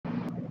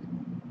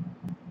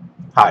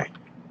Hi,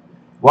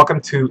 welcome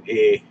to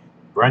a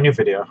brand new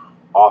video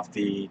of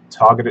the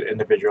Targeted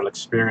Individual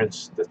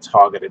Experience, the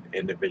Targeted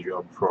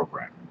Individual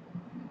Program.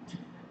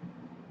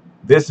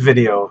 This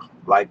video,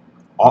 like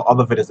all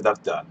other videos that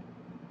I've done,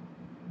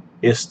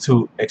 is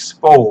to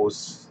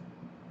expose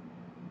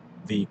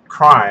the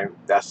crime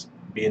that's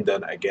being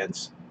done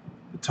against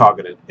the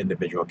targeted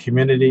individual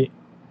community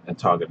and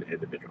targeted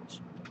individuals.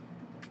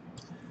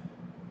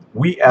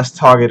 We, as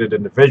targeted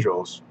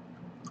individuals,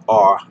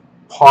 are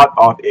part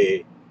of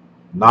a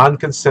non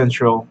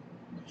consensual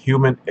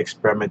human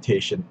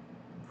experimentation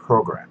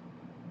program.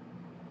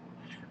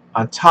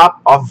 On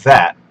top of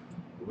that,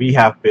 we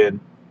have been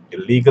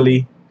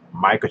illegally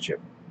microchipped.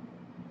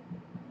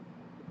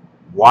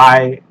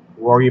 Why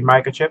were we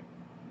microchipped?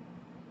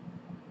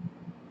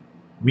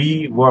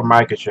 We were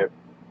microchipped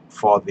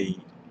for the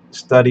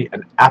study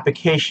and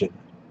application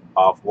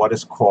of what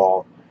is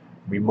called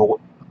remote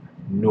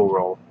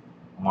neural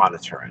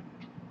monitoring.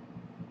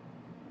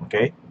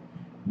 Okay?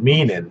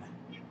 Meaning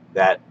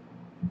that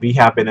we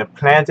have been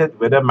implanted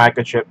with a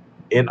microchip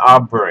in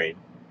our brain,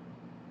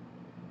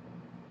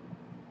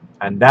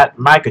 and that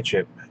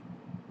microchip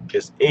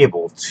is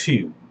able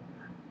to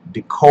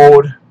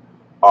decode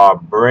our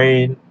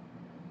brain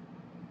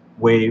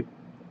wave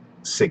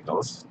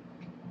signals.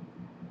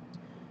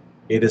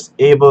 It is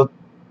able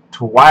to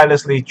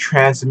wirelessly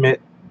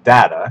transmit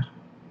data,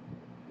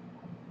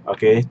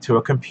 okay, to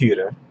a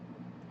computer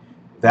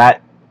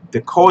that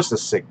decodes the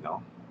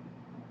signal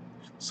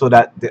so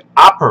that the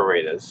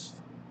operators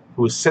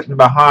who are sitting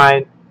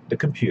behind the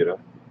computer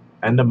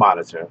and the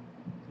monitor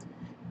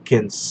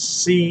can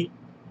see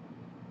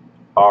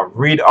or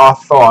read our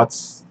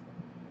thoughts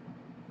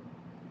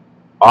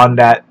on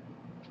that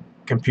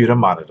computer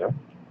monitor.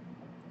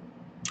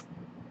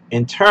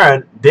 In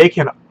turn, they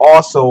can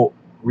also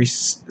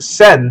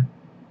send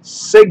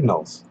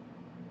signals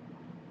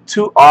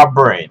to our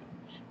brain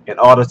in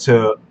order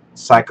to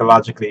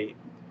psychologically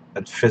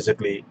and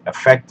physically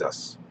affect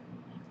us.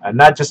 And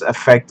not just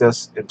affect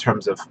us in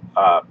terms of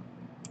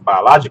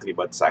biologically,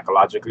 but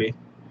psychologically,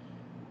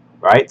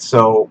 right?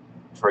 So,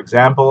 for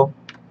example,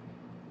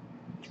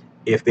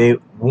 if they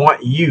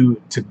want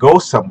you to go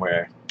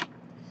somewhere,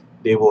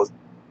 they will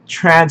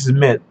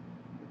transmit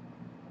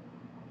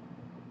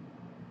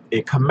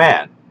a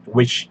command,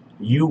 which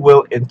you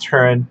will in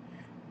turn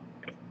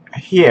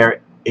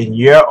hear in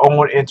your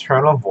own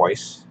internal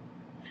voice,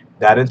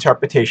 that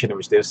interpretation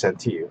which they've sent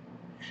to you,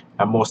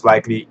 and most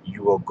likely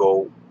you will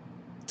go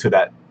to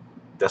that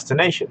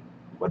destination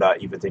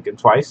without even thinking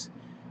twice,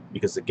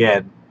 because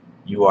again,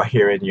 you are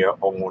hearing your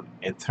own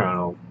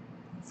internal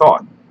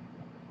thought,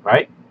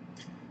 right?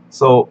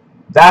 So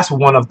that's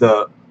one of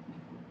the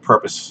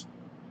purpose.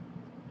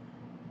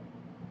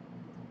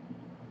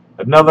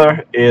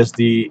 Another is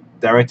the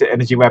directed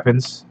energy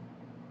weapons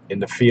in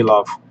the field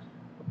of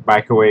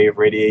microwave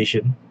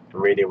radiation,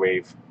 radio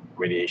wave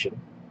radiation.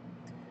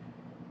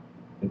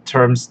 In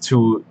terms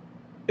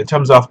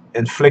of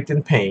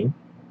inflicting pain,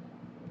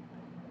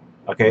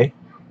 okay,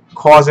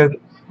 causing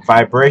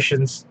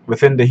vibrations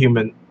within the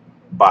human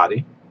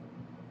body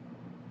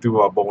through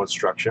our bone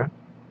structure.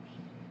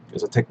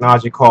 There's a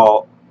technology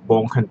called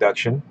bone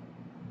conduction.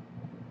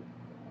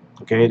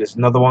 Okay, there's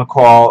another one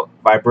called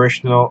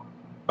vibrational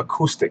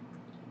acoustic.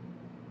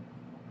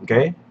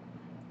 Okay,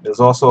 there's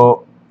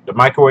also the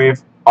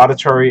microwave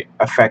auditory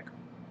effect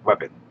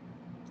weapon.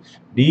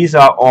 These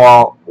are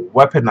all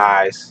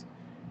weaponized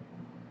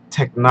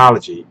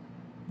technology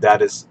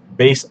that is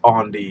based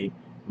on the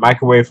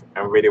microwave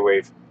and radio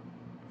wave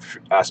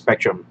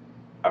spectrum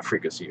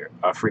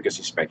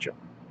frequency spectrum.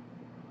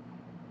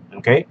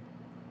 Okay,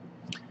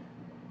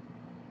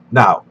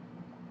 now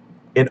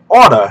in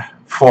order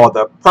for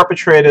the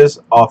perpetrators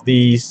of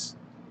these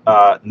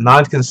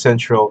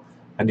non-consensual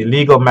and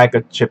illegal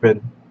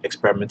microchipping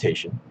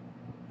experimentation,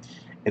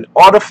 in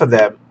order for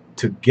them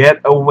to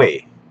get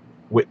away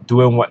with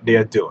doing what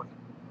they're doing,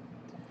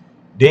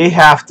 they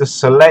have to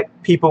select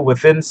people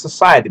within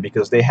society,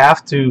 because they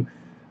have to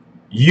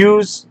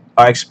use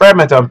or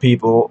experiment on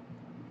people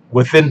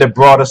within the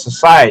broader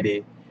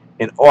society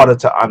in order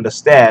to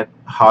understand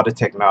how the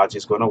technology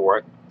is going to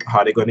work,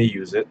 how they're going to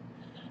use it,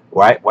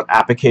 right? What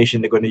application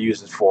they're going to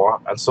use it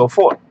for, and so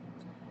forth.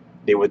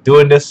 They were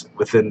doing this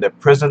within the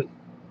prison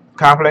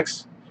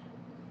complex,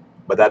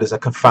 but that is a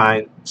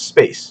confined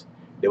space.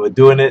 They were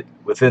doing it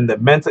within the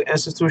mental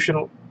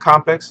institutional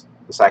complex,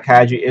 the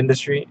psychiatry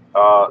industry,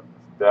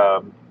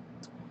 the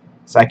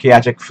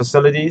psychiatric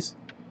facilities,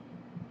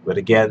 but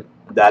again,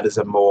 that is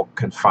a more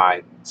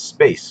confined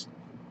space.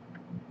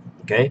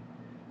 Okay,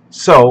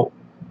 so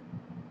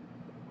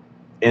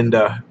in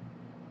the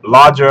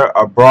larger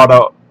or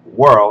broader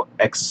world,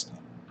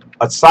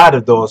 outside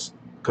of those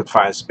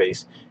confined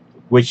space,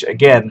 which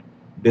again,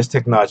 this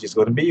technology is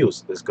going to be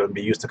used. It's going to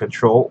be used to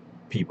control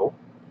people.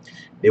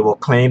 They will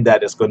claim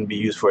that it's going to be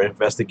used for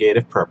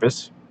investigative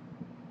purpose.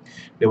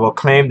 They will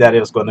claim that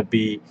it's going to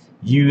be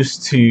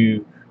used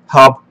to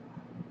help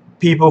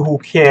people who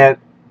can't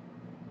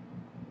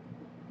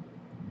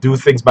do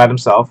things by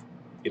themselves,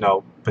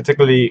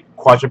 particularly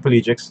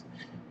quadriplegics,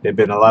 There've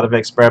been a lot of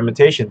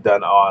experimentation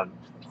done on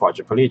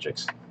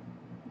quadriplegics.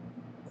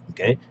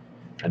 Okay,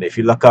 and if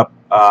you look up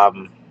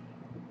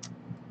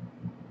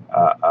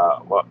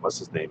what's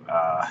his name,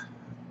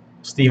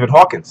 Stephen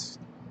Hawkins,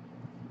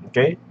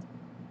 okay,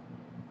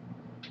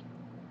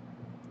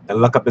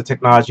 and look up the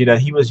technology that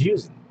he was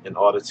using in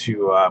order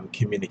to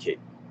communicate,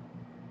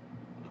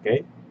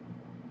 okay,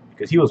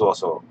 because he was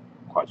also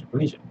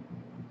quadriplegic.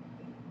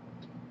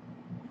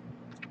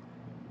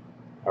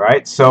 All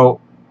right,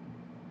 so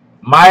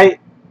my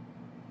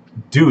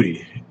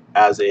duty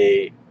as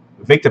a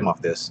victim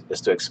of this is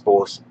to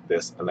expose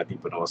this and let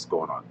people know what's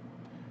going on.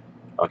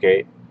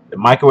 Okay, the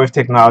microwave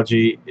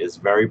technology is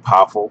very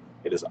powerful.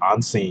 It is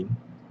unseen.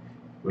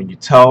 When you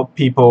tell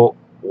people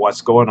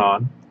what's going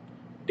on,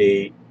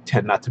 they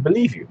tend not to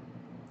believe you,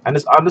 and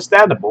it's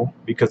understandable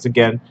because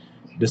again,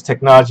 this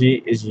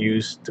technology is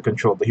used to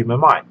control the human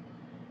mind.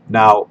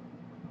 Now,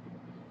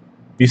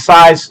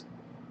 besides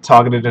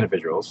targeted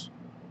individuals,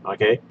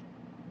 okay,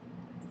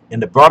 in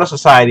the broader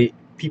society,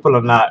 people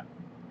are not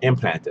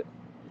implanted.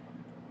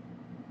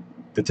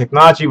 The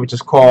technology, which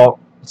is called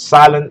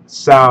silent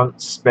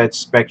sound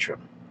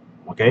spectrum,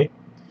 okay,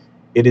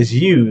 it is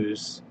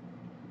used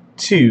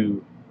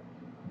to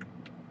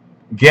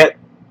get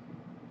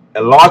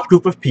a large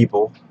group of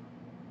people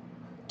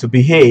to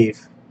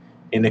behave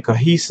in a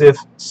cohesive,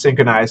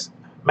 synchronized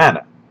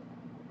manner.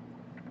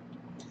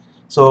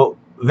 So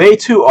they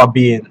too are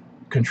being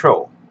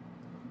controlled,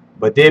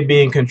 but they're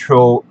being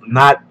controlled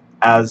not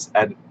as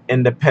an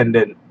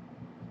independent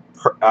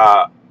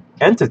uh,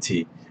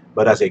 entity,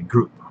 but as a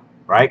group,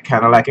 right?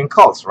 Kind of like in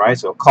cults, right?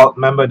 So a cult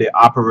member, they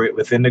operate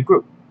within the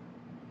group,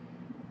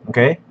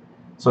 okay?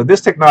 So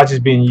this technology is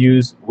being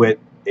used with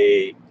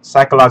a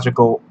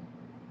psychological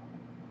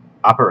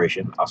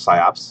operation of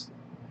psyops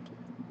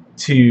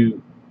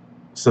to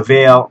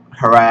surveil,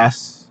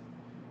 harass,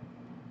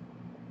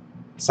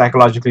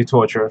 psychologically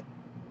torture,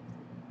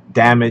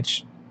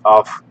 damage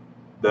of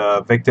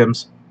the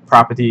victim's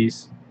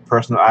properties,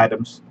 personal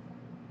items,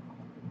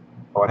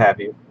 or what have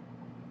you,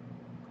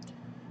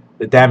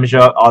 the damage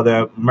or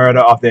the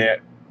murder of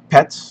their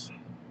pets,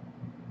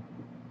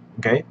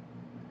 okay?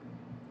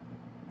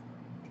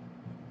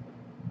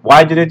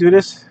 Why did they do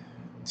this?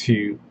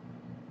 To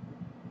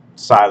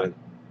silent,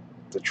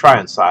 to try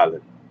and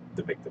silence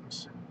the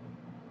victims,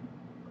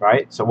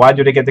 right? So why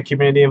do they get the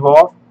community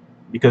involved?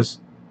 Because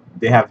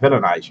they have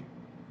villainized you.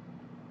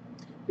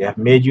 They have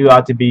made you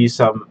out to be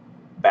some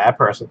bad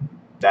person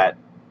that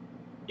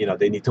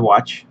they need to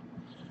watch,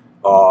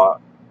 or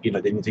they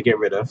need to get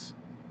rid of.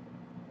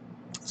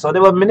 So they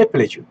will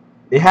manipulate you.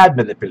 They had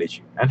manipulated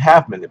you and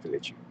have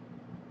manipulated you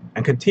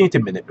and continue to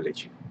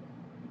manipulate you.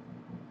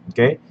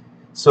 Okay,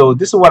 so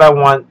this is what I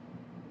want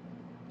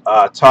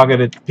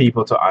targeted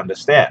people to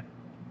understand,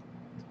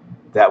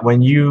 that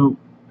when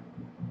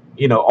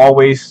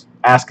always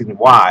asking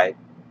why,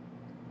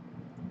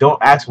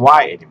 don't ask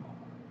why anymore.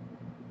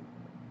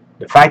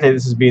 The fact that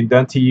this is being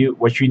done to you,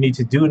 what you need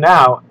to do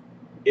now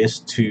is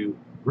to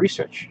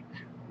research.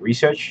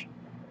 Research,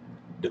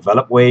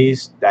 develop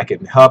ways that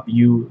can help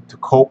you to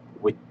cope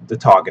with the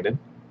targeting.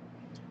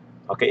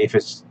 Okay, if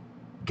it's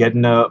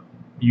getting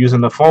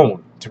using the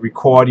phone to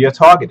record your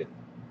targeting,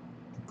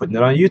 putting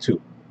it on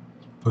YouTube,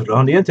 put it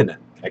on the internet,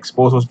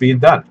 expose what's being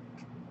done.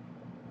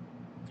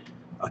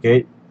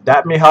 Okay,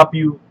 that may help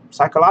you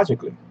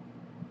psychologically.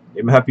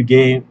 It may help you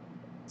gain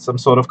some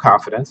sort of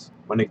confidence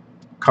when it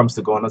comes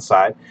to going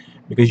outside,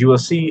 because you will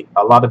see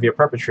a lot of your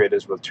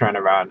perpetrators will turn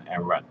around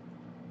and run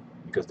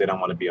because they don't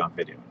want to be on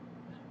video.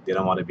 They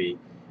don't want to be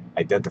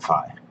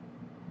identified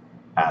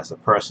as a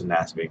person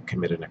that's been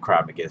committing a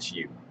crime against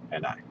you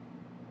and I.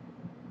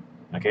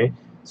 Okay,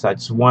 so I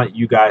just want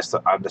you guys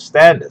to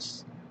understand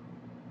this.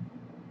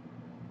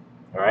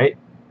 All right,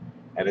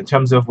 and in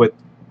terms of with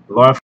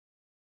law enforcement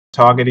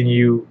targeting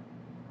you,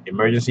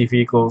 emergency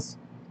vehicles,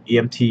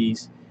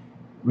 EMTs,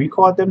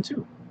 record them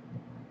too.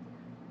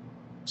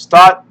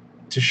 Start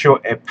to show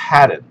a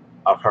pattern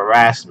of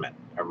harassment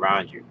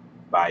around you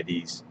by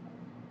these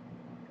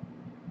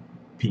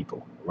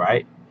people,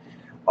 right?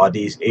 Or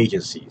these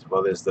agencies,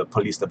 whether it's the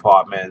police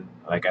department,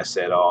 like I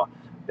said, or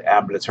the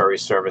ambulatory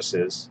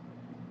services,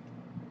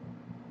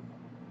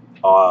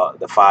 or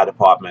the fire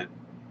department.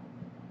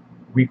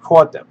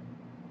 Record them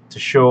to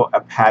show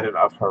a pattern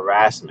of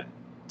harassment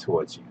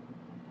towards you.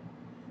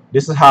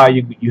 This is how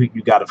you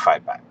got to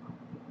fight back.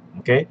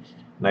 Okay?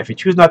 Now, if you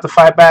choose not to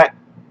fight back,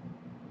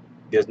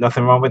 there's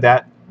nothing wrong with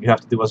that. You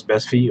have to do what's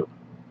best for you.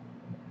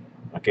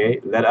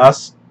 Okay? Let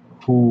us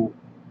who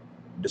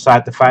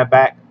decide to fight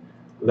back,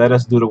 let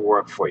us do the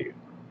work for you.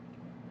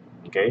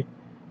 Okay?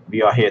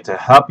 We are here to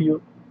help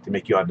you, to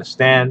make you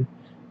understand,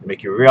 to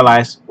make you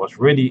realize what's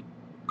really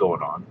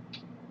going on,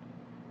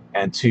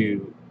 and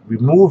to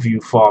remove you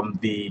from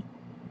the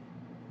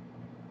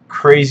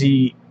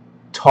crazy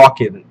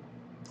talking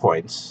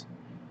points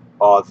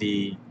or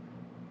the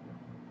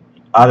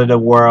out of the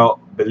world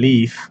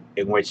belief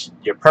in which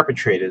your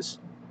perpetrators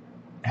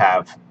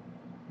have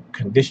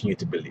conditioned you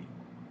to believe,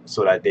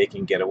 so that they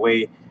can get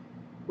away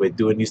with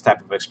doing these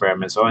type of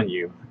experiments on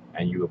you,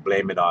 and you will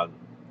blame it on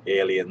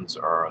aliens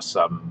or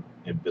some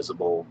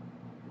invisible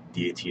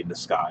deity in the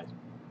sky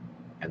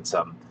and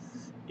some,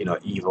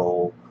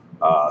 evil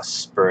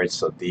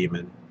spirits or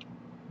demon.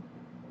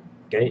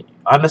 Okay,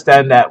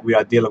 understand that we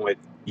are dealing with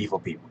evil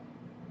people.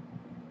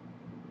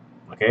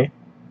 Okay,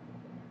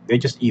 they're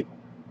just evil,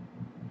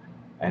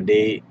 and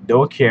they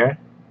don't care.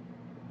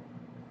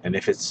 And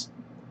if it's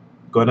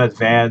going to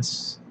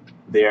advance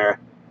their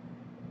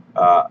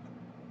uh,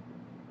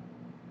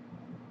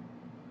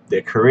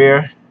 their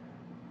career,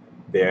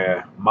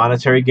 their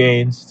monetary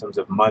gains in terms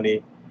of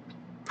money,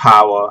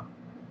 power,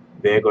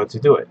 they're going to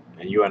do it.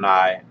 And you and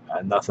I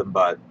are nothing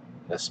but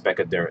a speck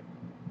of dirt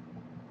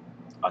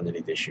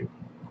underneath the shoe,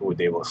 who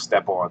they will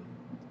step on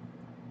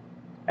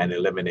and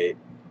eliminate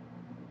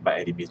by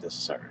any means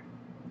necessary.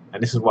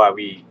 And this is why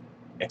we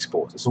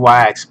expose. This is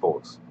why I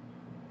expose.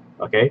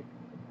 Okay?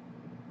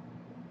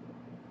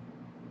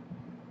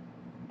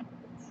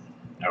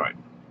 All right.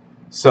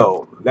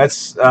 So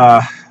let's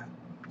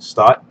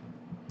start.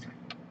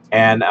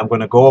 And I'm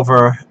going to go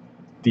over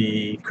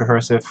the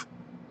coercive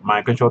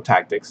mind control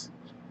tactics.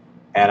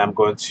 And I'm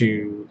going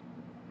to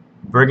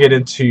bring it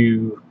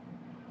into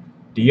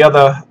the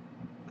other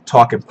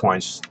talking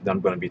points that I'm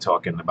going to be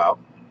talking about.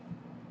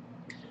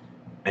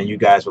 And you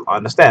guys will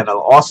understand. I'll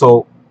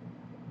also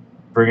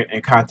bring it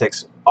in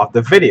context of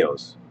the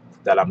videos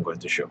that I'm going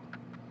to show.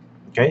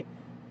 Okay?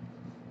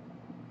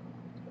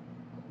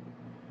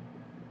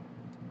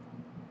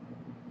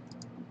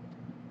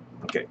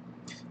 Okay.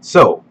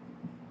 So,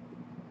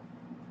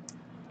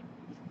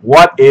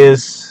 what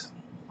is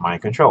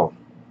mind control?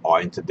 Or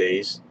in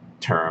today's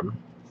term,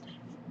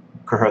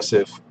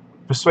 coercive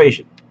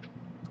persuasion.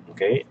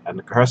 Okay? And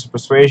the coercive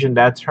persuasion,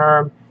 that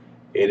term,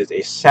 it is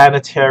a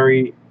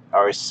sanitary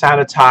or a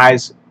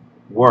sanitized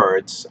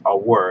word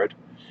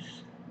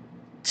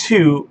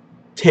to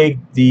take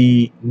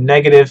the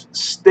negative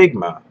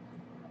stigma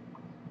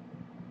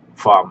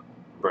from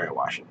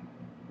brainwashing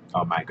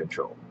or mind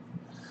control.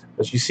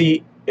 As you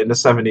see in the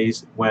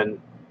 70s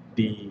when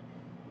the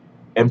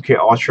MK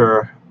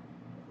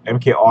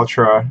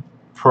Ultra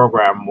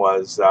program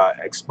was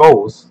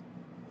exposed,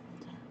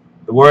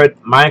 the word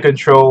mind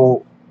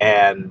control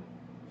and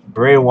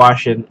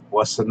brainwashing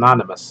was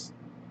synonymous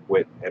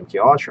with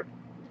MK Ultra.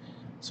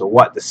 So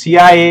what the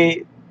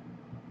CIA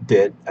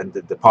did, and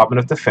the Department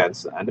of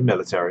Defense and the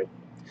military,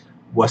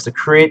 was to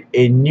create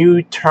a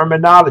new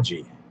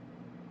terminology,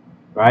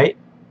 right?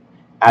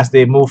 As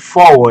they move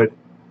forward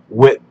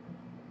with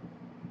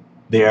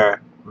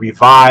their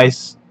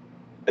revised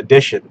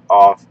edition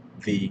of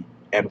the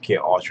MK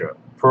Ultra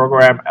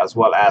program, as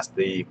well as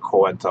the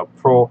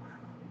COINTELPRO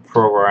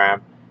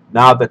program.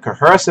 Now, the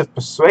coercive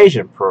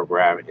persuasion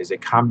program is a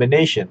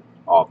combination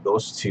of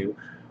those two.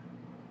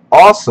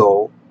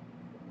 Also,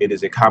 it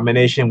is a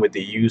combination with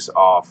the use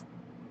of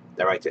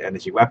directed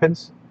energy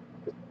weapons,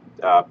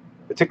 uh,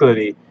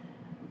 particularly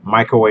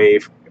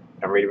microwave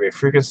and radio wave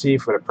frequency,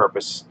 for the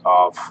purpose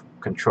of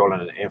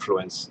controlling and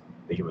influence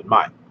the human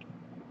mind.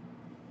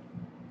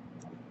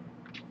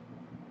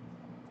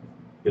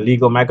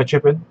 Illegal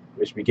microchipping,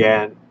 which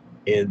began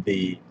in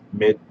the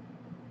mid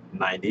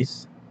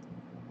 90s,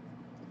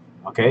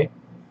 okay,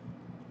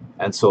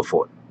 and so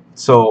forth.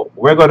 So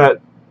we're going to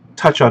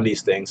touch on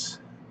these things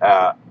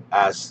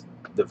as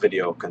the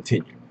video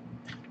continues.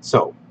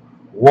 So,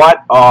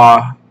 what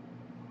are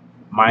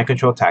mind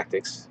control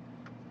tactics,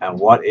 and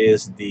what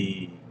is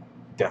the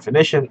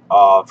definition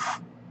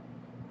of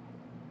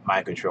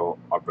mind control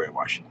or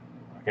brainwashing?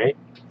 Okay,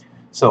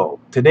 so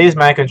today's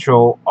mind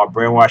control or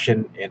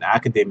brainwashing in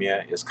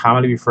academia is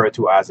commonly referred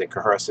to as a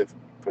coercive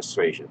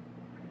persuasion.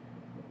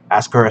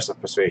 As coercive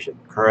persuasion,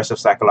 coercive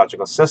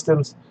psychological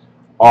systems,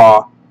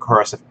 or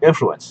coercive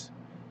influence.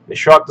 The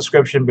short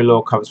description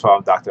below comes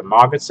from Dr.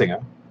 Margaret Singer,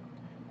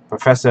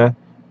 Professor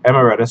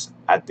Emeritus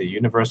at the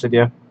University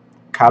of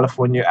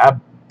California at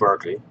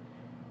Berkeley,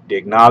 the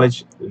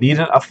acknowledged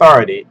leading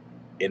authority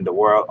in the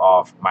world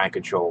of mind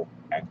control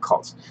and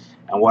cults.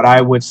 And what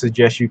I would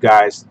suggest you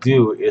guys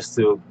do is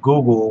to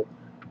Google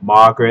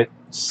Margaret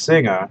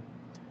Singer,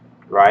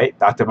 right?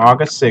 Dr.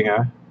 Margaret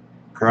Singer,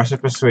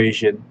 coercive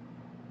persuasion,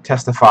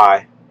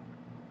 testify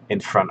in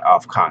front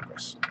of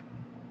Congress.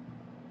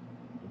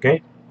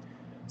 Okay?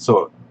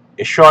 So,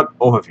 a short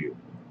overview.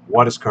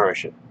 What is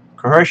coercion?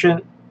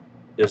 Coercion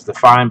is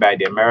defined by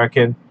the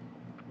American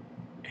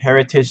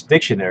Heritage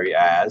Dictionary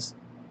as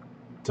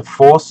to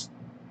force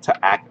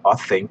to act or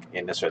think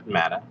in a certain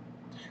manner,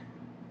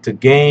 to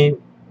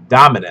gain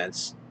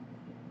dominance,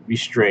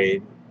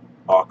 restrain,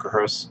 or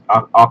coerce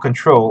or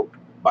control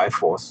by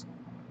force,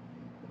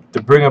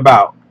 to bring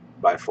about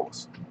by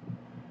force.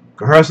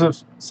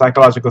 Coercive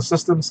psychological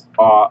systems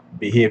are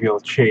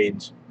behavioral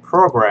change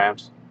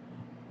programs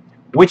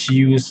which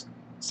use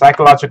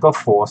psychological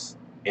force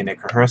in a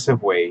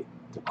coercive way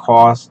to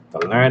cause the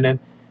learning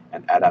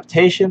and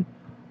adaptation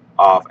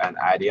of an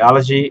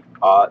ideology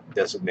or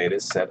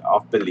designated set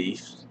of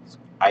beliefs,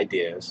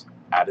 ideas,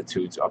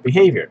 attitudes, or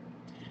behavior.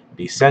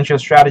 The central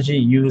strategy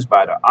used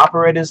by the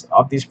operators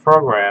of these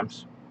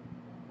programs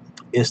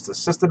is to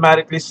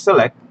systematically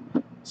select,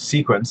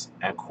 sequence,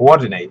 and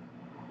coordinate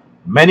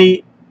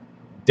Many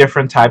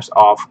different types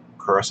of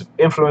coercive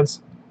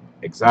influence,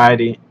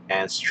 anxiety,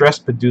 and stress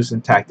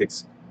producing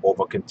tactics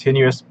over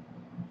continuous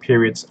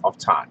periods of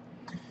time.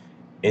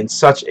 In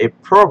such a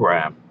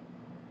program,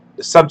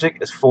 the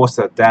subject is forced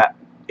to adapt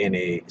in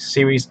a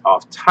series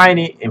of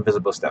tiny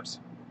invisible steps.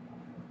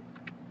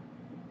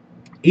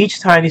 Each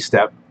tiny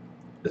step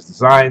is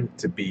designed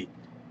to be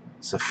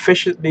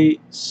sufficiently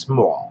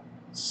small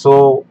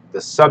so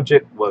the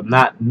subject will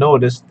not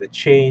notice the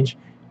change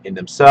in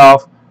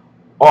themselves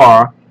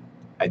or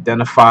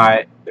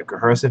identify the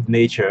coercive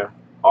nature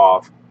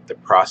of the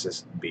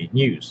process being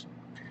used.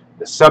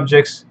 The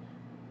subjects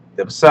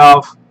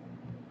themselves,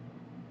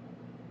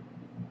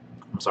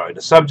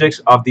 the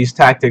subjects of these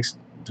tactics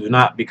do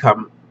not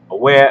become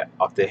aware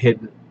of the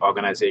hidden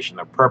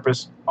organizational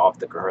purpose of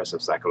the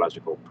coercive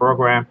psychological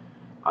program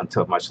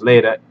until much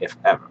later, if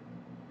ever.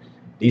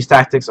 These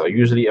tactics are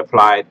usually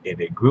applied in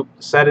a group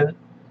setting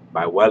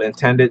by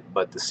well-intended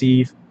but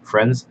deceived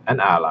friends and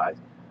allies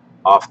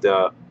of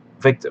the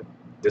victim.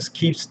 This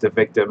keeps the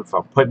victim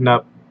from putting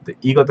up the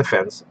ego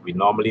defense we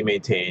normally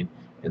maintain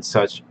in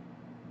such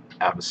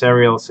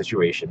adversarial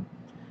situation.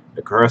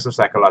 The coercive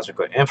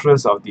psychological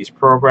influence of these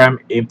programs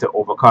aim to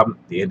overcome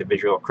the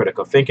individual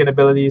critical thinking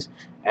abilities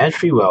and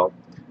free will.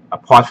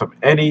 Apart from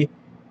any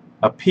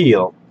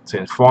appeal to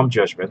informed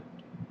judgment,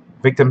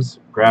 victims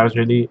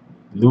gradually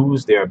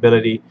lose their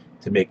ability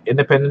to make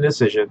independent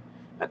decisions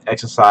and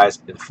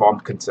exercise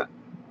informed consent.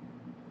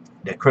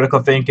 Their critical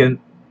thinking,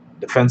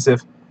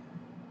 defensive,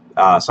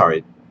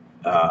 sorry,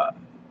 uh,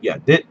 yeah,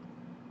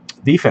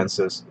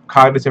 defenses,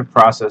 cognitive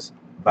process,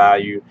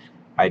 value,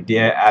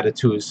 idea,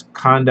 attitudes,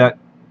 conduct,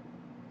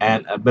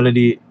 and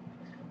ability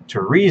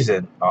to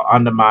reason are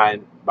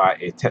undermined by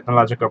a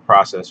technological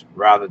process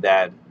rather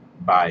than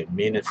by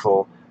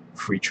meaningful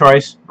free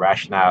choice,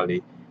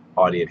 rationality,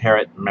 or the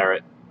inherent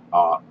merit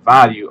or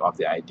value of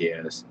the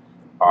ideas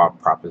or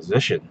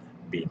proposition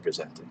being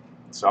presented.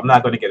 So I'm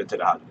not going to get into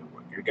the how to do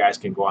work. You guys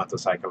can go on to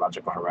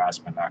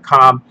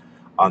psychologicalharassment.com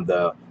on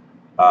the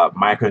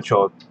mind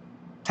control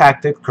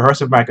tactic,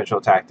 coercive mind control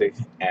tactic,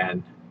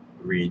 and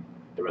read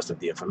the rest of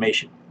the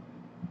information.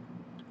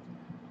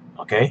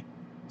 Okay,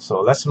 so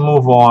let's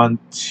move on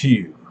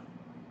to,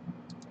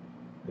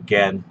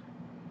 again,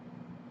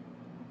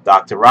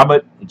 Dr.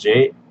 Robert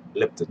J.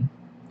 Lipton,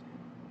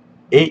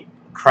 8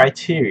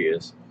 criteria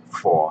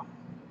for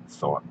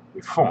thought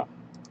reform.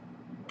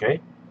 Okay,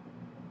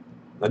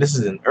 now this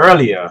is an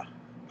earlier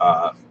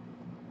uh,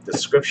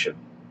 description,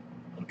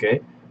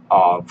 okay,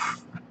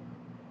 of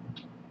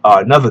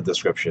another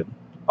description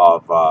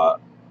of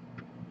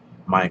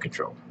mind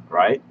control,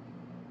 right?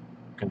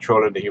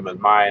 Controlling the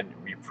human mind,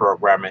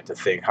 reprogramming to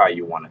think how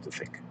you want it to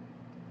think.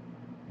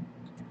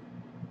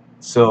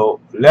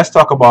 So let's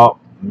talk about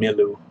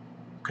milieu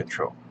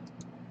control,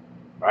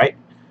 right?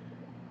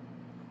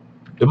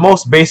 The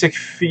most basic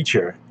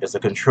feature is the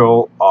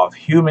control of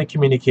human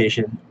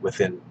communication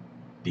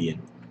the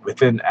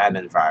within an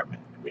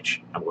environment,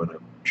 which I'm going to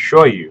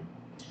show you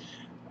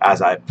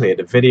as I play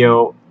the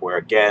video. Where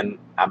again,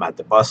 I'm at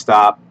the bus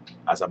stop.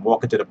 As I'm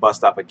walking to the bus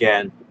stop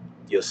again,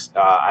 just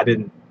I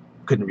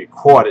couldn't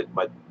record it,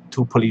 but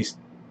two police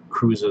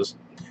cruisers,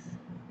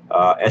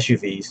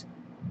 SUVs,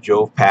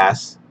 drove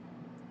past.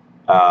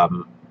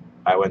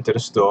 I went to the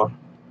store,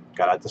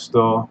 got out the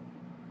store,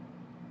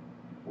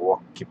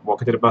 keep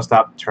walking to the bus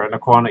stop, turn the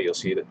corner, you'll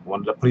see that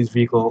one of the police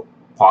vehicle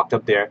parked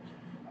up there.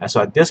 And so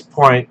at this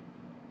point,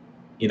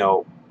 you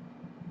know,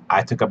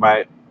 I took up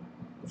my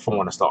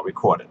phone and start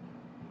recording.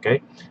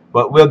 Okay,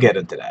 but we'll get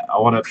into that. I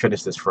want to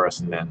finish this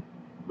first, and then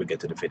we get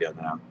to the video. And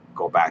then I'll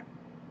go back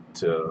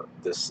to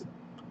this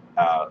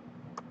uh,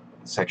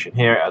 section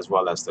here, as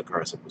well as the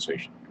coercive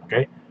persuasion.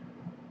 Okay,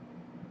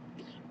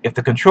 if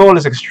the control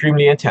is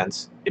extremely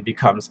intense, it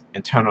becomes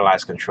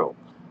internalized control,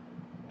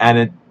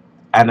 and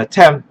an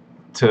attempt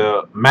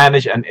to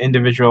manage an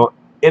individual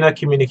inner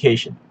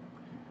communication.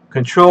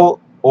 Control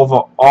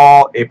over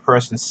all a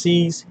person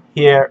sees,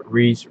 hears,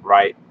 reads,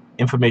 writes.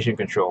 Information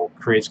control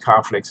creates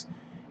conflicts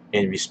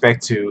in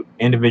respect to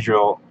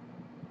individual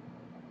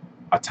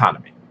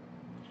autonomy.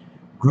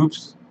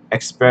 Groups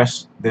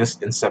express this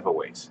in several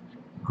ways.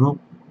 Group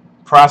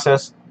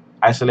process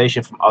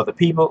isolation from other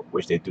people,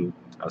 which they do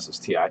to us as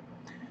TI.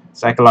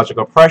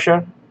 Psychological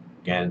pressure,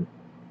 again,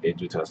 they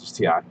do to us as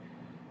TI.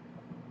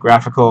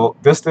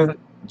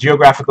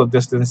 Geographical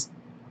distance,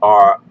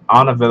 or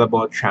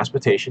unavailable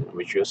transportation,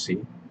 which you'll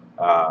see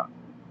uh,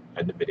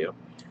 in the video.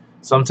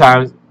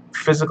 Sometimes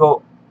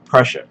physical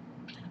pressure,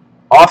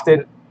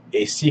 often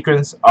a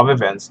sequence of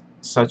events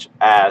such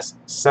as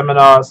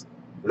seminars,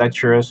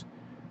 lectures,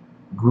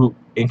 group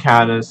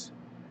encounters,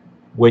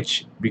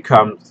 which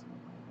becomes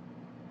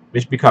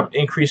which become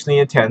increasingly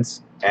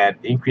intense and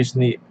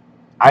increasingly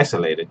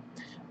isolated,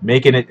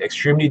 making it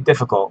extremely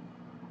difficult,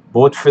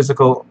 both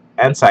physical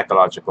and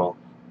psychological,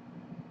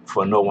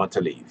 for no one to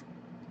leave.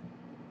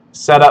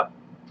 Set up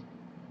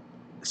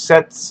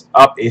Sets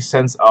up a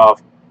sense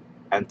of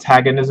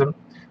antagonism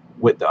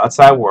with the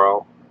outside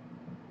world.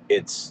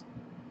 It's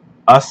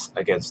us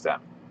against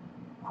them.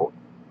 Quote.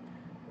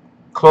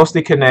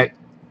 Closely connect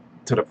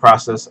to the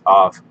process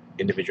of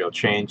individual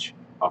change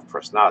of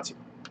personality.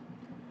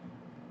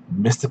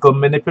 Mystical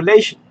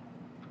manipulation.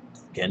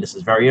 Again, this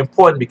is very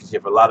important because you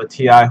have a lot of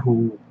TI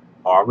who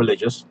are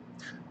religious,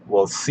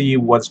 will see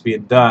what's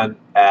being done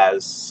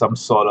as some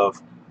sort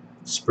of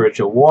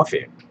spiritual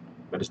warfare.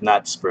 But it's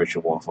not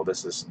spiritual warfare.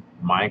 This is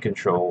mind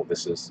control.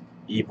 This is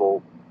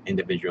evil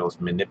individuals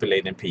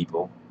manipulating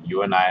people,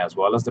 you and I, as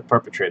well as the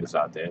perpetrators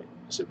out there,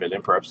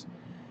 civilian perps,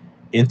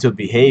 into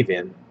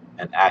behaving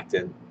and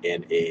acting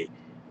in a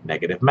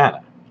negative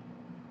manner.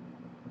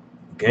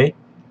 Okay?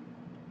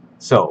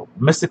 So,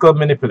 mystical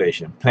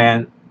manipulation,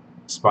 planned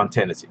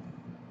spontaneity,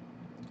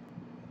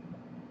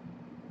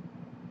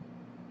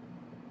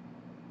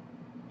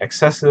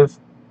 excessive,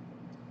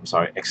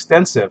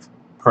 extensive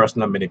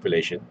personal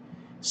manipulation,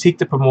 seek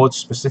to promote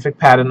specific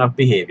pattern of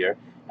behavior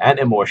and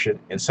emotion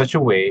in such a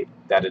way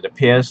that it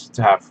appears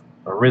to have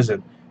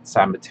arisen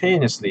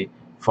simultaneously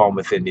from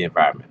within the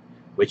environment,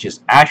 which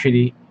is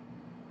actually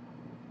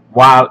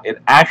while it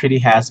actually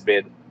has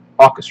been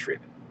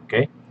orchestrated.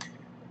 Okay,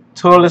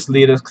 totalist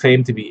leaders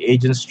claim to be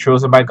agents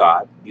chosen by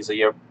God. These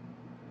are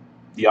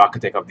the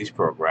architect of these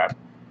programs.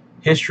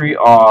 History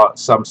or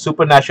some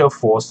supernatural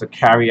force to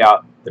carry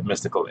out the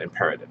mystical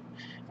imperative.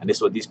 And this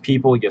is what these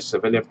people, your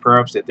civilian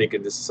perps, they're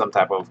thinking this is some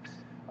type of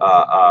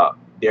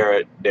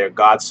they're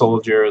God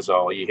soldiers,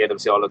 or you hear them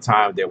say all the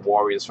time they're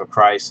warriors for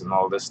Christ and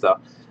all this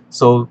stuff.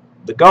 So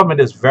the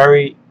government is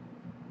very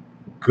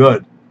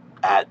good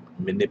at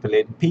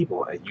manipulating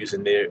people and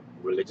using their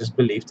religious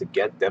belief to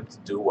get them to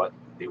do what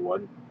they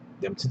want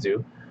them to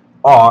do,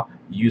 or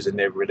using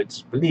their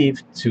religious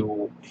belief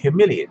to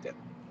humiliate them,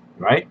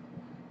 right?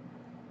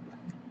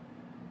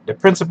 The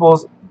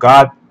principles,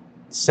 God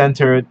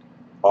centered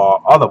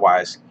or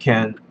otherwise,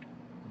 can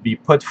be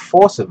put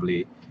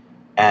forcibly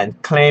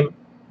and claimed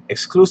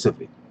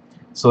exclusively,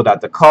 so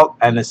that the cult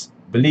and its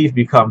belief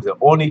becomes the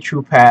only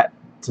true path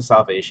to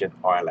salvation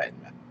or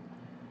enlightenment.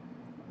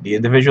 The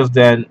individuals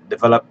then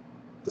develop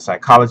the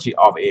psychology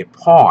of a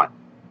pawn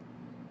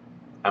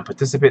and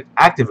participate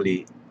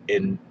actively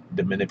in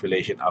the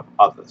manipulation of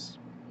others.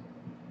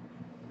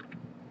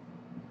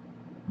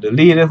 The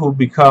leader who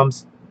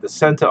becomes the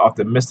center of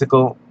the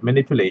mystical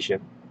manipulation,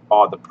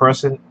 or the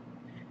person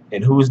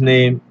in whose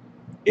name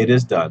it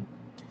is done,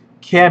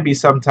 can be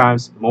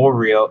sometimes more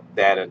real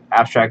than an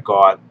abstract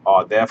God,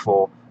 or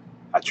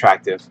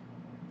attractive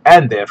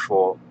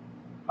therefore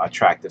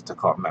attractive to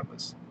cult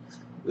members.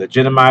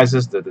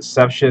 Legitimizes the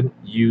deception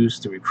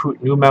used to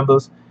recruit new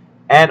members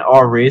and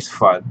or raise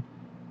funds,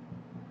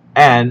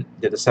 and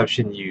the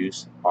deception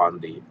used on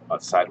the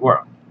outside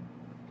world.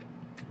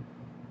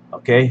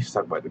 Okay, let's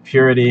talk about the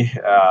purity.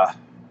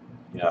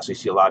 So you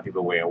see a lot of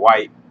people wearing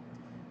white.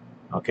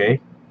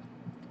 Okay,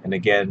 and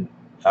again,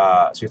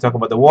 so you talk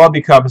about the world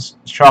becomes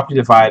sharply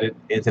divided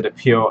into the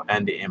pure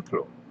and the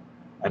impure.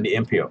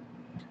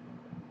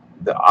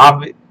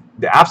 The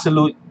the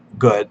absolute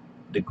good,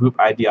 the group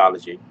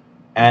ideology,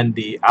 and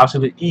the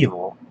absolute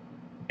evil,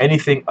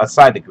 anything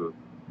outside the group.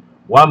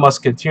 One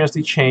must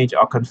continuously change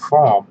or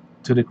conform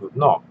to the group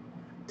norm.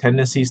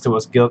 Tendencies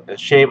towards guilt and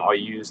shame are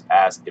used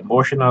as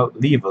emotional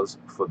levers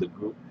for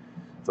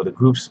the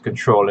group's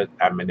controlling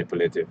and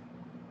manipulative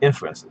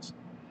influences.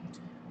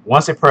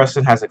 Once a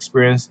person has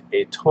experienced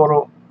a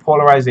total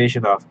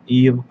polarization of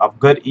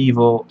good,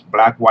 evil,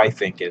 black, white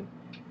thinking,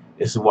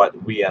 this is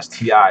what we as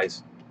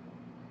TIs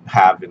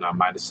have in our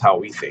mind. This is how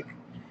we think,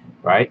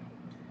 right?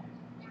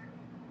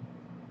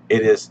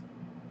 It is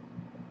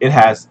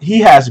he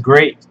has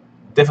great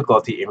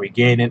difficulty in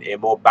regaining a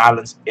more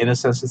balanced inner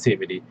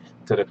sensitivity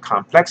to the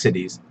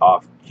complexities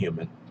of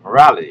human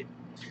morality.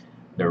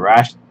 The,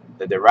 rash,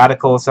 the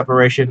radical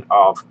separation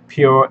of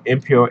pure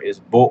impure is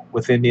both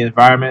within the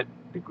environment,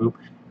 the group,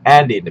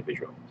 and the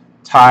individual.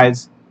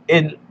 Ties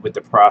in with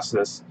the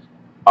process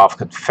of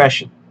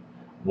confession.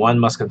 One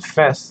must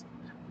confess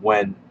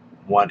when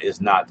one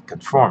is not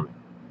conforming.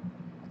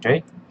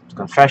 Okay?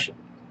 Confession.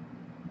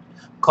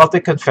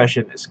 Cultic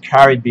confession is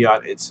carried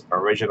beyond its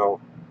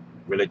original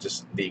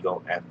religious,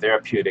 legal, and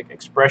therapeutic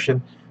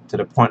expression to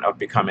the point of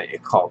becoming a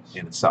cult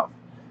in itself.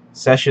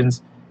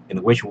 Sessions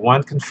in which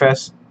one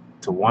confesses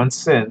to one's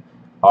sin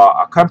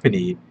are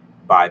accompanied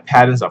by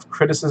patterns of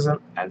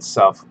criticism and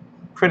self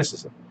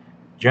criticism,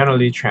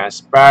 generally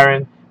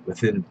transpiring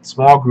within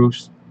small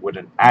groups with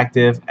an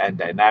active and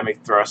dynamic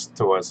thrust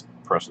towards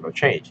personal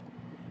change.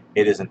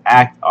 It is an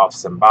act of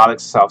symbolic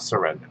self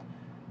surrender,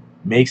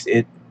 makes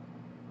it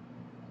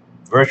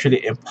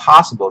virtually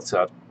impossible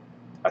to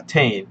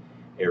attain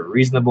a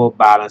reasonable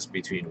balance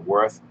between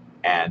worth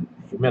and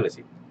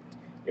humility.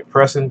 A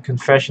person's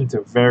confession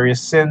to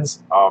various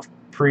sins of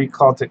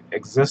pre-cultic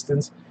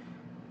existence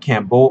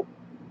can both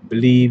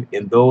believe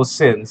in those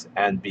sins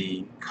and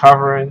be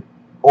covering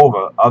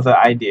over other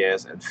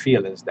ideas and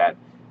feelings that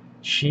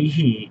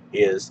he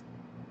is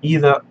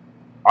either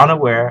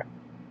unaware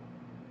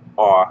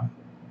or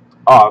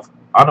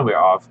unaware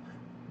of,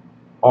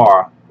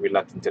 or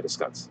reluctant to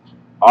discuss.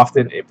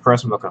 Often, a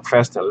person will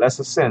confess to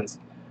lesser sins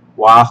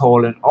while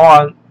holding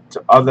on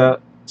to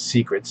other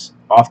secrets.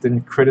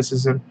 Often,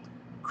 criticism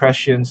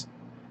questions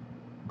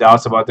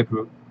doubts about the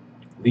group,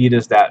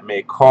 leaders that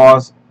may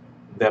cause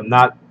them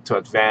not to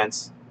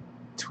advance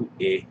to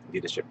a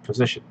leadership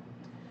position.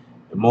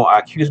 The more I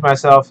accuse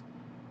myself,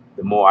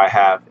 the more I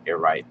have a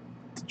right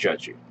to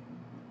judge you.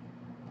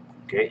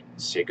 Okay,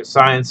 sacred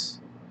science.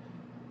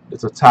 The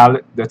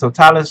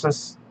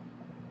totalist,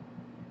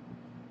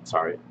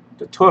 sorry,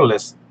 the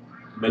totalist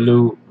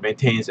Milu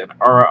maintains an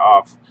aura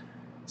of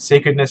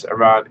sacredness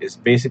around its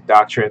basic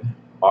doctrine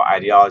or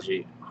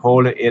ideology,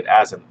 holding it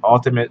as an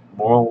ultimate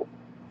moral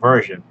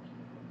version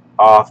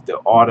of the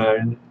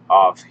order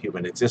of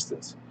human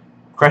existence.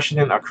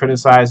 Questioning or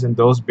criticizing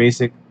those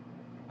basic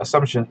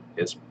assumptions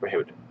is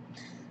prohibited.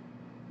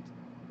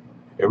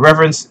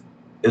 Irreverence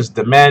is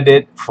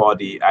demanded for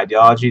the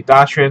ideology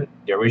doctrine.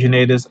 The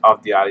originators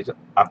of the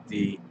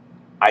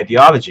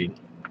ideology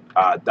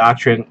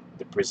doctrine,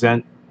 the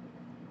present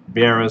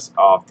bearers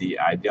of the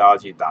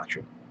ideology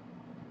doctrine,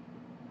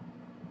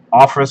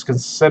 offers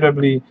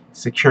considerably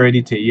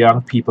security to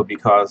young people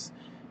because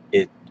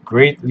it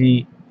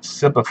greatly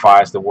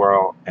simplifies the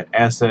world and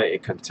answers a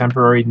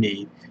contemporary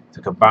need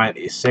to combine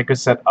a sacred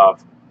set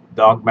of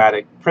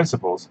dogmatic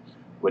principles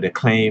with a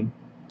claim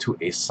to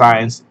a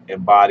science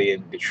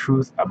embodying the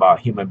truth about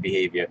human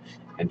behavior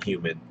and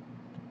human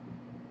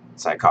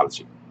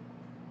psychology.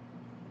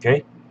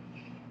 Okay,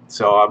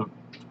 so I'm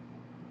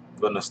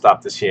going to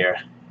stop this here.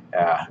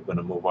 I'm going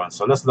to move on.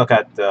 So let's look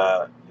at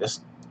the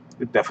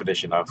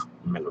definition of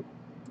milieu.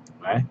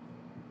 Right,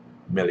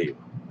 milieu.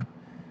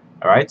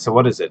 All right. So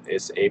what is it?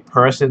 It's a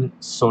person,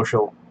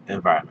 social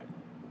environment.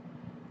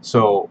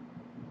 So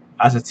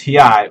as a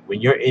TI, when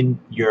you're in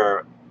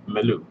your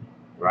milieu,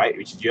 right,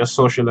 which is your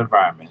social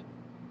environment,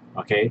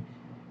 okay,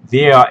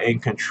 they are in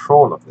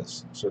control of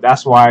this. So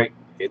that's why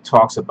it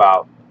talks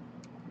about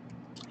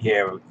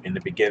here in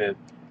the beginning,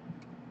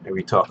 and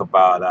we talk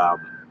about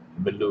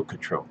milieu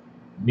control,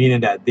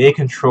 meaning that they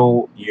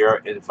control your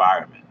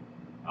environment.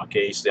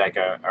 Okay, it's like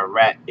a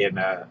rat in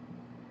a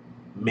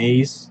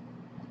maze.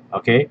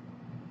 Okay,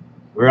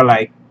 we're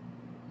like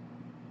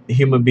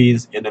human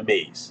beings in a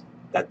maze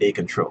that they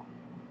control,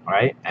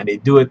 right? And they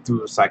do it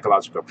through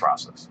psychological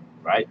process,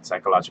 right?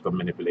 Psychological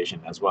manipulation,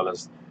 as well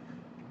as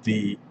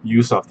the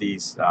use of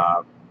these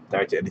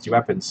directed energy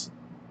weapons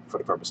for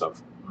the purpose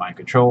of mind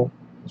control,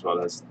 as well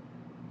as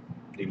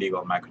the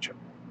legal mind control.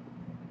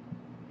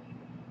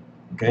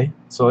 Okay,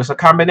 so it's a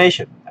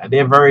combination, and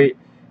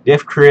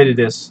they've created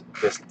this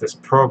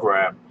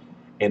program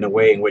in a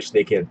way in which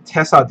they can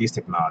test out these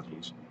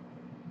technologies,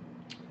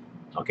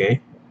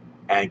 okay,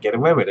 and get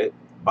away with it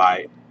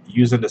by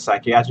using the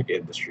psychiatric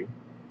industry,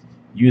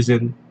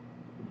 using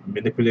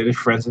manipulated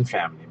friends and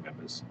family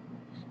members,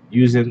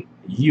 using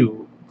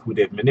you who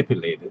they've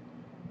manipulated,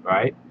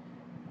 right?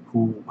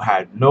 Who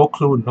had no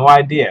clue, no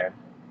idea,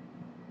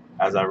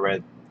 as I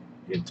read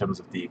in terms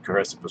of the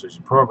coercive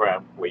persuasion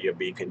program, where you're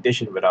being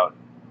conditioned without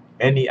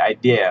any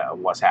idea of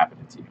what's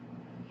happening to you.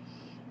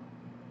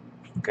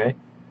 Okay,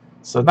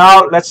 so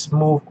now let's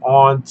move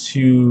on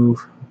to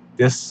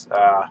this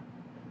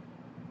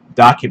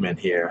document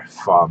here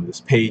from this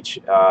page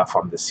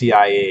from the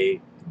CIA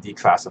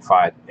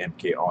declassified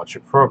MK Ultra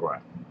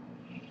program.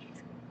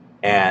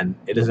 And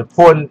it is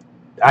important.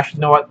 Actually,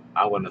 you know what?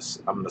 I'm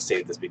gonna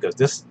say this because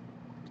this,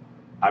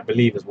 I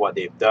believe, is what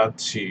they've done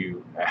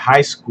to a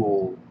high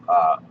school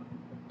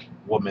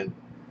woman,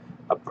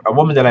 a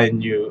woman that I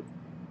knew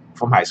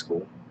from high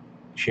school.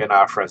 She and I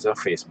are friends on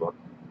Facebook,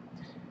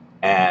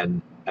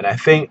 and I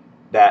think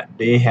that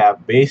they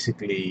have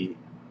basically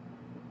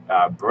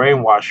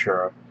brainwashed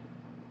her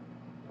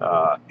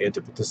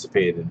into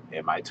participating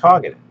in my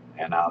targeting.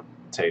 And I'll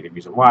tell you the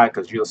reason why,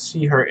 because you'll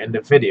see her in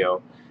the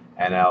video,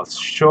 and I'll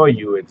show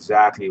you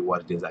exactly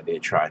what it is that they're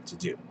trying to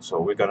do. So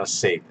we're gonna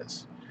save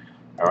this.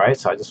 All right.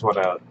 So I just want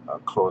to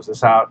close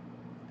this out,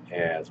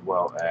 as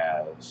well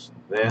as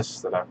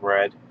this that I've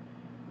read,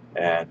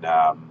 and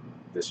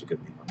this you can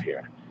leave up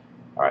here.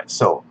 All right.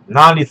 So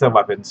non-lethal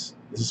weapons.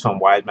 This is from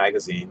Wired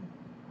Magazine,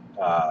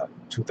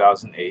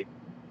 2008.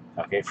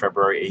 Okay,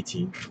 February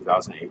 18,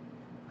 2008.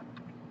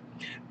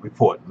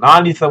 Report: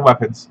 non-lethal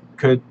weapons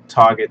could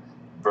target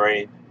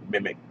brain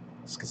mimic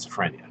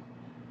schizophrenia.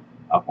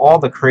 Of all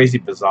the crazy,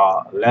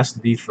 bizarre, less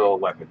lethal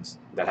weapons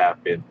that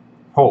have been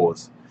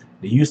posed,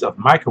 the use of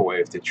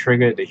microwave to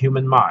trigger the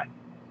human mind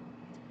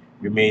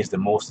remains the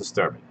most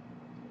disturbing.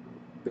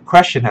 The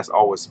question has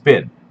always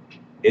been,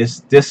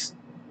 is this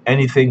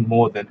anything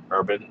more than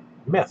urban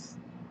myth?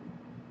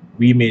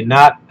 We may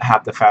not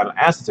have the final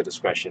answer to this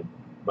question,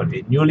 but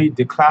a newly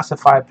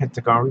declassified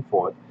Pentagon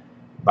report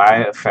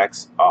by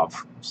effects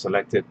of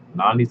selected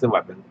non-lethal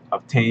weapons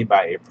obtained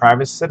by a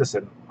private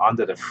citizen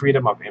under the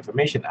Freedom of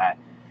Information Act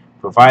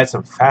provides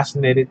some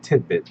fascinating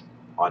tidbit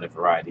on a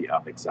variety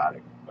of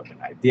exotic weapon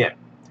ideas.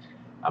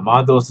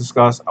 Among those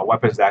discussed are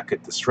weapons that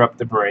could disrupt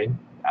the brain,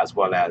 as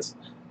well as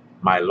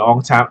my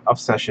long-time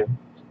obsession,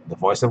 the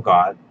voice of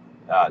God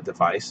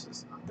device,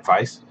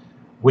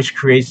 which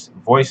creates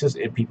voices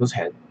in people's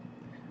head.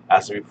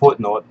 As the report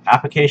note,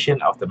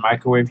 application of the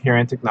microwave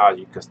hearing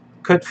technology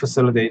could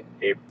facilitate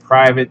a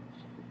private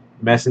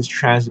message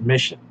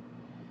transmission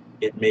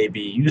it may be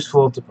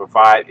useful to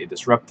provide a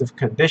disruptive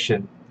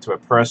condition to a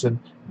person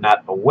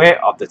not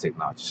aware of the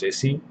technology. So you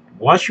see,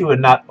 once you are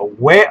not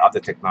aware of the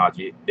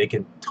technology, they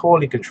can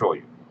totally control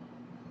you.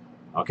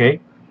 Okay?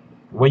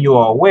 When you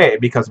are aware,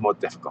 it becomes more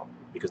difficult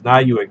because now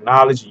you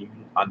acknowledge, you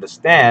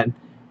understand,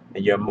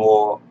 and you're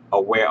more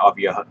aware of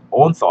your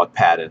own thought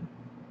pattern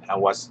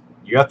and what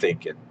you're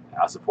thinking,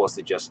 as opposed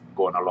to just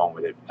going along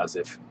with it as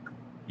if,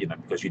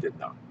 because you didn't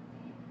know.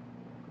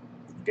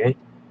 Okay?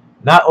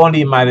 Not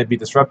only might it be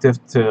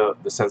disruptive to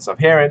the sense of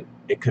hearing,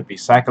 it could be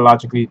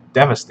psychologically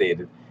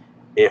devastating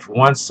if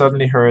one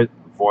suddenly heard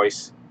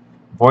voices.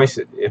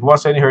 If one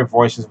suddenly heard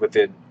voices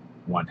within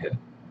one head,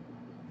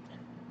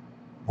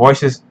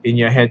 voices in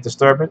your head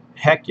disturbing.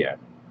 Heck yeah!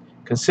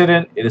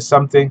 Considering it is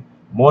something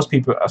most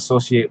people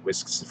associate with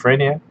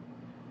schizophrenia,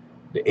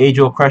 the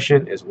age-old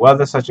question is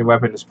whether such a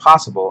weapon is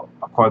possible.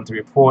 According to the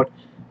report,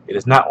 it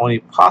is not only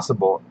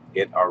possible;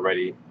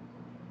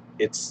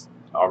 it's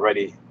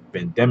already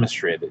been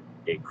demonstrated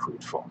in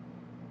crude form.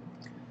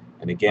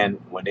 And again,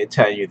 when they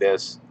tell you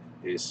this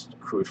is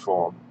crude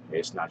form,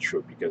 it's not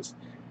true because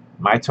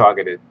my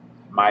targeted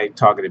my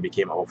targeted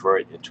became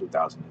overt in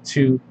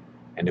 2002,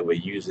 and they were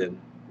using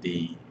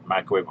the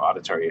microwave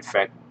auditory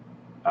effect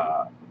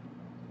uh,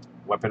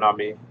 weapon on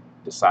me,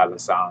 the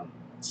silent sound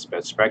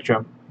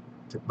spectrum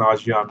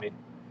technology on me.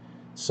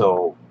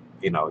 So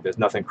there's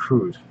nothing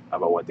crude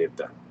about what they've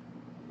done.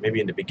 Maybe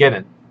in the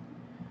beginning,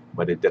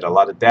 but it did a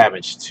lot of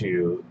damage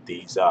to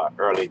these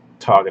early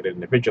targeted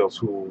individuals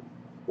who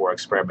were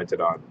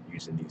experimented on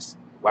using these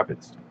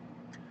weapons.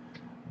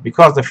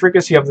 Because the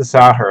frequency of the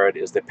sound heard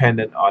is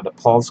dependent on the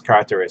pulse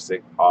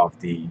characteristic of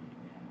the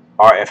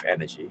RF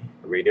energy,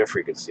 radio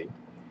frequency,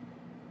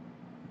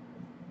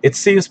 it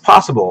seems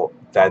possible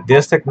that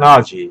this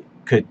technology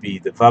could be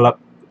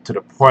developed to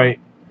the point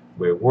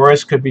where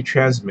words could be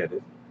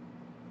transmitted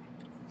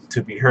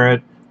to be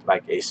heard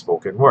like a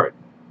spoken word,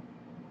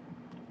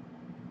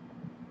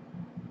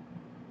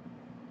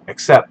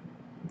 except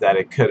that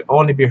it could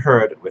only be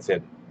heard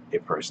within a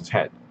person's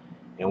head.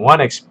 In one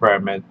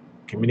experiment,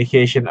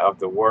 communication of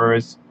the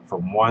words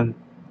from 1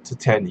 to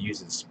 10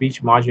 using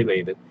speech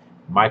modulated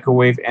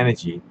microwave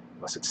energy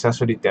was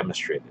successfully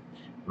demonstrated.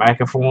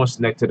 Microphones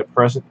next to the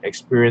person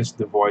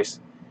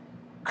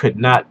could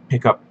not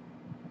pick up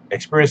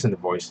experiencing the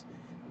voice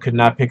could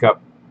not pick up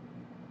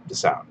the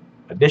sound.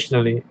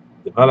 Additionally,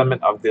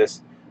 development of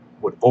this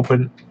would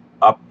open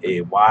up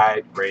a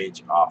wide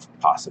range of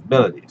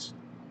possibilities.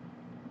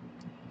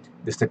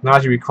 This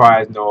technology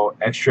requires no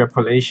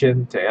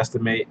extrapolation to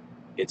estimate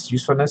its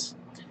usefulness.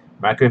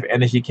 Microwave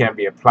energy can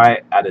be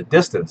applied at a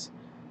distance,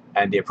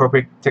 and the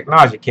appropriate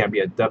technology can be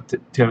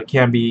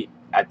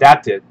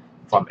adapted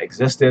from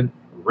existing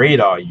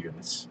radar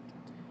units.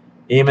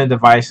 Aiming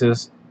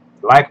devices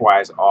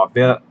likewise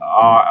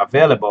are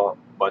available,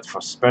 but for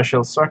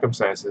special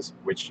circumstances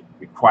which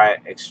require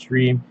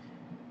extreme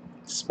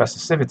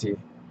specificity,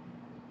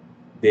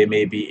 there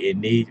may be a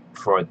need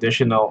for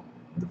additional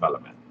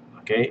development.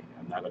 Okay,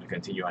 I'm not going to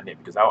continue on it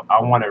because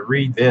I want to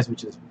read this,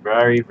 which is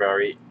very,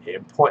 very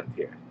important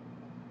here.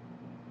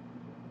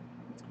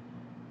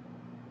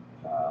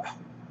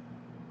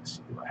 Let's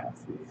see, do I have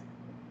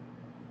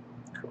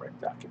the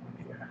correct document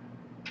here?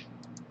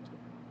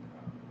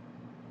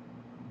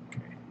 Okay.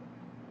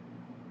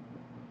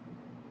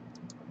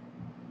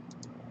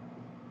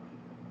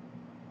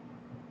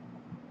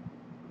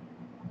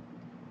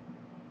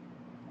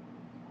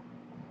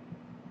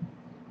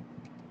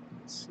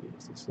 Let's see,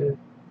 is this it?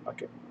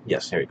 Okay.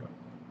 Yes, here we go.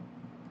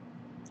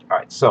 All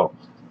right, so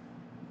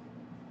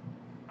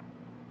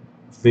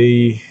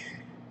the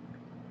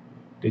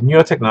the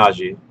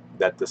neurotechnology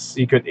that the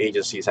secret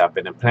agencies have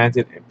been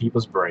implanted in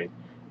people's brain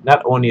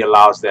not only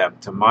allows them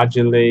to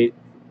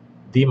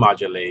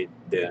demodulate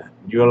the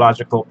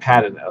neurological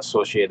pattern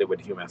associated with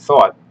human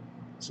thought,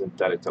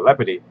 synthetic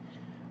telepathy,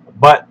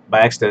 but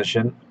by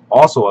extension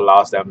also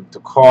allows them to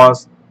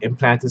cause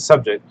implanted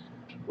subject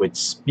which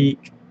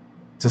speak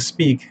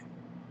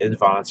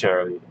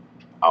involuntarily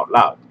out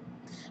loud.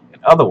 In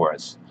other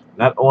words,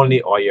 not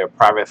only are your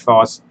private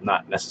thoughts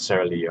not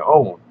necessarily your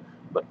own,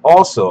 but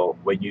also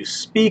when you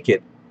speak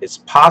it, it's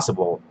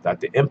possible that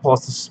the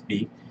impulse to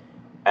speak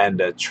and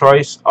the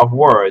choice of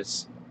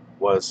words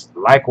was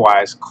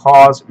likewise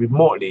caused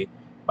remotely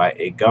by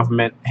a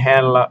government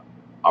handler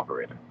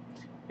operator.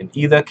 In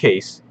either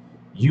case,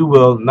 you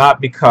will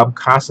not become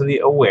constantly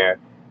aware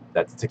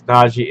that the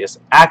technology is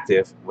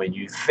active when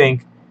you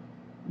think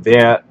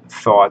their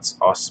thoughts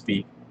or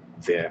speak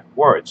their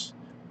words.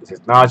 The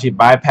technology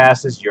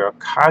bypasses your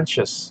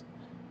conscious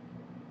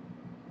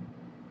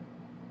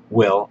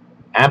will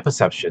and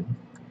perception.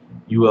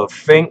 You will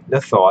think the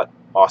thought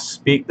or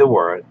speak the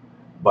word,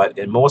 but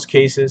in most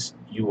cases,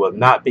 you will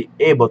not be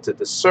able to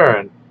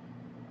discern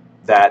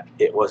that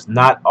it was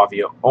not of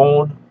your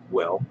own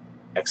will,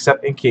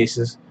 except in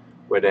cases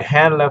where the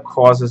handler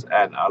causes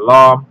an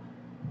alarm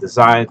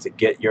designed to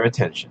get your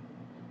attention,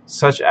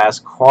 such as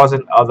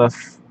causing other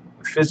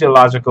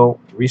physiological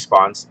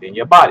response in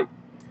your body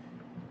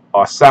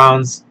or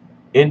sounds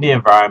in the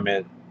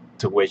environment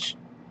to which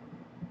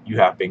you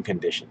have been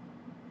conditioned.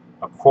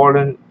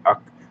 occurring,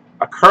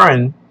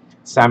 occurring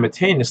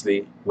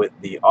simultaneously with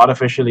the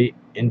artificially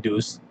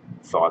induced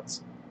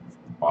thoughts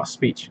or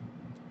speech.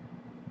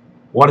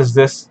 What is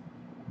this?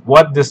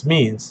 What this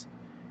means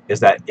is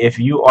that if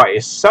you are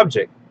a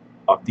subject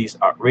of these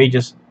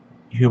outrageous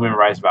human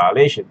rights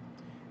violations,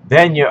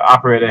 then your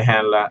operator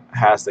handler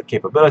has the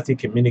capability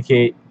to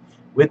communicate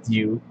with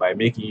you by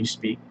making you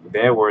speak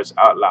their words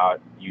out loud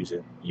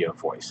using your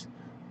voice,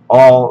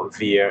 all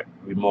via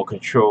remote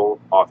control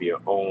of your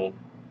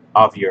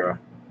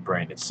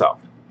brain itself.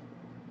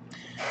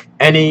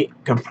 Any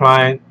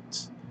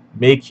complaints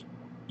make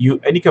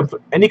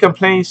any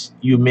complaints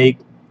you make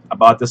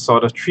about this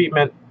sort of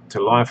treatment to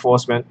law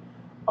enforcement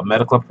or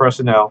medical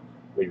personnel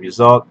will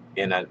result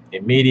in an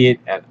immediate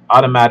and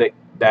automatic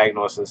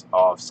diagnosis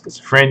of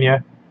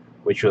schizophrenia,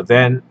 which will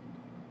then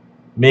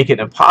make it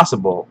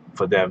impossible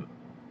for them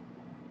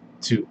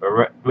to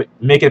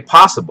make it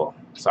possible.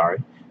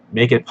 Sorry,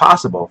 make it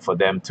possible for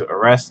them to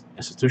arrest,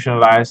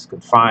 institutionalize,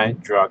 confine,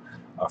 drug,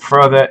 or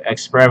further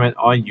experiment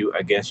on you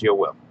against your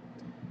will.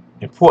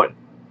 Important.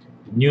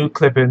 New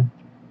clipping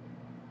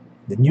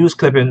The news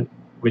clipping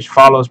which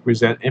follows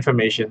present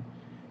information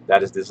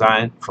that is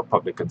designed for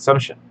public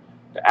consumption.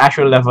 The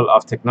actual level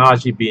of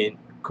technology being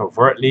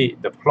covertly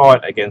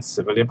deployed against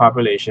civilian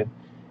population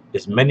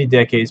is many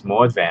decades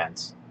more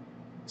advanced.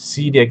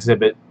 See the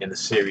exhibit in the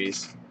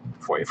series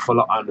for a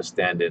fuller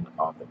understanding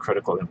of the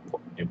critical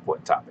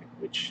important topic,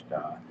 which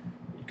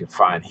you can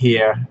find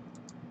here.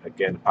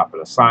 Again,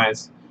 popular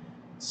science.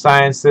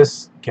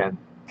 Scientists can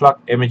pluck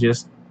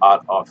images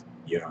out of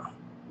your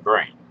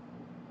brain.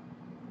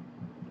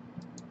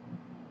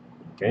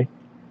 Okay.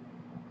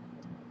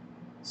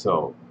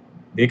 So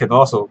they can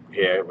also,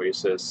 here where it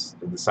says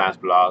in the science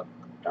blog,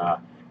 uh,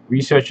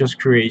 researchers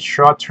create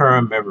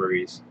short-term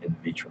memories in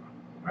vitro.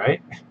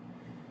 Right?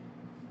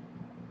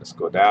 Let's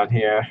go down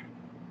here.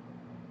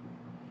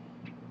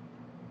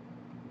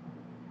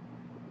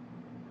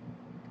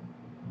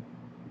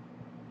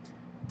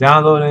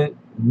 Downloading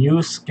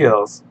new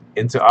skills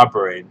into our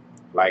brain,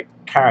 like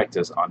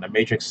characters on the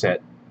matrix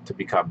set, to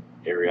become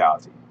a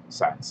reality.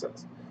 Science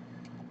says.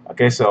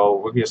 Okay,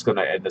 so we're just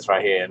gonna end this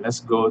right here, and let's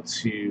go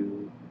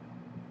to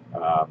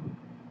um,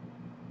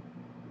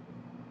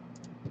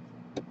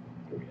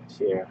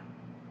 here.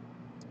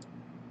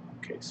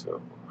 Okay,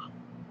 so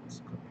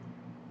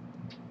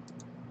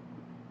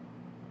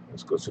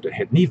let's go to the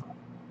Hidniva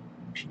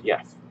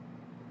PDF.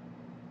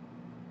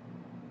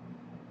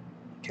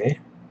 Okay,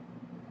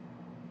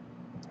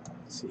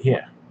 let's see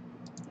here.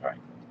 All right,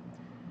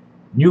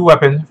 new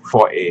weapon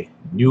for a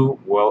new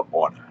world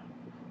order.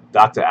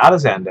 Dr.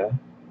 Alexander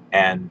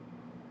and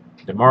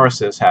the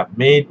Morrises have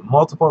made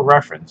multiple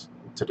reference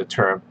to the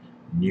term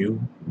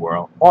New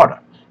World Order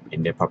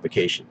in their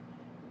publication.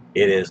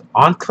 It is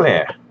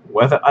unclear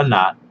whether or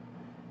not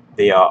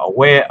they are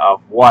aware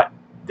of what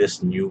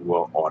this New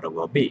World Order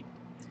will be.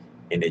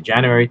 In the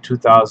January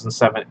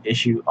 2007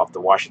 issue of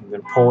the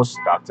Washington Post,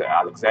 Dr.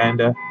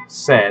 Alexander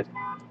said,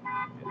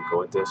 let me go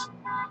with this,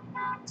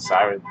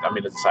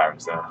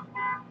 the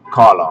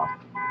call alarm,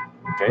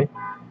 okay,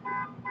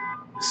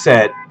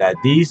 said that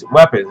these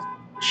weapons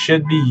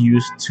should be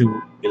used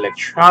to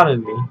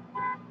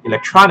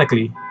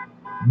electronically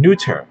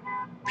neuter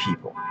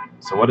people.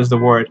 So what does the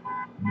word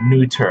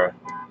neuter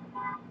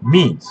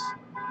means?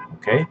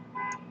 Okay,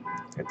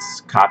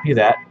 let's copy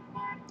that.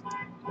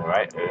 All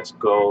right, let's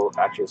go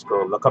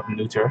look up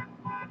neuter.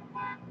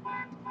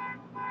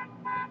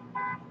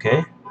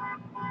 Okay,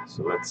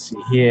 so let's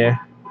see here.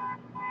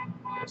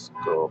 Let's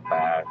go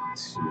back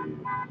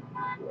to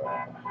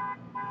uh,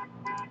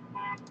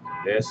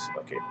 this.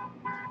 Okay,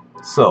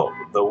 so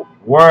the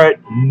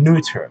word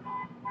neuter,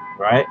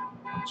 right?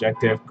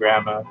 Objective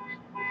grammar,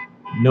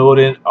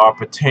 noting or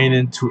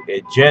pertaining to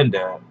a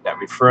gender that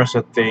refers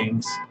to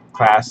things,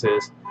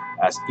 classes,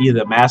 as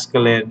either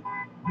masculine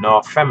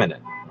nor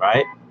feminine,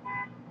 right?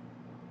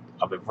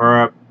 Of a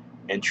verb,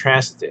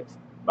 intransitive,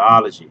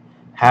 biology,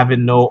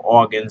 having no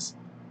organs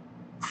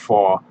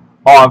for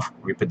of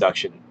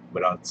reproduction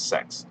without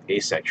sex,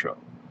 asexual.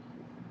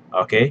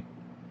 Okay,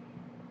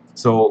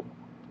 so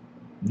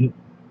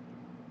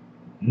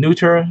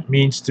neuter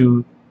means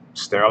to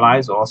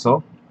sterilize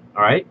also.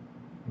 All right,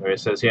 where it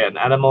says here an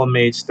animal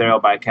made sterile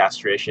by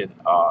castration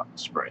or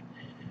spray.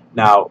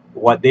 Now,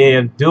 what they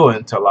are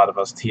doing to a lot of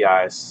us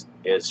TIs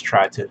is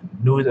try to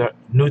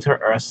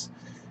neuter us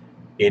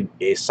in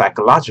a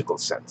psychological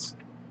sense,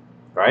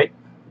 right?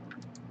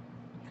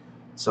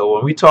 So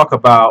when we talk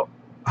about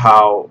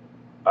how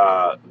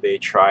they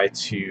try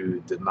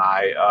to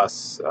deny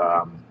us,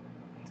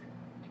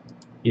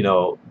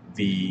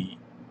 the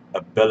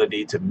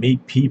ability to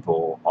meet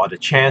people or the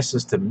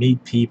chances to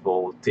meet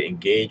people, to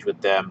engage with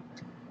them,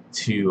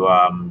 to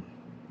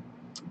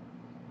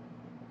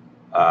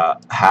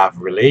have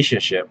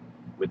relationship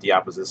with the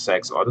opposite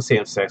sex or the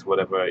same sex,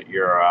 whatever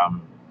your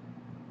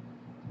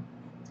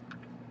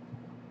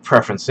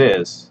preference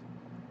is,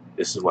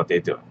 this is what they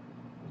do.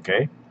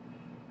 Okay,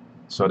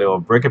 so they will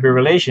break up your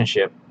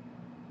relationship,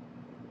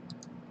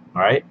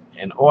 right,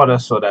 in order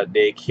so that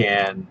they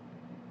can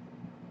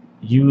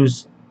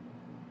use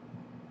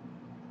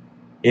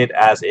it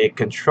as a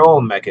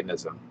control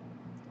mechanism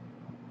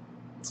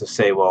to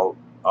say, well,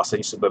 I'll send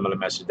you subliminal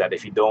message that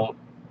if you don't,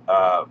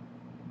 uh,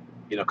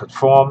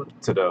 conform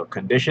to the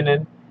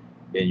conditioning,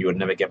 then you would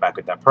never get back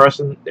with that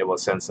person. They will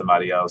send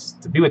somebody else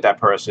to be with that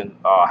person,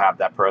 or have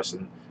that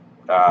person,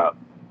 uh,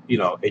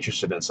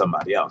 interested in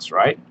somebody else,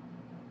 right?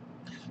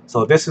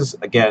 So this is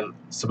again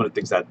some of the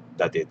things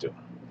that they do.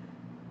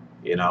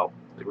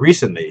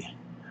 Recently,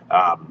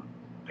 um,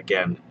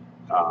 again,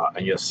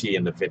 and you'll see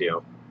in the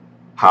video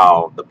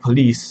how the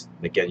police,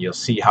 again, you'll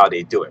see how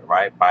they do it,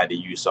 right? By the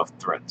use of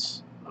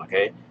threats,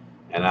 okay?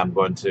 And I'm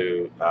going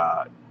to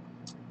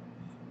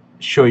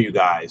show you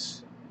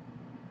guys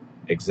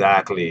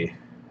exactly,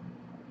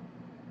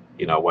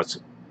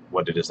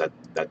 what it is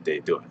that they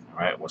do,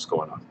 right? What's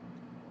going on,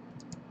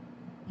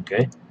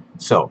 okay?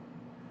 So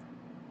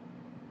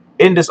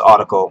in this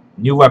article,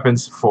 New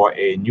Weapons for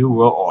a New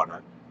World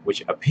Order,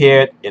 which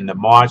appeared in the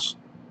March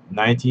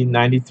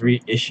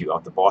 1993 issue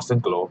of the Boston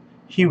Globe,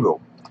 he wrote,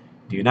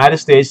 the United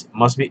States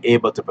must be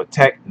able to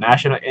protect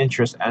national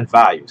interests and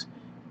values,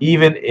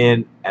 even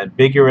in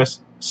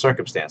ambiguous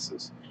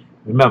circumstances.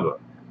 Remember,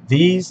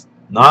 these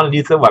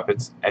non-lethal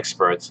weapons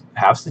experts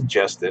have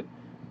suggested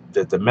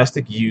the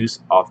domestic use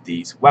of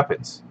these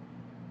weapons.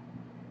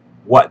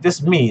 What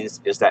this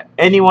means is that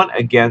anyone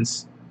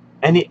against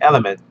any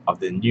element of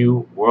the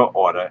New World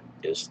Order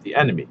is the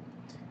enemy.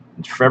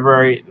 In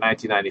February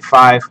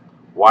 1995,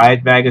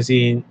 Wired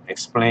magazine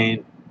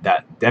explained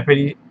that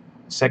Deputy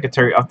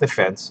Secretary of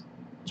Defense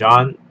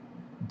John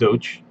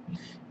Deutsch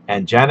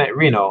and Janet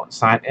Reno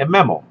signed a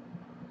memo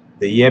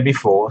the year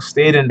before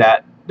stating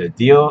that the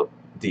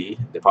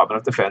DoD, Department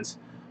of Defense,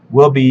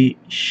 will be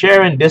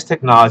sharing this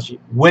technology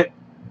with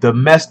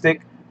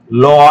domestic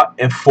law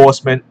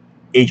enforcement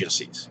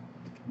agencies.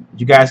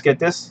 You guys get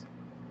this?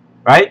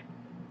 Right?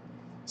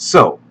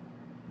 So,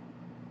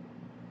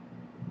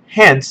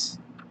 hence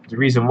the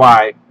reason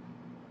why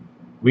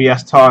we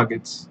as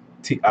targets,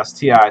 as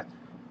TI,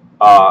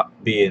 are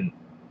being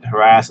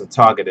harassed and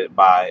targeted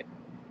by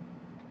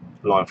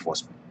law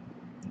enforcement.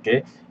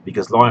 Okay?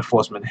 Because law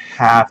enforcement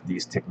have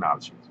these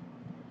technologies.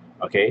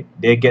 Okay?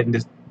 They're getting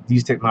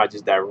these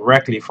technologies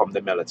directly from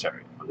the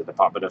military, from the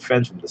Department of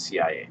Defense, from the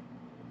CIA.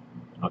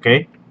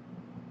 Okay?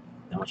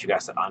 I want you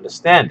guys to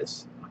understand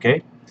this.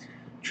 Okay?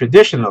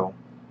 Traditional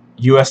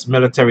U.S.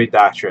 military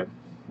doctrine,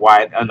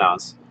 Wyatt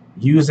announced,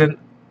 using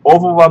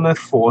overwhelming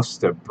force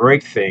to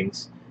break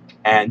things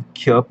and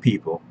kill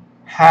people,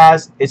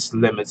 has its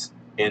limits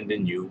in the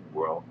New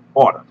World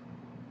Order.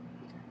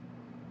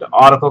 The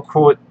article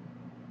quoted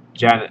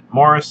Janet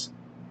Morris,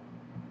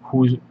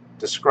 who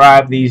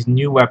described these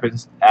new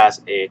weapons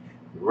as a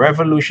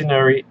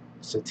revolutionary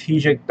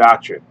strategic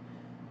doctrine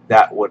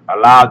that would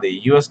allow the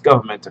U.S.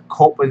 government to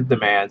cope with the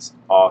demands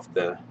of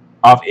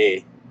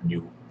a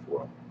new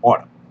world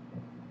order.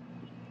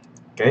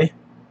 Okay,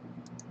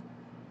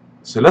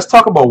 so let's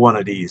talk about one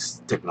of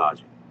these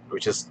technology,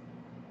 which is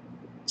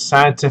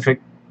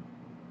scientific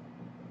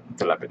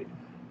telepathy.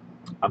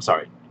 I'm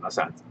sorry, not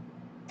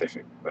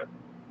scientific, but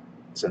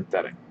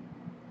synthetic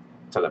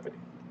telepathy.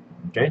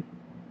 Okay,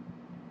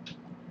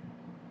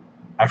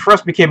 I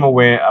first became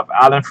aware of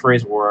Alan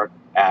Frey's work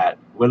at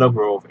Willow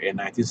Grove in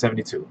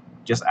 1972,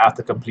 just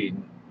after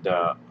completing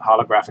the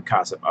holographic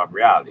concept of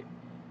reality.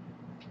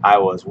 I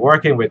was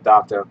working with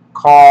Dr.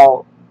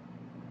 Carl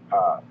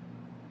uh,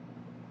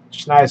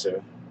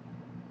 Schneiser,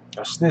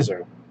 or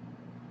Schnitzer,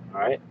 all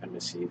right? Let me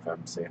see if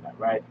I'm saying that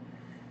right.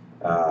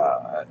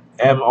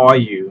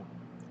 MRU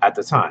at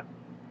the time,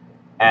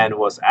 and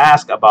was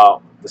asked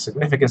about the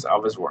significance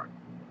of his work.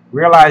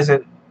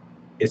 Realizing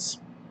its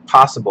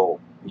possible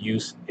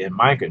use in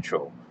mind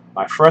control,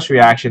 my first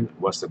reaction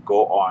was to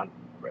go on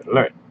red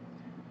alert.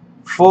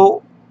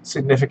 Full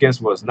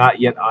significance was not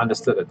yet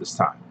understood at this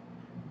time.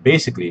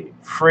 Basically,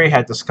 Frey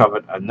had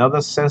discovered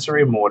another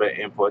sensory motor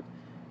input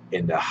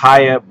in the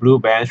higher blue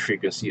band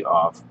frequency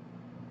of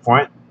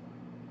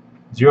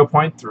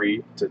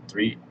 0.3 to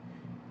 3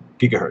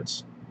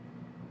 gigahertz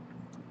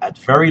at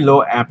very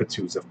low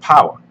amplitudes of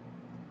power.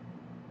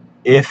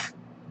 If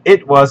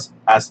it was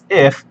as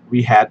if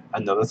we had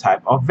another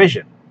type of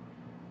vision,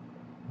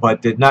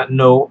 but did not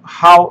know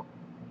how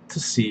to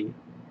see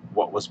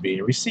what was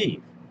being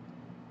received.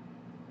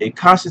 It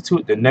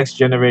constitutes the next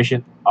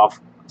generation of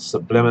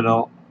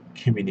subliminal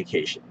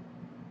communication.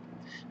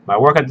 My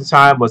work at the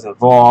time was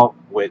involved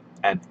with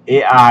an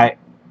AI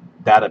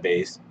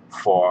database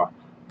for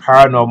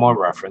paranormal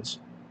reference,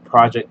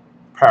 Project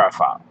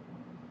Parafile.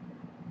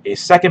 A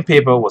second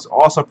paper was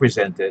also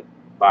presented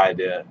by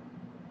the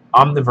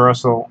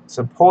Omniversal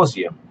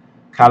Symposium,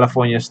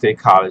 California State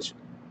College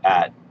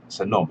at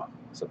Sonoma,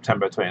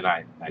 September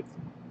 29,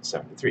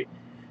 1973.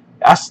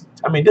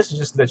 This is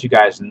just to let you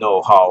guys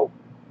know how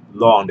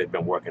long they've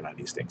been working on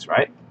these things,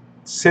 right?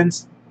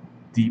 Since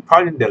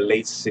probably the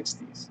late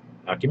 60s.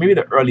 Okay, maybe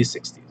the early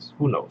 60s.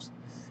 Who knows?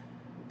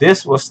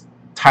 This was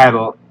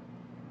titled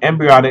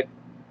Embryonic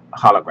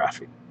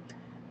Holography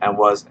and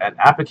was an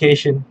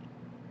application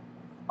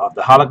of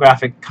the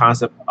holographic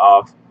concept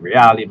of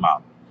reality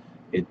model.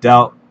 It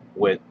dealt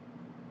with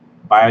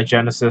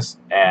biogenesis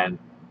and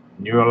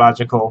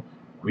neurological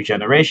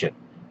regeneration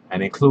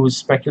and includes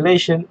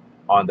speculation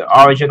on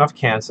the origin of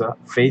cancer,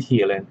 faith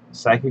healing,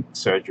 psychic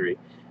surgery,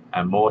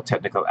 and more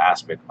technical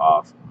aspects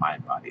of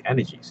mind body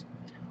energies.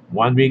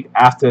 1 week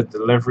after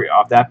delivery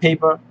of that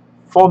paper,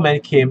 4 men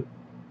came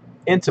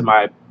into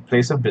my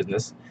place of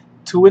business,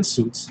 two in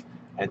suits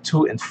and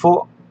two in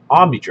full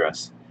army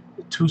dress.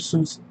 The two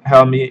suits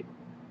held me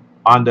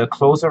under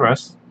close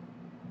arrest,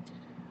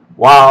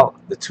 while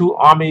the two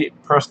army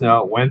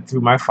personnel went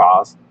through my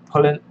files,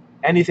 pulling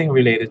anything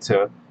related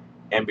to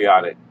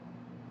embryonic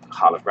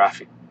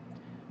holography.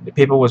 The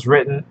paper was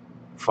written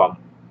from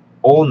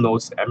old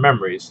notes and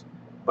memories,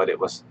 but it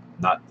was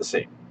not the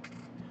same.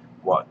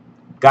 What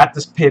got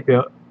this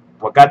paper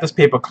what got this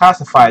paper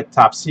classified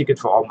top secret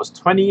for almost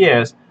 20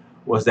 years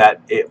was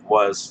that it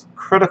was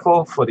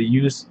critical for the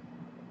use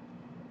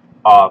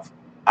of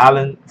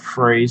Alan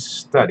Frey's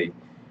study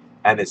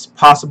and its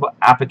possible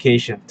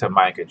application to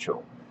mind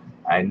control.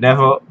 I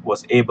never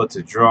was able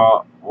to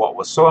draw what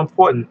was so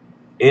important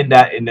in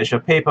that initial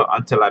paper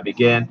until I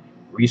began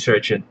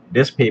researching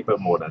this paper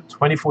more than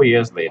 24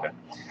 years later.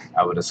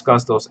 I will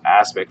discuss those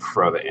aspects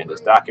further in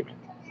this document.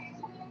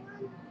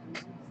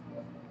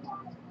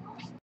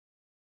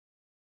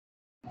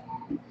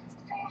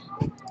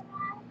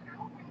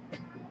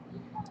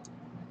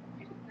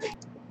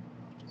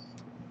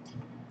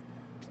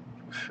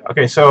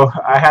 Okay, so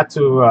I had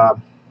to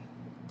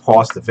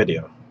pause the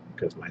video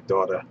because my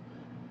daughter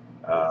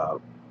uh,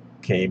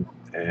 came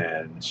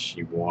and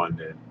she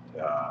wanted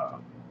uh,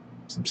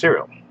 some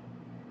cereal.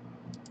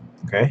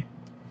 Okay,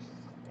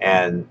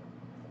 and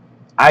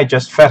I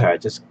just fed her. I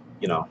just,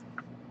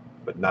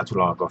 but not too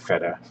long ago,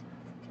 fed her,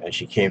 and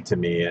she came to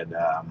me and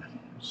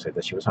said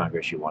that she was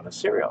hungry. She wanted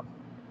cereal.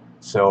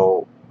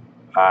 So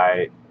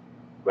I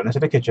went into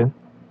the kitchen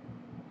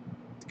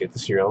to get the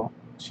cereal.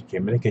 She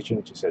came in the kitchen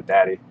and she said,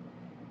 "Daddy,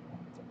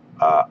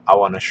 I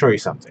want to show you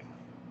something."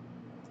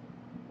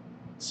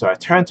 So I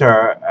turned to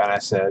her and I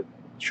said,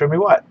 "Show me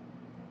what?"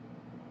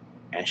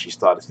 And she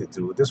started to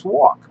do this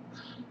walk.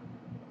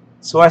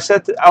 So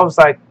I was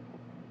like,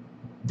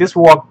 this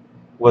walk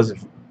was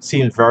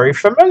seemed very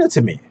familiar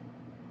to me.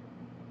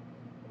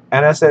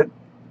 And I said,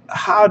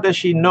 how does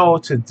she know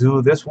to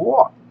do this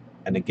walk?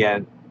 And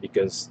again,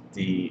 because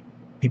the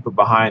people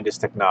behind this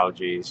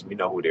technologies, we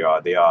know who they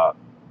are. They are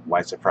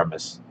white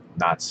supremacists,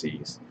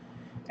 Nazis.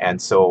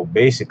 And so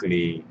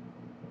basically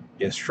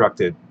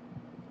instructed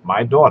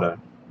my daughter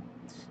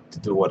to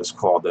do what is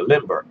called the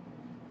Limber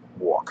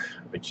walk,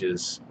 which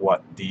is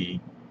what the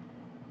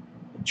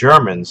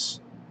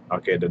Germans,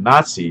 okay, the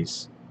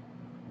Nazis,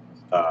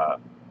 uh,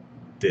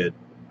 did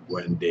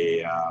when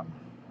they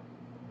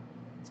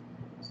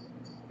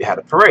had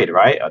a parade,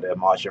 right? Or they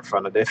marched in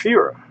front of their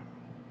Führer.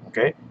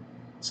 Okay,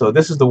 so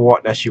this is the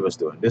walk that she was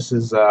doing. This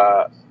is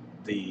the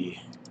the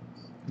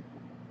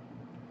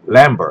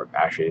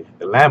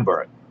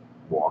Lambert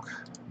walk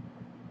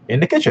in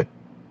the kitchen.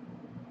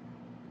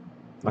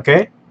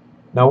 Okay,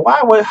 now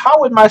how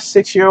would my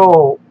 6 year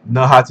old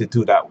know how to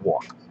do that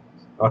walk?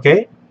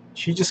 Okay,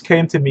 she just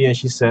came to me and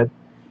she said,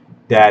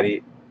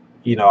 "Daddy,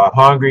 I'm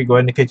hungry." Go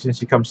in the kitchen.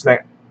 She comes, she's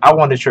like, "I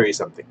want to show you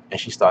something," and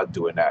she started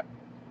doing that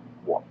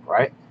walk,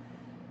 right?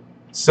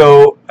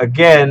 So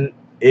again,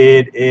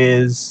 it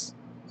is,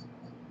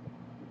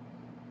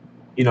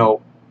 you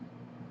know,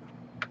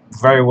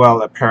 very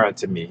well apparent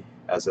to me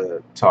as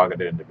a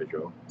targeted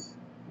individual.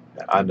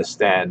 I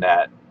understand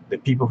that the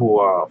people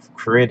who have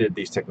created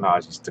these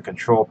technologies to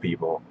control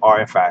people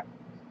are, in fact,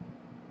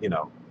 you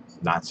know,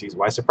 Nazis,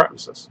 white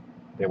supremacists.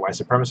 They're white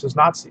supremacist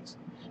Nazis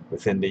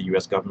within the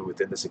U.S. government,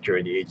 within the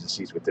security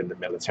agencies, within the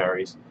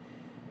militaries,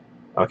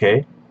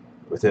 okay,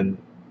 within,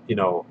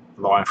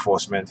 law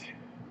enforcement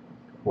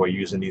who are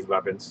using these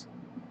weapons,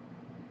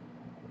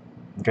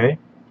 okay.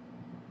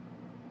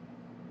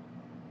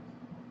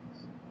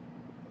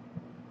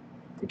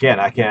 Again,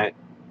 I can't,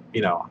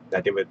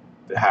 that they would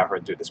have her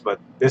do this, but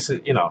this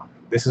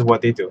is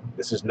what they do.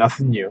 This is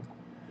nothing new.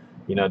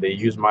 They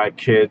use my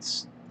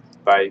kids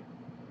by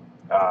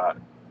uh,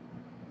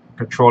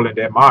 controlling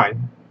their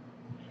mind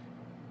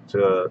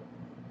to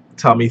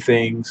tell me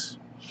things.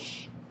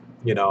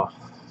 You know,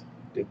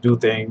 they do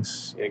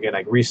things again.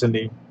 Like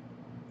recently,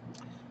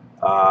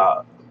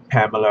 uh,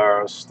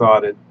 Pamela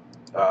started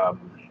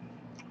um,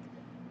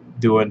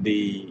 doing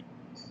the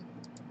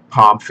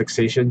palm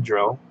fixation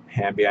drill,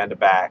 hand behind the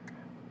back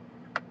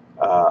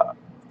uh,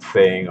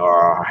 thing,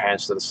 or her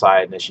hands to the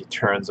side, and then she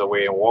turns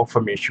away and walk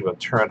from me. She will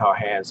turn her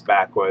hands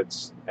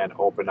backwards and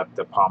open up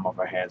the palm of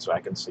her hand so I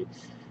can see.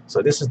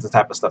 So this is the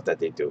type of stuff that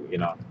they do.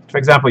 For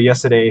example,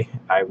 yesterday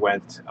I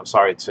went. I'm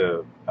sorry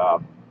to,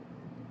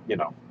 you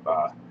know,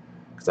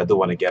 because I do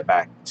want to get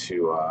back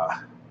to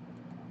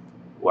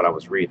what I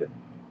was reading.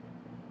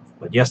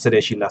 But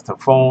yesterday she left her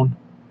phone,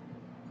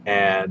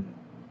 and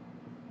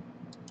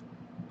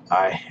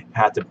I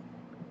had to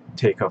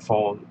take her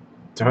phone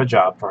to her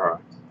job for her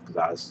because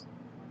I was,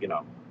 you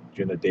know,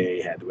 during the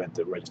day had went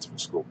to register for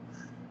school.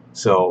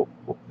 So,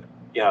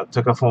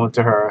 took her phone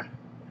to her,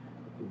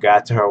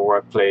 got to her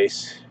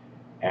workplace,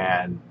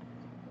 and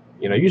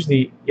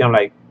usually,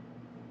 like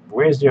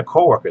Where's your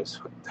coworkers?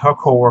 Her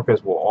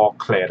coworkers were all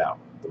cleared out.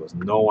 There was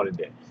no one in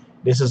there.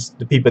 This is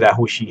the people that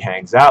who she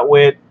hangs out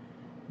with.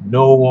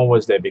 No one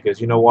was there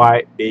because you know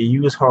why? They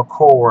use her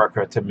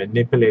coworker to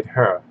manipulate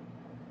her,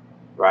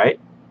 right?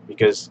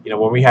 Because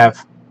when we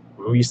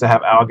used to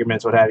have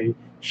arguments, what have you,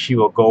 she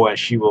will go and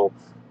she will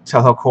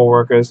tell her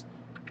coworkers,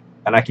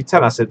 and I keep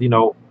telling her, I said,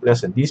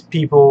 listen, these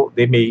people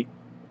they may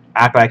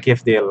act like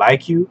if they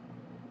like you,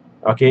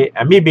 okay,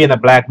 and me being a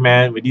black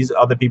man with these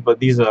other people,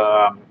 these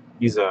are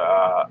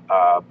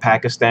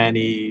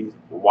Pakistani,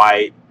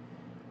 white,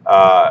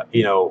 uh,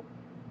 you know,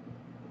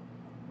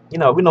 we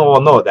don't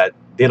all know that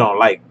they don't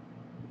like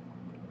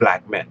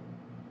black men,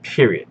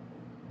 period.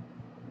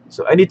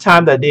 So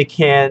anytime that they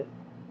can,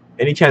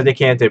 any chance they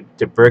can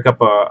to break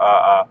up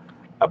a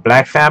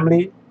black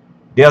family,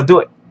 they'll do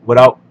it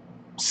without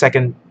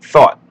second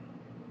thought,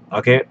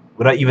 okay,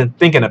 without even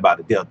thinking about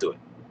it, they'll do it.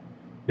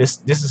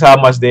 This is how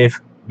much they've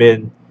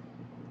been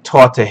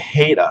taught to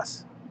hate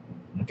us,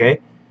 okay.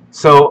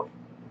 So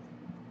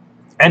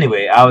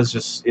anyway, I was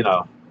just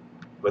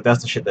but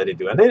that's the shit that they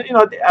do. And then,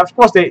 of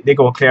course, they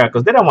go clear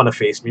because they don't want to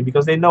face me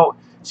because they know.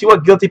 See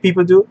what guilty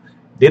people do?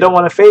 They don't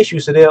want to face you,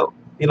 so they'll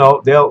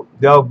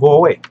go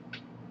away.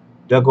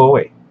 They'll go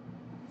away.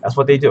 That's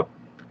what they do.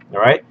 All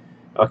right.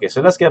 Okay.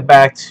 So let's get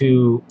back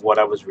to what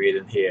I was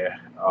reading here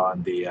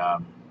on the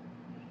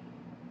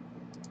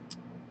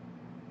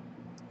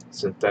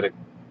synthetic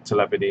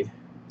telepathy.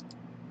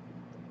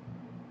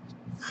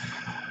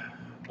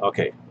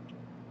 Okay.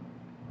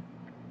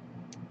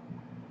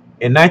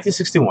 In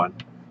 1961,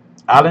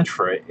 Alan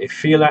Frey, a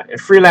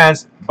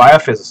freelance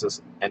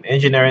biophysicist and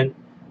engineering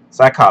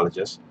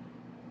psychologist,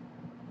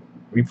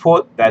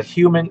 report that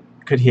human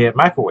could hear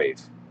microwave.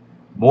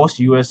 Most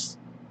U.S.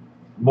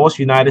 Most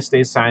United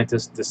States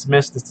scientists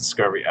dismissed this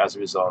discovery as a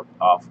result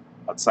of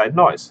outside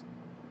noise.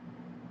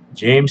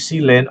 James C.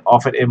 Lynn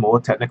offered a more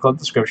technical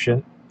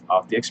description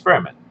of the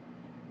experiment.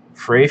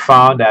 Frey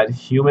found that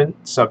human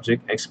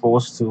subject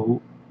exposed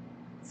to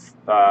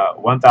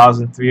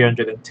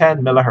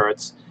 1,310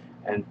 millihertz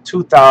and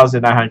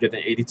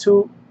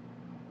 2,982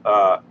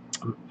 uh,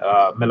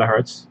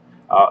 millihertz,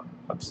 uh,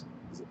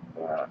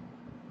 uh,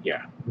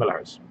 yeah,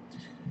 millihertz,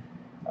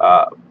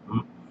 uh,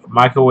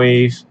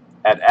 microwaves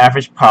at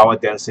average power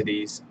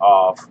densities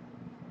of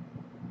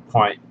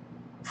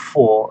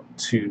 0.4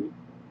 to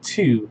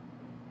 2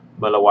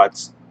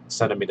 milliwatts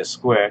centimeter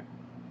square.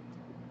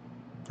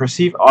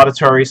 Perceived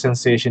auditory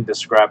sensation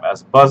described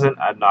as buzzing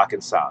and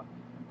knocking sound.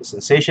 The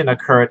sensation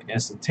occurred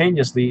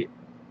instantaneously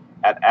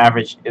at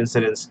average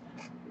incidence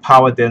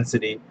power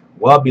density,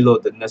 well below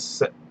the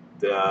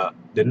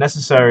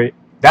necessary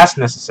that's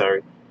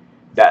necessary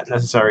that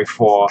necessary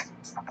for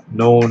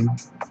known.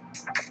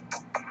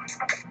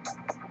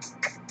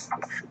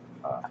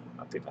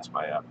 I think that's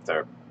my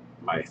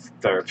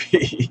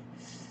therapy.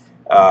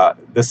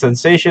 The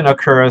sensation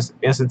occurs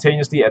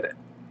instantaneously at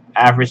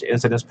average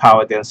incidence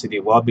power density,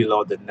 well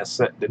below the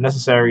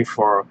necessary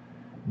for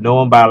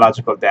known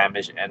biological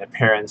damage and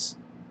appearance,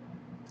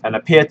 and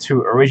appear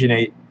to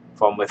originate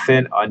from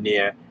within or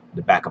near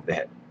the back of the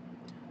head.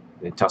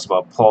 It talks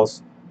about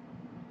pulse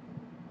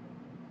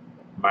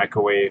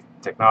microwave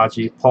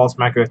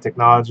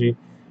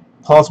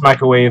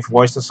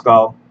voice to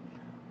skull,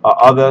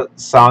 or other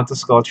sound to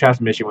skull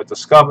transmission was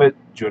discovered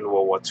during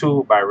World War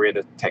II by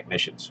radar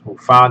technicians who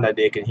found that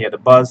they can hear the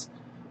buzz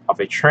of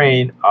a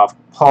train of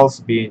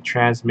pulse being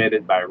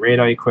transmitted by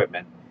radar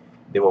equipment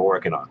they were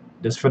working on.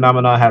 This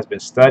phenomenon has been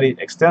studied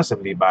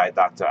extensively by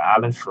Dr.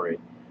 Alan Frey,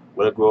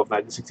 Willow Grove,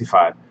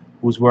 1965,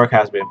 whose work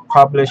has been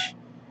published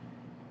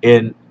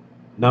in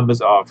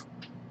numbers of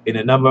in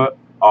a number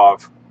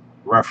of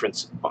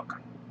reference books.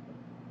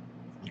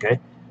 Okay,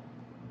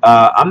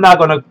 I'm not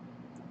gonna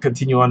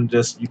continue on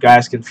this. You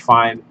guys can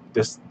find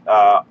this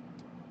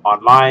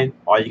online.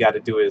 All you got to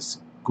do is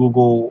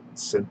Google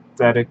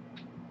synthetic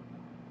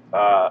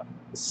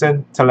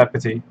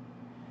telepathy.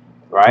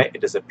 Right?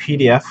 It is a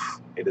PDF.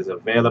 It is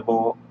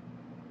available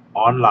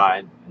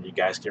online, and you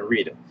guys can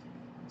read it.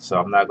 So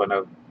I'm not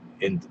gonna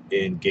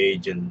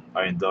engage in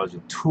or indulge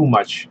in too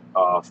much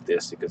of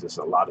this because there's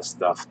a lot of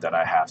stuff that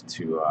I have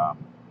to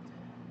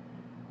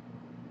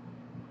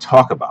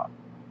talk about.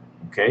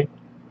 Okay,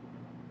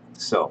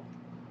 so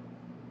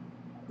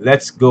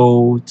let's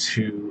go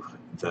to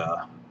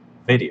the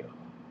video.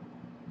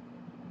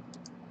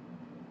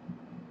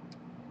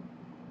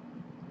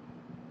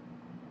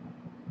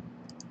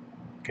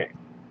 Okay,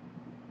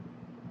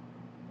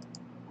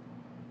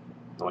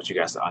 I want you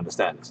guys to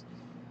understand this.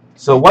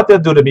 So what they'll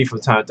do to me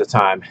from time to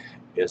time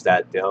is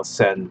that they'll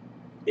send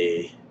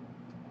a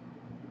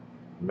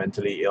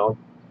mentally ill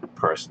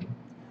person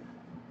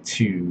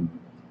to,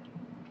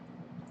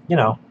 you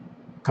know,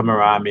 come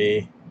around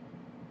me,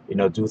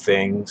 do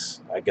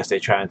things. I guess they're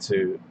trying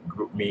to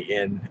group me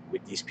in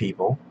with these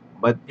people.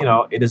 But,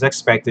 it is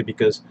expected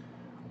because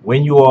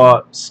when you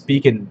are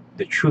speaking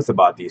the truth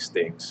about these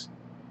things,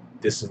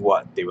 this is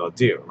what they will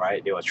do,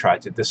 right? They will try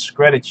to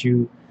discredit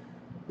you.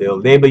 They'll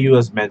label you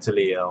as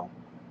mentally ill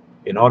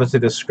in order to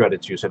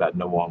discredit you so that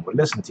no one will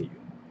listen to you.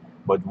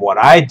 But what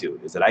I do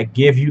is that I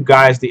give you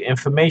guys the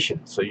information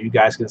so you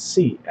guys can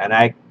see, and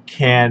I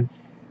can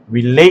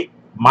relate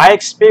my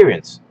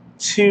experience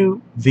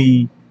to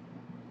the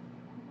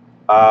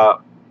uh,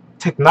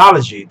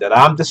 technology that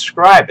I'm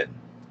describing.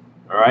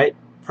 All right,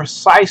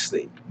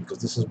 precisely because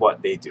this is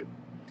what they do.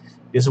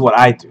 This is what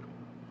I do.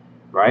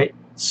 Right.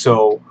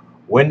 So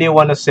when they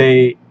want to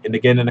say, and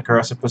again in the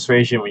coercive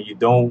persuasion, when you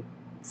don't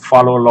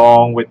follow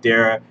along with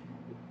their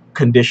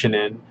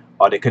conditioning,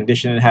 or the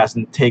conditioning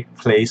hasn't take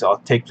fully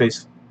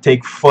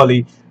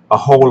a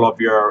whole of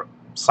your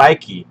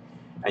psyche,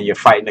 and you're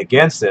fighting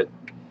against it,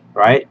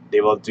 right?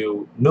 They will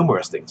do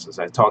numerous things, as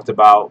I talked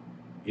about.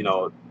 You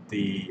know,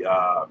 the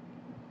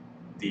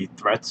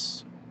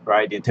threats,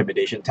 right? The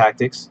intimidation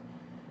tactics.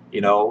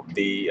 You know,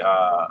 the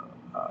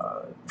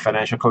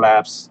financial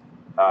collapse,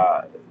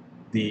 uh,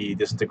 the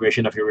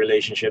disintegration of your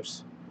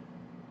relationships,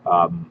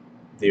 um,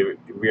 the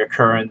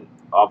reoccurrence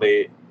of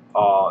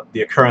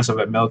the occurrence of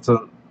a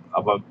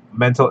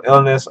mental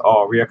illness,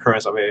 or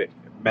reoccurrence of a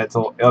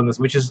mental illness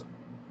which is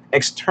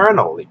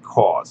externally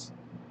caused,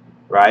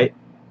 right,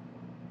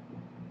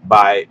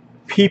 by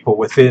people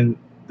within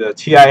the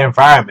TI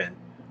environment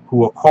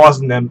who are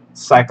causing them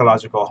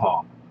psychological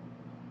harm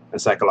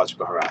and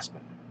psychological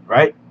harassment,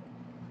 right?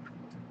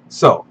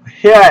 So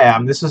here I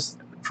am. This is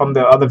from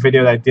the other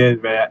video that I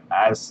did where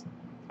as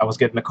I was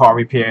getting the car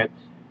repaired.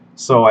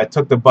 So I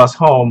took the bus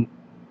home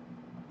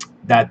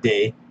that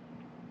day,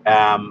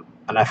 and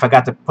I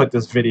forgot to put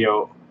this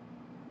video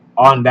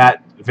on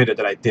that video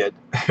that I did.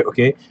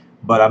 Okay,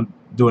 but I'm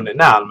doing it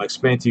now. I'm gonna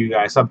explain to you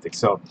guys something.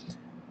 So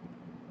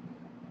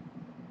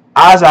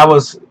as I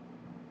was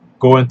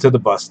going to the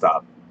bus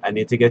stop, I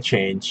need to get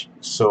change.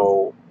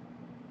 So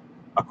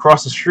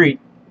across the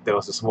street, there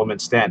was this woman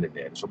standing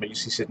there. This woman you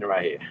see sitting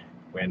right here,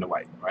 wearing the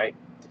white, right?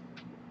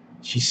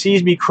 She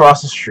sees me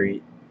cross the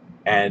street,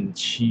 and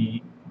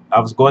I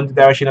was going the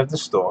direction of the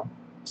store,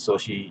 so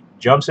she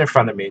jumps in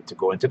front of me to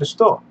go into the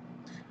store.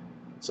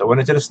 So I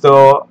went into the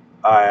store.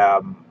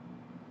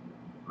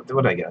 What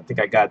did I get? I think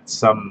I got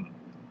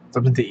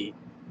something to eat,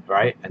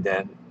 right? And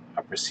then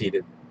I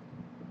proceeded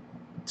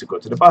to go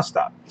to the bus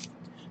stop.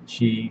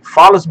 She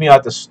follows me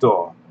out the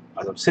store.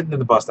 As I'm sitting in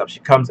the bus stop, she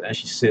comes and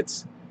she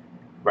sits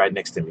right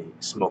next to me,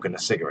 smoking a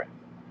cigarette.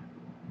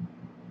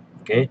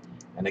 Okay,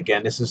 and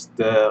again, this is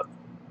the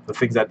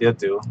things that they'll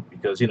do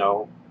because they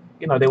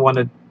want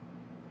to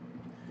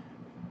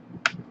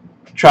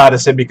try to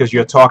say because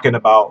you're talking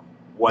about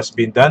what's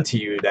been done to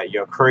you that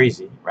you're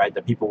crazy, right?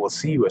 That people will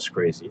see you as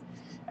crazy.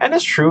 And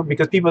it's true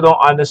because people don't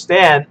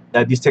understand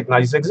that these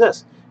technologies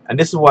exist. And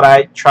this is what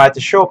I try to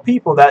show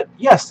people, that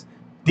yes,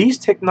 these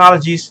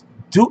technologies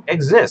do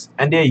exist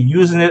and they're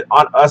using it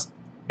on us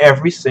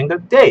every single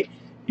day.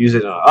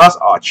 Using it on us,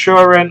 our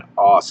children,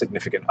 our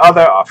significant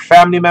other, our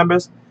family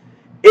members.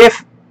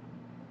 If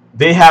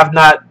they have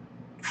not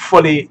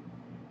fully,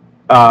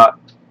 uh,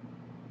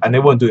 and they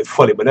won't do it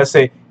fully, but let's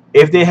say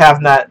if they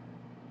have not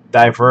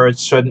diverge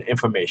certain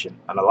information,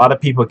 and a lot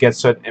of people get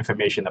certain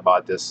information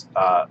about this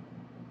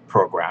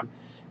program,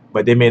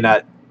 but they may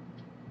not.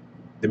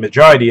 The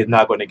majority is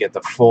not going to get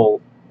the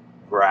full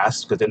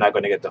grasp because they're not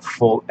going to get the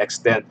full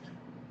extent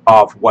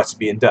of what's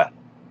being done.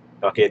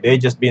 Okay, they're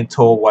just being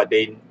told what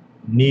they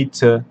need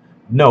to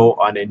know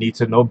on a need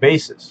to know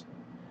basis.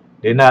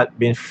 They're not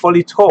being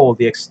fully told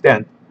the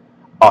extent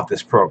of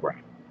this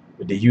program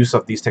with the use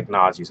of these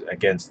technologies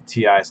against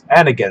TIs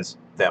and against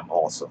them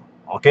also.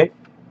 Okay,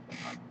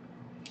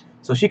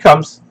 so she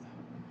comes,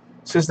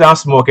 sits down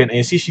smoking, and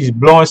you see she's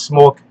blowing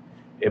smoke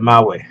in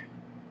my way.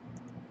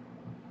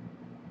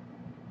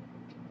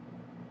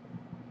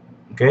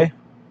 Okay,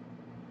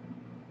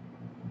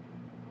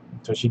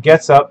 so she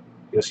gets up.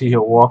 You'll see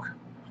her walk,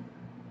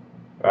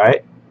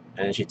 right?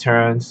 And she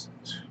turns,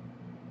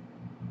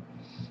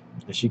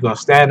 and she's gonna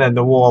stand on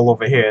the wall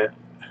over here,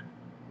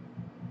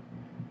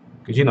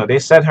 because they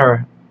sent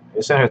her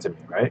to me,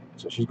 right?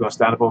 So she's gonna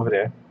stand up over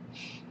there,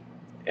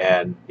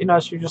 and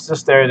she was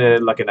just staring at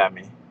it, looking at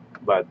me.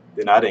 But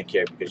I didn't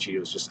care because she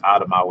was just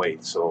out of my way,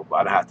 so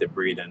I don't have to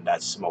breathe in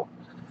that smoke.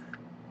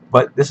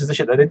 But this is the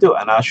shit that they do,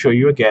 and I'll show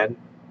you again.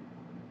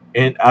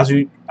 And as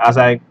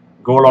I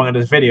go along in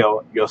this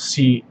video, you'll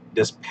see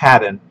this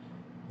pattern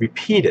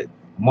repeated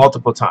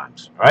multiple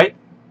times, right?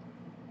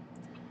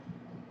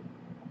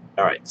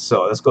 All right,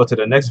 so let's go to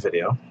the next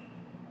video.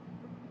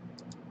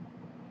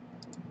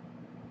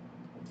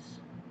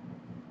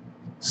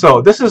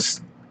 So this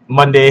is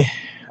Monday.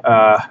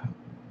 I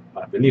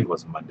believe it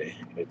was Monday.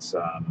 It's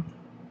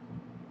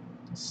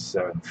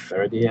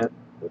 7:30.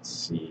 Let's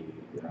see.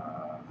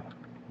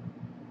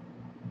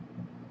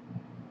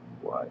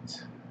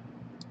 What?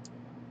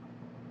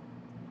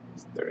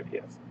 30th.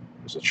 It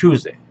was a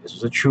Tuesday. This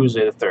was a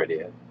Tuesday the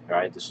 30th.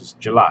 Right? This was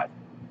July.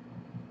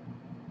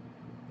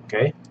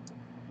 Okay.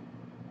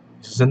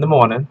 This is in the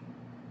morning.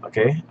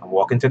 Okay. I'm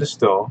walking to the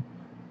store.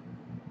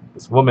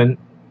 This woman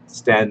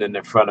standing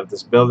in front of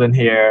this building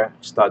here,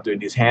 start doing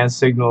these hand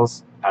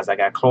signals. As I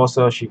got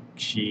closer,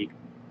 she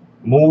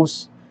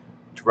moves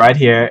right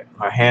here,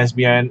 her hands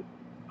behind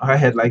her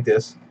head like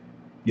this,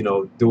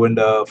 doing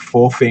the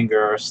full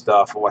finger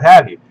stuff or what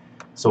have you.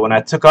 So when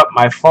I took up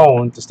my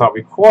phone to start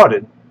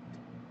recording,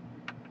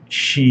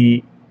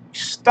 she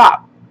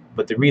stopped.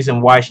 But the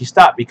reason why she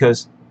stopped,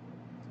 because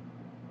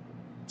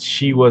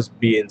she was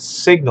being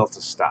signaled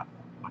to stop.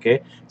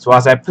 Okay, so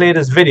as I play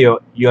this video,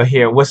 you'll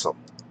hear a whistle.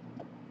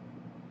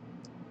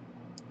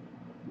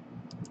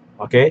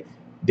 Okay,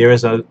 there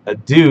is a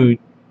dude,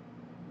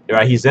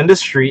 right? He's in the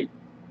street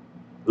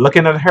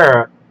looking at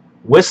her,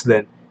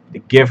 whistling to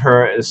give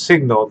her a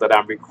signal that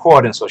I'm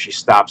recording, so she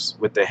stops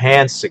with the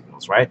hand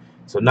signals, right?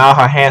 So now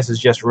her hands is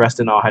just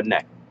resting on her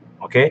neck.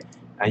 Okay,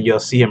 and you'll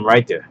see him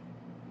right there.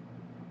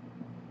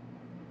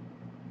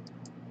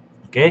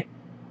 Okay,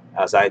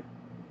 as I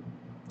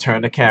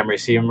turn the camera, you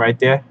see him right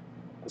there.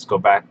 Let's go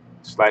back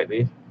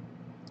slightly.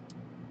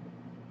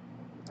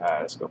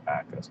 Let's go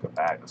back. Let's go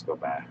back. Let's go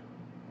back.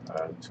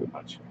 Too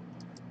much.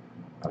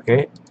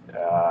 Okay.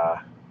 Uh,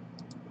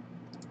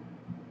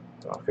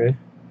 okay.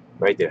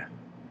 Right there.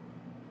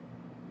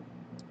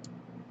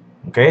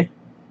 Okay.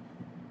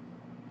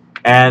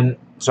 And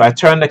so I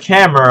turned the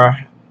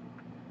camera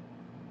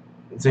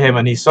to him,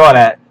 and he saw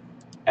that,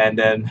 and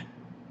then,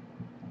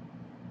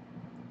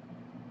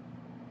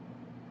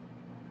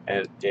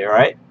 and yeah,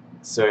 right.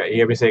 So you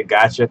hear me say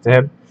 "gotcha" to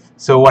him.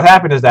 So what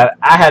happened is that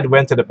I had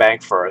went to the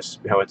bank first.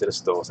 I went to the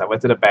store. So I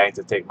went to the bank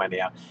to take money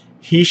out.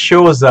 He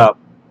shows up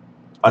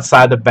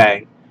outside the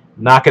bank,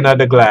 knocking on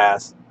the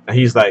glass, and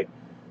he's like,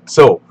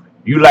 "So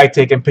you like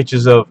taking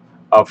pictures of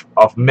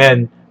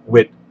men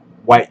with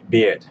white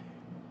beard?"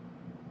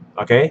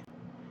 Okay.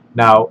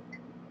 Now,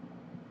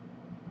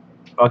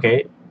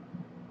 okay,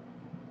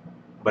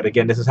 but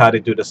again, this is how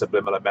they do the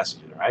subliminal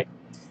messaging, right?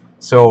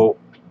 So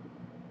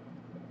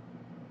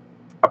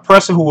a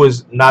person who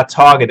is not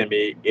targeting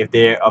me, if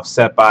they're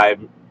upset by,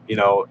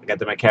 get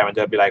them a camera,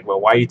 they'll be like,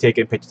 "Well, why are you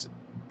taking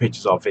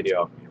pictures or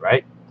video of me?"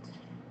 Right?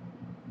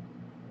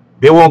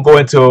 They won't go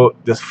into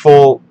the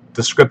full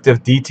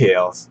descriptive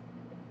details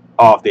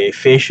of their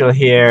facial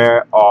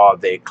hair or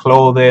their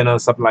clothing or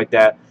something like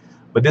that.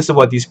 But this is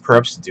what these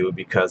perps do,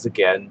 because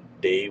again,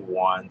 they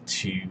want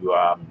to,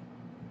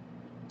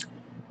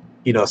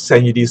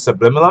 send you these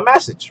subliminal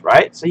message,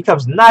 right? So he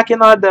comes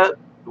knocking on the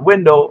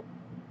window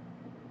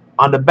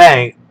on the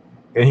bank,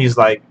 and he's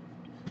like,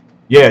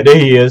 "Yeah, there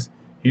he is.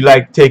 He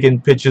like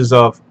taking pictures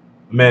of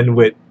men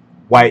with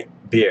white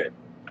beard."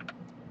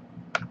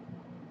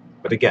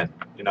 But again,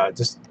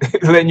 just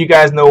letting you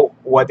guys know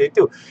what they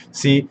do.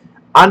 See,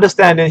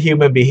 understanding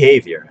human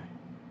behavior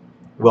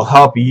will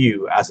help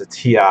you as a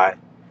TI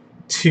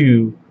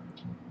to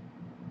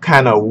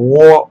kind of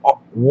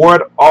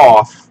ward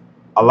off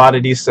a lot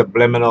of these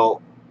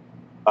subliminal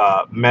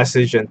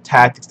message and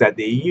tactics that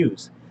they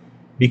use.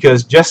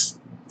 Because just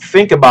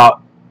think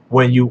about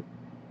when you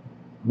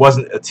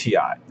wasn't a TI.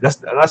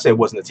 Let's not say it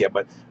wasn't a TI,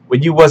 but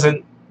when you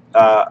wasn't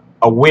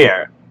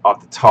aware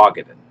of the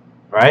targeting,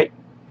 right?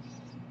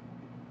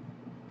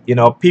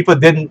 People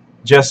didn't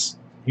just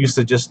used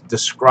to just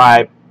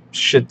describe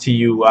shit to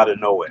you out of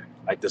nowhere,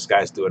 like this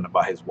guy's doing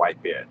about his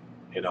white beard,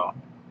 you know.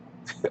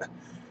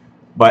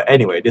 But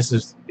anyway, this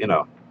is,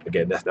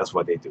 again, that's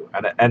what they do.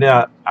 And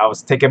I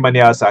was taking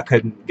money out, so I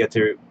couldn't get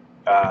to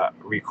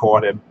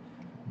record him.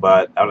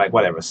 But I'm like,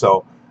 whatever.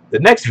 So the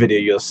next video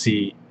you'll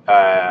see,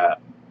 and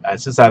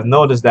since I've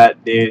noticed that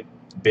they've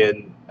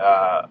been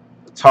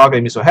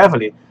targeting me so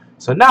heavily,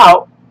 so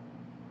now,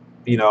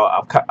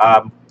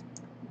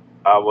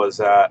 I was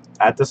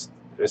at this.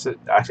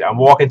 Actually, I'm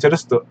walking to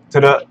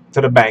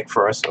the bank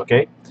first.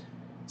 Okay.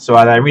 So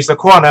as I reached the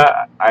corner,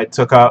 I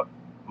took out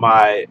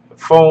my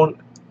phone,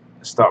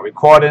 start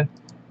recording,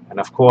 and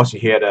of course you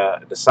hear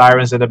the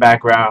sirens in the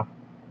background.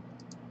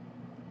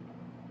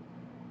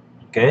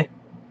 Okay.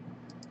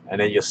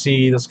 And then you'll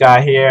see this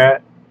guy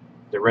here,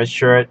 the red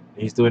shirt.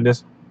 He's doing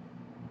this.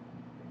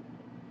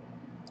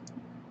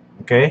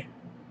 Okay.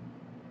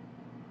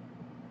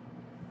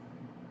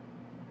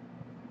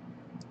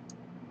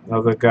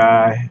 Another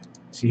guy.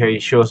 See how he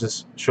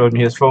showed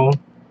me his phone.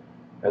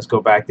 Let's go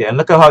back there and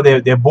look at how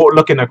they're both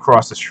looking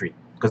across the street,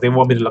 because they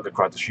want me to look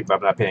across the street, but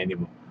I'm not paying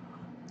anymore.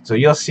 So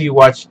you'll see.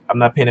 Watch. I'm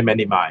not paying him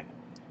any mind.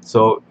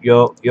 So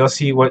you'll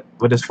see what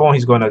with his phone,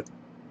 he's going to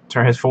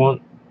turn his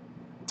phone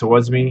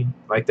towards me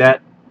like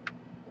that.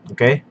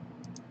 Okay.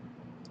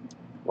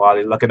 While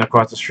they're looking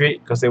across the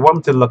street, because they want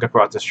me to look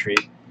across the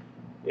street.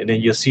 And then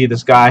you'll see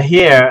this guy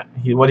here.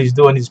 What he's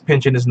doing, he's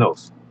pinching his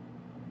nose.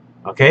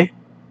 Okay.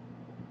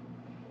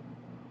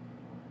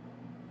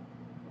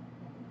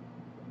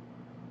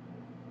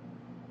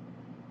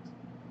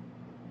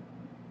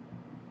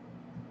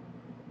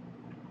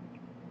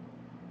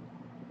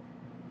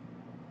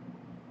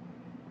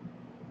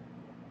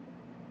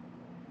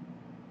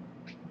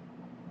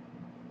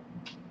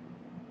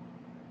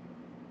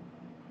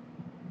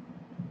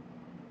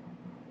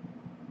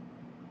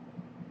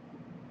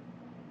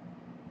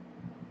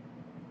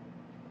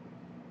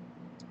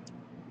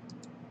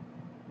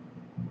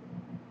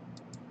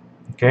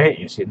 Okay.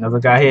 You see another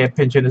guy here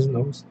pinching his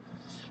nose.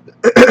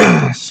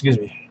 Excuse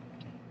me.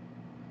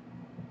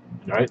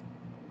 All right.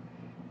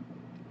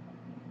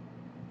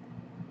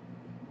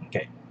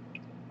 Okay.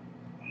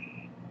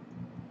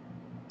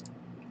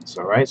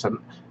 So right, so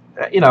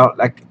you know,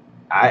 like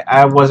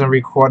I wasn't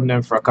recording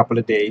them for a couple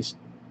of days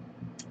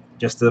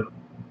just to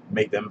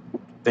make them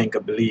think or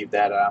believe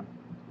that I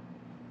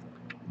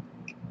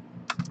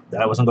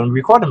wasn't going to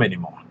record them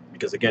anymore.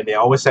 Because again, they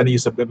always sending you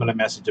subliminal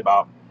message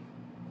about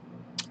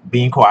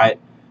being quiet,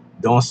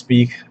 don't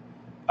speak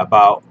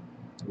about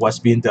what's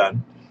being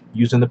done,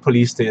 using the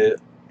police to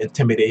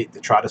intimidate, to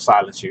try to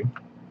silence you.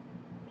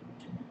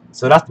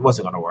 So that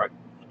wasn't going to work.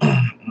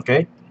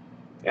 Okay,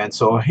 and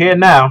so here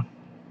now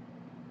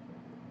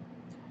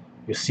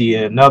you see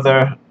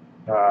another.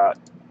 Uh,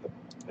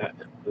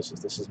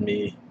 this is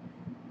me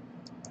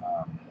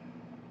um,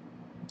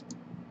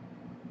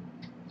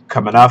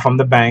 coming out from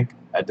the bank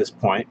at this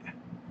point,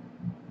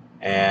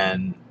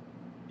 and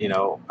you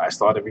know I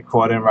started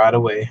recording right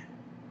away.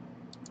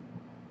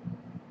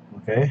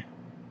 Okay,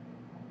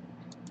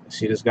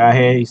 see this guy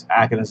here? He's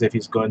acting as if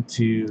he's going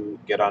to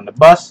get on the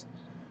bus,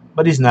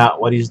 but he's not.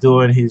 What he's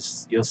doing,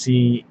 you'll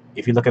see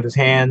if you look at his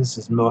hands,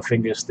 his middle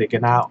finger is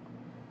sticking out.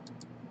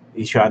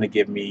 He's trying to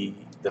give me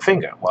the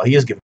finger. Well, he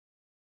is giving.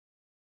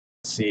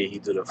 See, he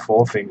do the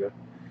full finger,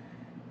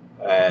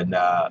 and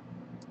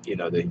you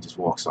know, then he just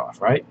walks off,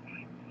 right?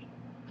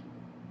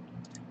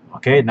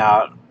 Okay,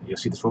 now you'll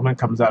see this woman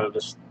comes out of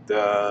this.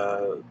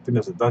 I think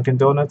there's a Dunkin'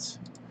 Donuts.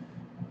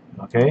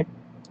 Okay,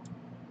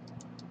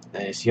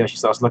 and you see how she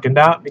starts looking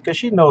down because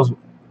she knows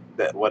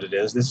that what it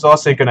is. This is all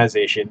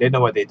synchronization. They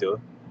know what they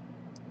do.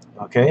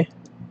 Okay,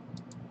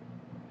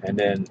 and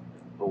then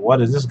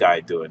what is this guy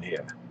doing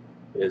here?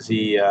 Is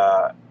he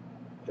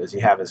does he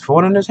have his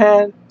phone in his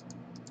hand?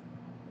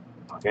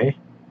 Okay,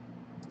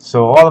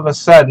 so all of a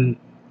sudden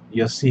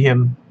you'll see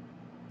him.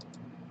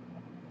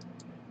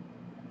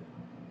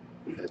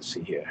 Let's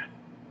see here.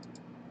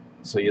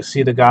 So you'll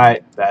see the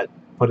guy that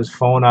put his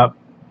phone up.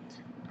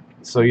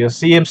 So you'll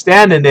see him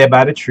standing there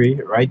by the tree,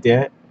 right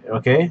there.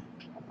 Okay,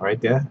 right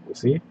there. You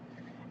see.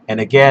 And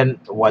again,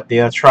 what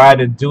they'll try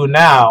to do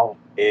now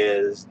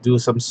is do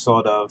some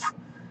sort of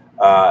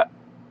uh,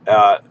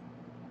 uh,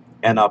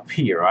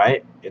 NLP,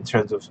 right? In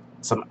terms of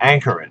some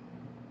anchoring.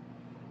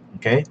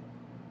 Okay.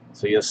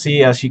 So you'll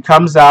see as she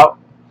comes out,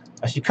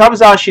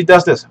 she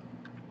does this.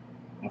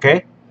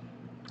 Okay.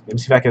 Let me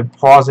see if I can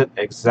pause it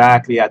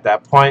exactly at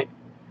that point.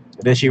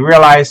 And then she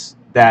realized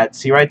that,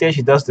 see right there,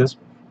 she does this.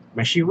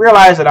 When she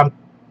realized that I'm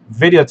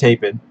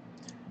videotaping,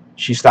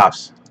 she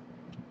stops.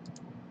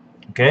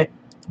 Okay.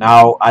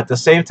 Now, at the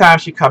same time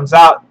she comes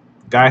out,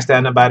 guy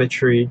standing by the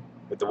tree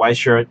with the white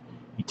shirt,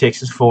 he takes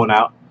his phone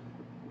out.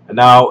 And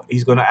now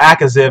he's going to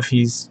act as if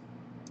he's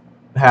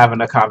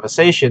having a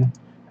conversation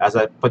as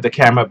I put the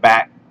camera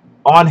back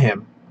on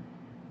him.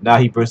 Now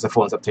he brings the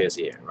phones up to his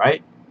ear,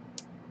 right?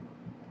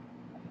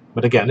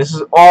 But again, this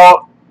is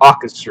all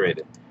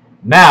orchestrated.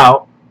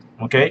 Now,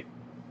 okay,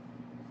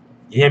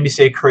 you hear me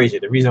say crazy.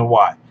 The reason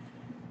why.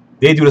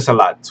 They do this a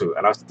lot too,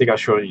 and I think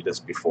I've shown you this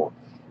before.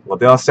 Well,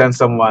 they'll send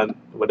someone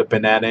with a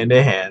banana in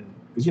their hand,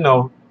 because you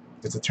know,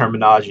 it's a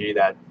terminology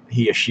that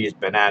he or she is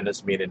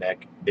bananas, meaning that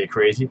they're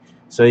crazy.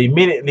 So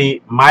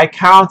immediately, my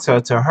counter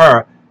to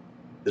her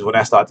is when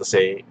I start to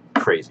say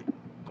crazy.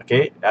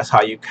 Okay, that's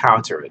how you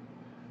counter it.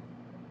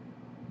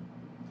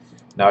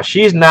 Now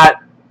she's not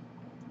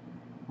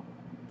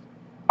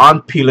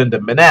unpeeling the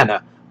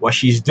banana. What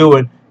she's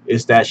doing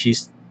is that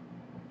she's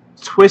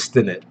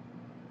twisting it.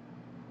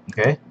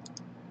 Okay,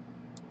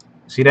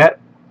 see that?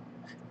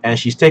 And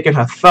she's taking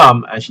her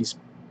thumb and she's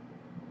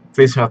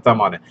placing her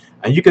thumb on it,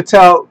 and you could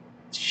tell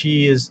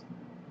she is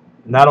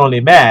not only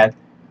mad,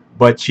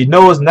 but she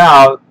knows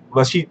now.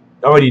 Well, she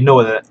already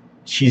knows that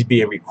she's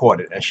being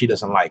recorded, and she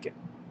doesn't like it.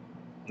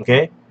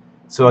 Okay,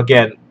 so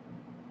again,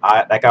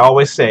 like I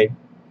always say,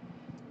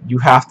 you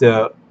have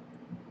to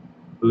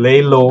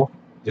lay low,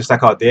 just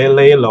like how they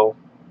lay low,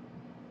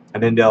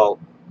 and then they'll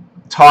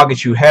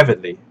target you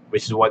heavily,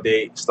 which is what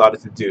they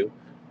started to do.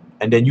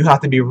 And then you have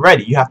to be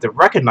ready. You have to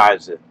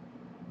recognize it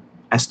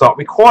and start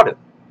recording,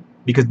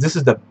 because this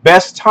is the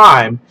best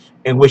time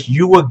in which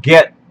you will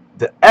get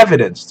the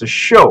evidence to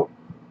show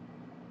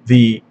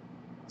the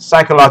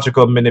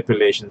psychological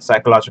manipulation,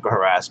 psychological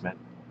harassment,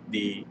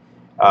 the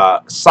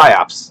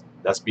psyops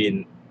that's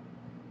being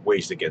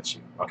waged against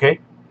you. Okay,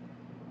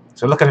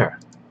 so look at her,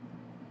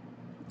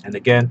 and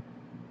again,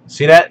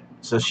 see that?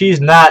 So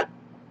she's not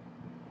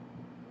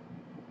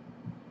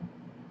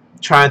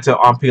trying to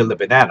unpeel the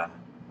banana.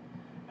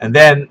 And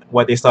then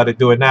what they started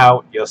doing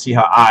now, you'll see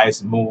her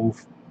eyes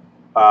move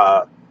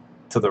uh,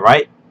 to the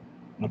right.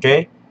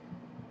 Okay,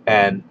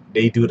 and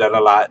they do that a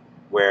lot,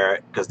 where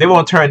because they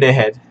won't turn their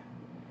head.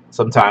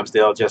 Sometimes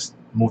they'll just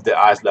move their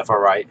eyes left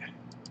or right,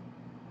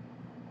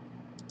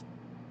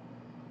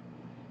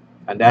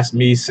 and that's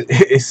me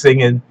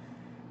singing,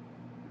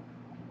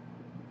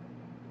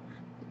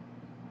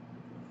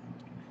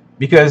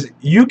 because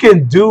you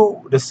can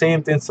do the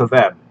same things to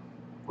them,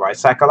 right?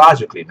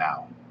 Psychologically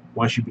now,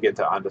 once you begin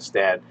to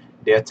understand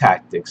their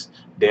tactics,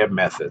 their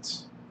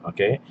methods,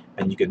 okay,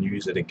 and you can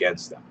use it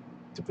against them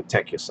to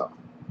protect yourself,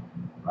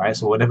 right?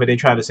 So whenever they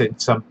try to send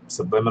some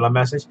subliminal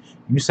message,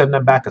 you send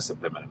them back a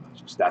subliminal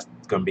message. That's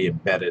going to be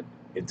embedded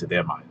into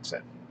their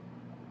mindset.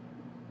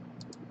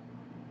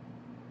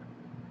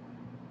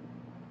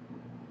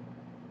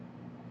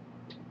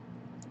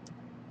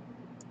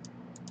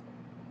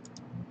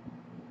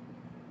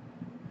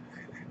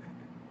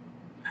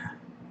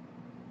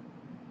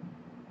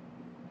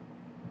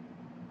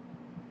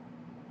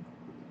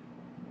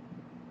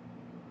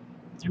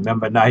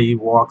 Remember, now he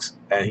walks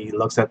and he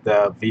looks at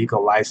the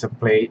vehicle license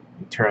plate.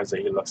 He turns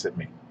and he looks at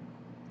me.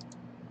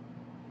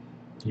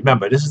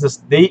 Remember, this is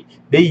this they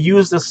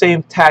use the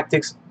same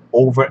tactics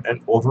over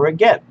and over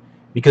again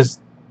because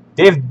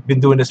they've been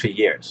doing this for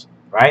years,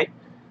 right?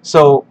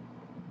 So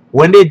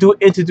when they do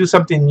introduce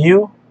something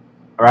new,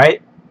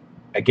 right?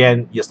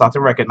 Again, you start to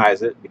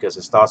recognize it because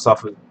it starts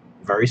off with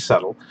very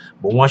subtle.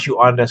 But once you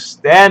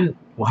understand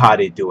how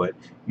they do it,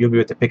 you'll be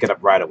able to pick it up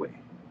right away.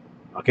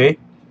 Okay?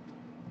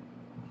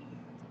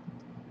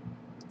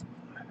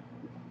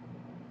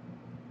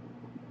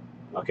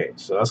 Okay,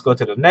 so let's go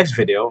to the next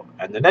video.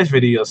 And the next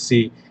video you'll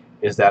see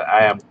is that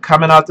I am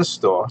coming out the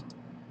store,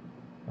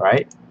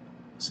 right?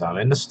 So I'm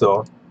in the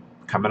store,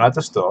 coming out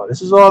the store.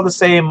 This is all the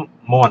same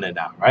morning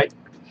now, right?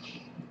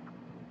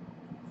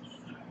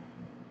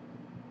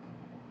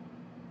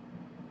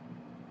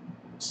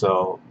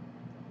 So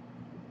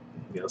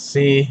you'll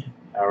see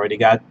I already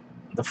got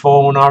the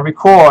phone on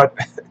record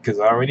because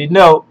I already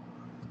know.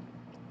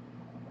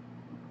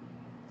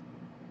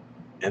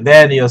 And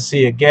then you'll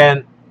see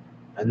again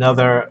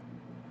another,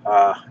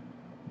 uh,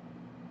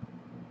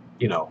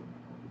 you know,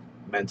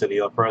 mentally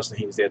ill person.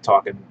 He's there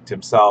talking to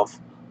himself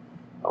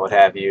or what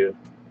have you.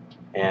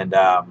 And,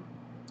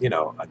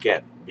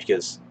 again,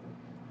 because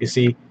you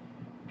see,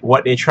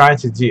 what they're trying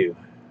to do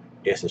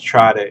is to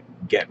try to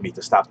get me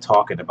to stop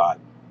talking about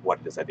what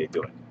it is that they're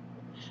doing.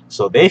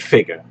 So they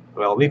figure,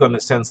 well, we're going to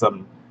send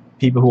some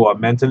people who are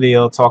mentally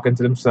ill talking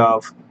to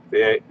themselves.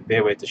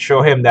 They were to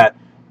show him that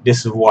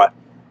this is what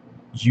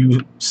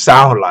you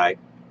sound like,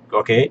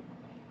 okay?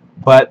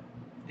 But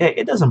hey,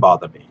 it doesn't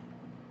bother me.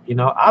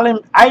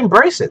 I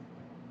embrace it.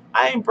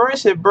 I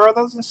embrace it,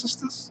 brothers and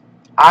sisters.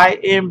 I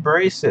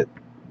embrace it.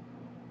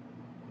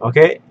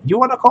 Okay? You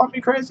want to call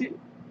me crazy?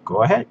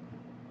 Go ahead.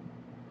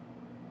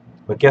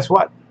 But guess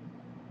what?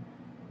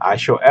 I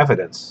show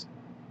evidence.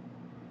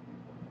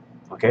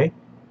 Okay?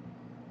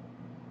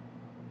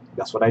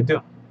 That's what I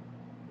do.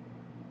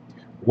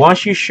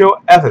 Once you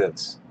show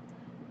evidence,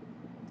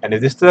 and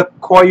if they still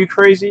call you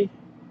crazy,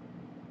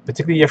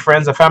 particularly your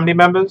friends or family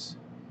members,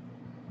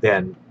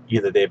 then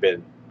either they've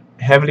been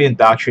heavily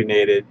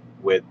indoctrinated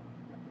with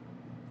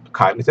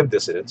cognitive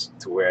dissonance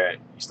to where you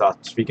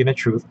start speaking the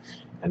truth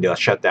and they'll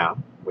shut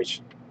down,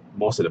 which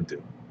most of them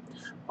do,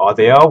 or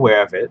they are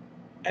aware of it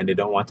and they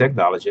don't want to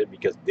acknowledge it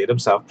because they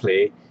themselves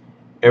play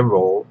a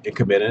role in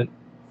committing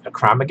a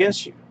crime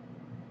against you.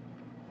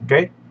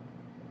 Okay?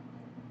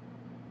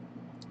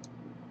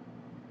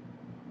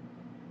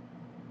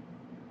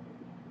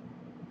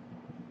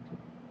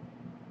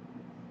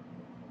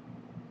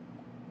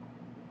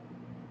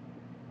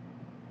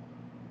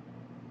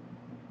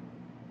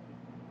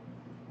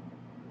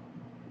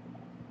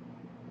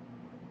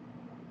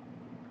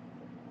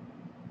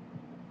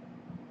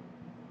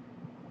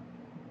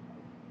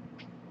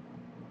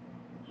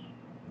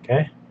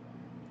 Okay?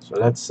 So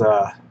that's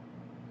okay.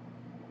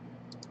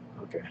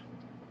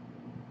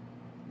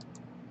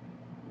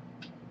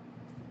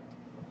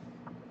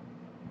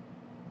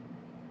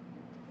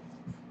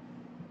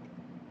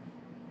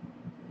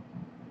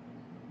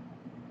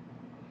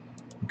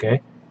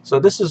 Okay? So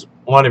this is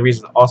one of the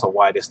reasons also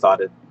why they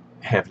started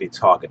heavily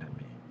targeting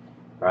me,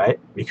 right?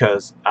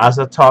 Because as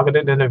a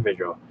targeted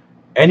individual,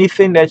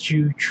 anything that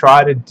you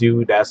try to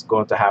do that's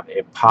going to have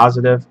a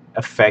positive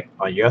effect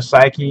on your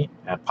psyche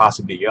and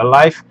possibly your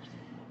life,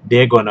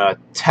 they're going to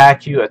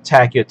attack you,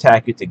 attack you,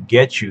 attack you to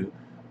get you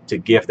to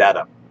give that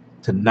up,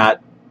 to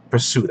not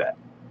pursue that,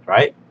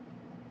 right?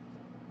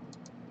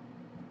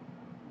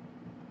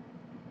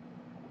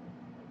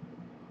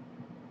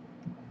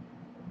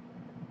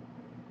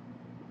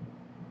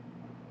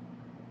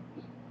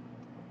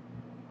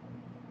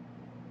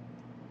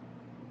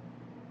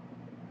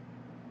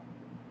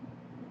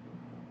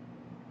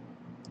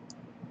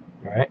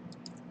 Right?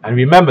 And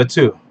remember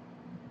too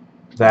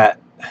that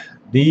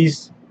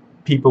these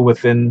people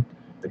within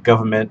the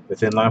government,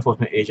 within law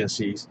enforcement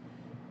agencies,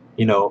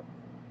 you know,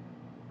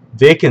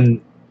 they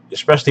can,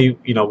 especially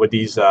with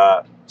these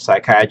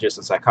psychiatrists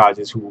and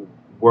psychologists who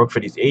work for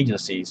these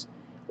agencies,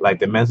 like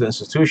the mental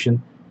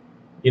institution,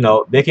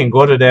 they can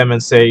go to them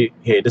and say,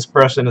 hey, this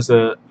person is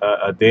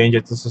a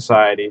danger to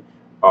society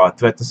or a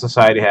threat to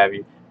society, have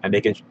you, and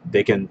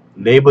they can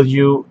label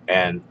you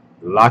and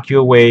lock you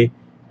away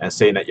and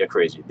say that you're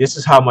crazy. This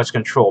is how much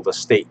control the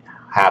state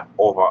have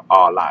over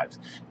our lives.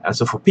 And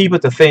so for people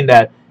to think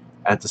that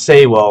and to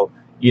say, well,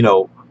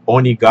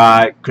 only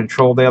God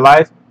control their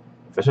life,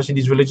 especially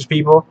these religious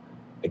people,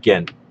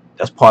 again,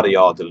 that's part of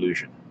y'all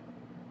delusion.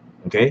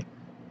 Okay?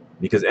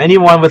 Because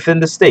anyone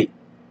within the state,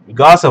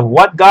 regardless of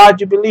what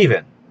God you believe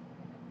in,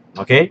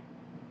 okay,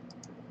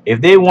 if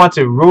they want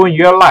to ruin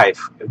your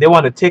life, if they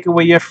want to take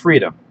away your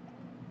freedom,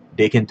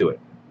 they can do it.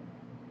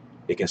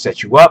 They can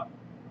set you up.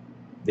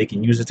 They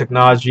can use the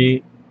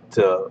technology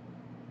to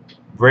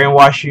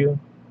brainwash you,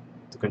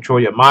 to control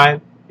your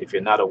mind if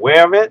you're not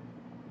aware of it.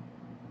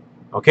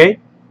 Okay?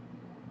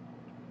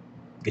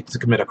 Get you to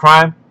commit a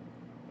crime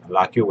and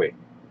lock you away.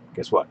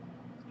 Guess what?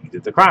 You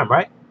did the crime,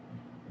 right?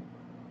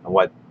 And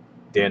what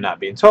they're not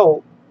being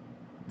told,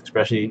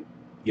 especially,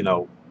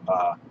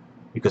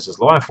 because it's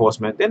law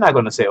enforcement, they're not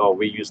going to say, "Oh,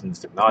 we're using these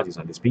technologies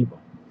on these people."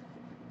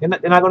 They're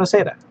not going to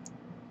say that.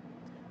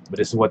 But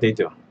this is what they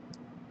do.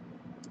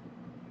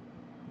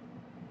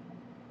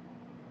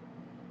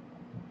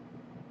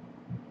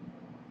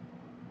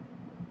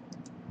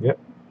 Yep.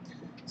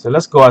 So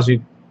let's go as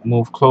we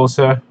move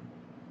closer.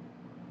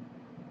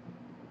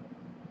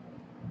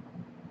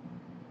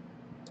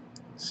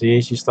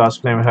 See, she starts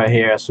playing with her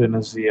hair as soon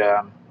as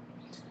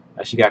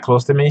she got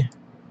close to me.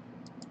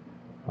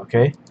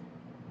 Okay,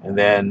 and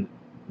then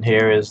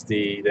here is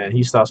then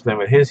he starts playing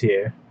with his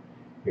hair.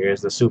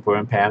 Here's the super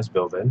in Pam's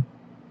building.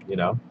 You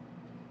know,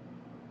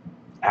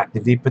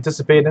 actively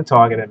participating and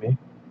targeting me.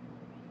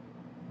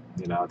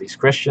 You know, these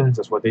Christians,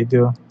 that's what they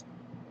do.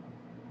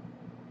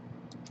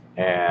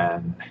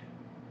 And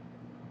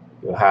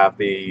you'll have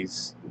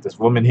this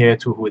woman here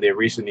too, who they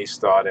recently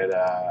started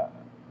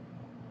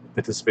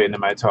participating in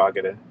my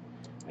targeting.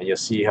 And you'll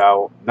see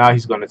how now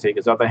he's going to take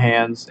his other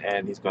hands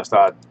and he's going to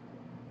start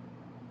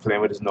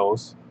playing with his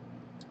nose.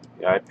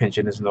 Yeah,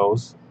 pinching his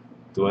nose,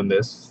 doing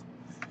this,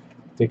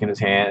 taking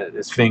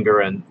his finger,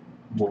 and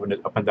moving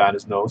it up and down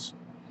his nose.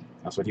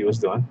 That's what he was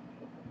doing.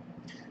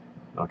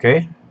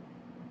 Okay,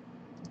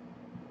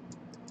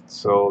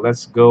 so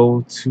let's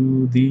go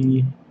to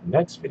the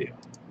next video.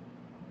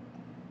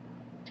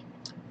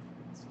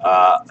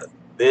 Uh,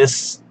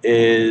 this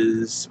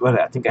is what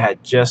I think I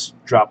had just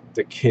dropped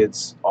the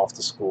kids off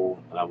to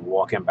school, and I'm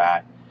walking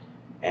back,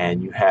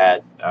 and you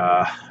had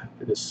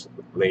this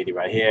lady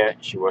right here.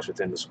 She works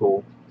within the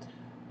school.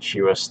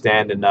 She was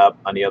standing up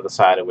on the other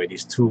side of where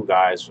these two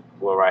guys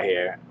were right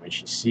here. When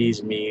she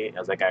sees me,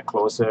 as I got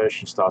closer,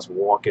 she starts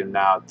walking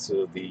out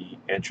to the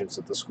entrance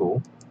of the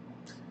school.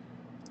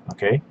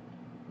 Okay.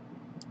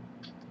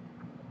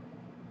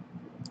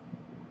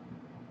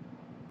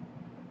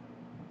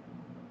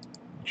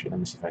 Actually, let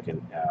me see if I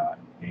can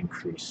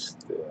increase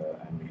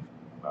let me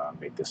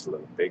make this a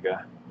little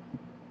bigger.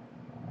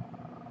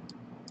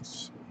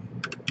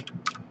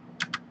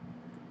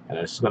 And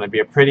it's going to be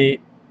a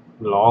pretty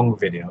long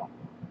video,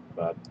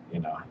 but you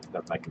know,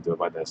 nothing I can do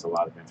about that. There's a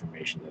lot of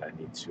information that I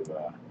need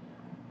to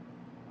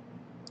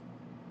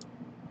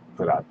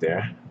put out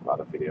there. A lot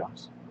of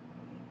videos.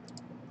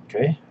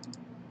 Okay.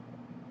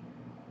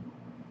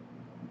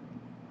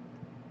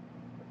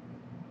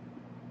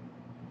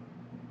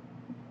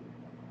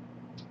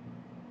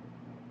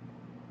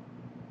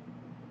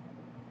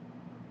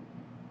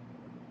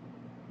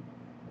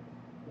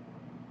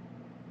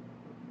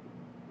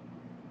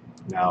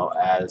 Now,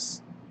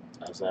 as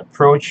I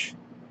approach,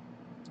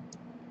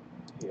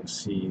 you'll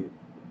see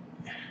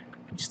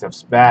he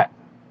steps back.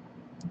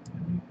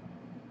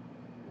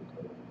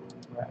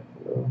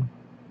 All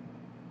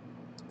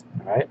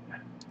right.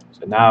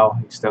 So now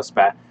he steps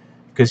back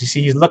because you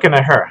see he's looking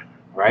at her.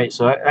 Right.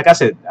 So like I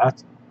said, I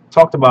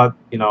talked about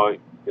your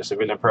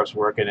civilian perps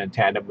working in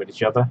tandem with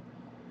each other.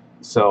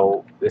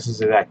 So this is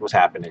exactly what's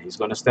happening. He's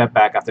going to step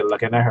back after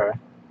looking at her.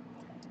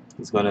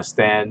 He's going to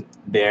stand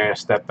there,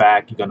 step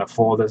back. He's going to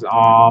fold his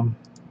arm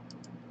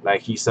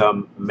like he's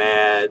some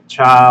mad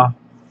child.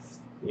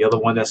 The other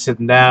one that's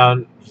sitting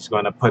down, he's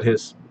going to put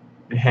his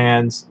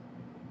hands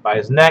by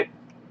his neck.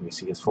 You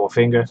see his four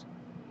fingers.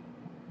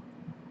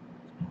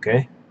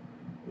 Okay.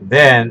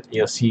 Then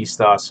you'll see he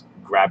starts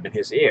grabbing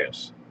his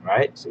ears.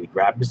 Right. So he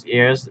grabbed his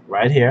ears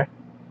right here.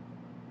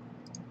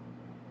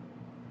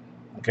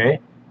 Okay.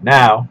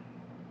 Now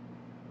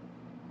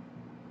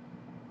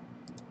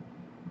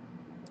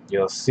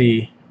you'll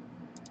see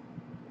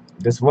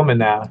this woman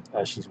now.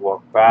 She's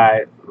walked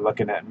by,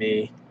 looking at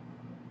me,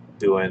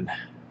 doing,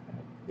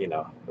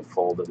 the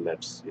folded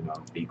lips.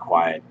 Be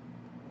quiet.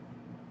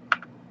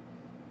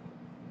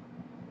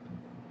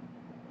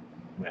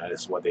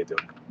 This is what they do.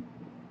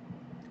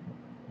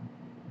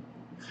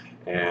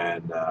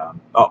 And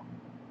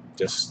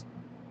just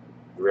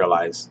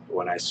realized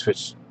when I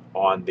switched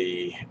on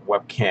the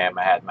webcam,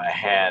 I had my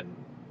hand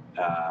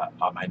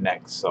on my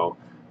neck. So,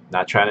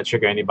 not trying to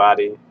trigger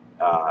anybody.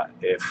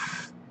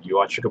 If you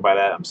are triggered by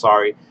that, I'm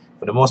sorry.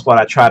 For the most part,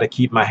 I try to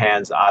keep my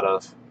hands out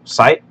of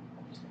sight.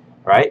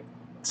 Right?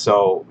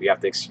 So you have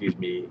to excuse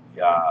me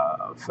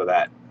for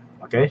that.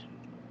 Okay.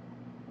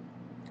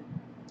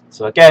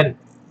 So again,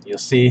 you'll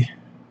see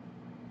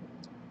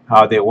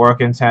how they work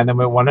in tandem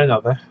with one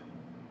another.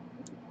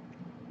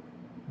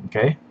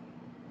 Okay.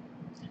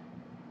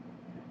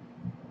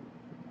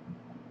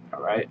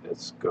 All right,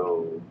 let's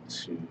go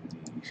to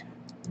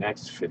the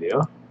next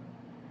video.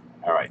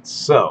 All right,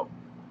 so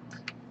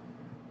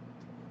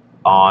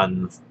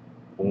on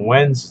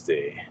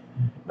Wednesday,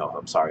 no,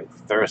 I'm sorry,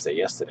 Thursday,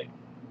 yesterday,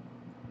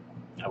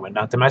 I went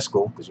down to my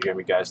school because you hear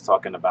me guys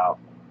talking about,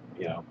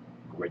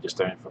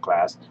 registering for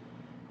class.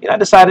 I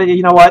decided,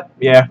 you know what?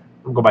 Yeah,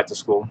 I'm go back to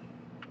school.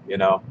 You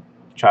know,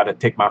 try to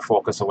take my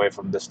focus away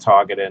from this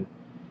targeting.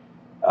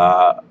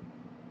 Uh,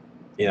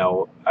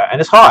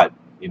 and it's hard,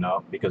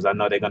 because I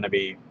know they're going to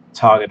be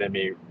targeting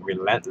me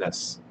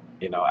relentless,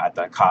 at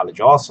that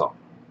college also.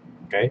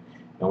 Okay,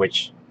 in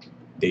which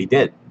they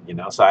did,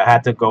 so I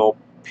had to go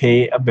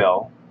pay a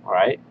bill,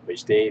 right,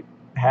 which they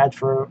had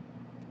for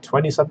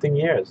 20 something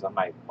years. I'm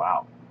like,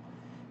 wow,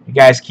 You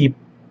guys keep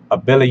a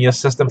bill in your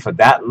system for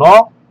that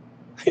long,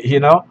 you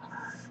know.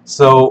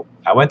 So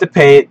I went to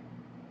pay it,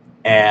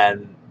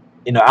 and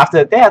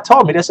after they had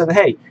told me, they said,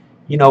 "Hey,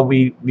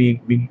 we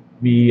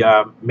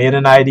made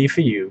an ID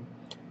for you,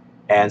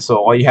 and so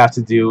all you have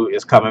to do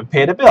is come and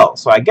pay the bill."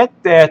 So I get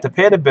there to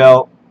pay the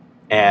bill,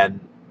 and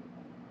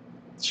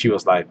she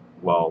was like,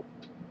 "Well,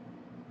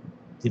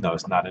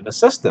 it's not in the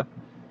system."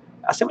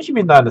 I said, "What you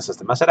mean not in the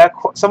system?" I said,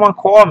 "Someone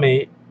called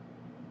me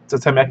to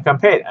tell me I can come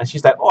pay it," and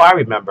she's like, "Oh, I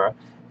remember."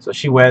 So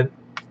she went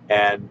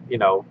and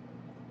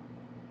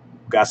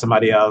got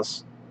somebody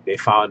else. They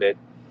found it.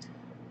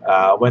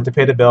 Went to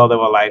pay the bill. They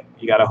were like,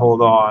 "You got to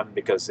hold on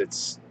because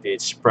it's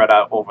spread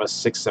out over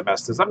 6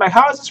 semesters." I'm like,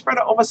 "How is it spread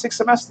out over 6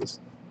 semesters?"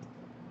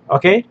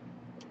 Okay,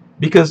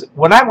 because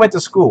when I went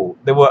to school,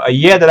 there were a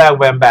year that I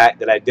went back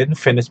that I didn't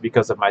finish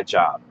because of my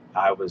job.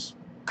 I was,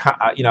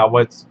 I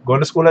was going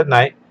to school at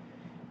night,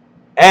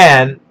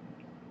 and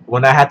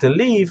when I had to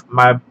leave,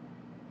 my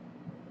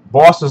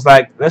boss was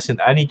like, "Listen,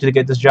 I need you to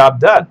get this job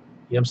done."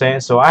 You know what I'm saying?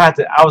 So I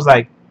was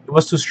like, it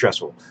was too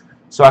stressful.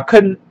 So I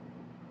couldn't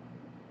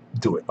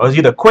do it. I was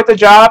either quit the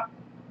job,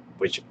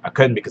 which I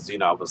couldn't because,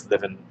 I was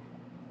living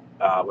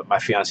with my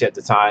fiance at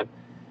the time.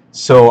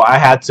 So I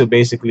had to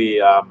basically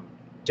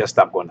just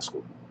stop going to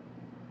school,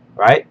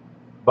 right?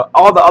 But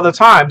all the other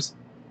times,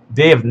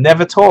 they have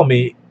never told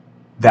me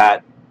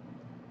that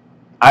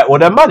I owe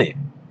them money,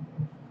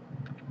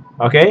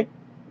 okay?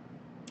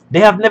 They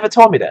have never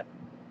told me that.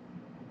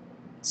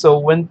 So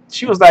when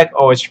she was like,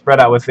 "Oh, it's spread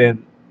out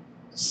within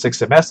 6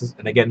 semesters,"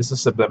 and again, this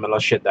is subliminal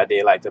shit that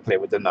they like to play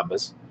with the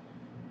numbers,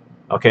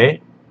 okay?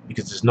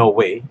 Because there's no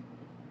way,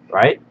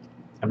 right?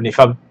 I mean, if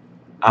I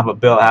have a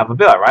bill, I have a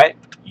bill, right?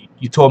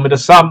 You told me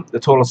the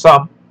total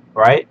sum,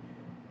 right?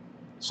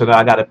 So now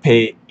I got to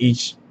pay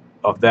each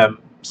of them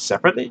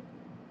separately.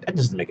 That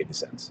doesn't make any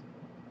sense.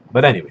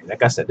 But anyway,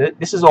 like I said,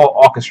 this is all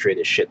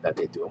orchestrated shit that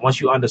they do. And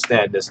once you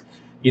understand this,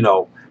 you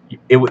know,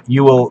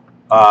 you will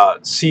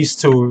cease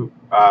to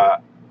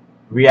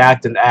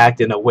react and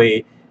act in a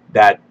way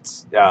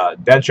that's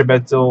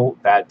detrimental,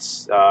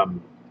 that's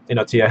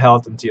to your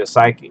health and to your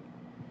psyche.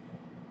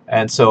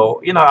 And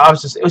so, it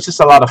was just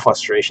a lot of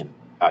frustration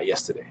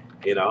yesterday,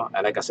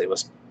 and like I said, it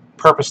was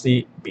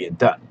purposely being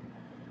done.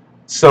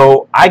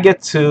 So I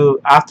get to,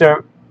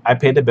 after I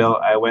paid the bill,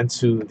 I went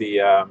to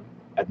the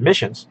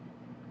admissions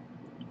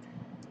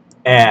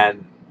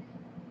and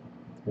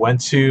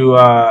went to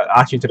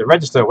actually to the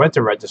register, went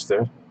to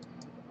register,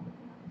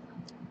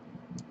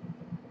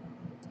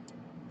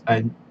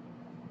 and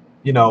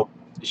you know,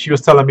 she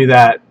was telling me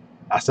that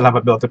I still have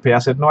a bill to pay. I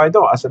said, "No, I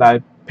don't." I said, "I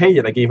paid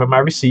it." I gave her my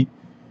receipt,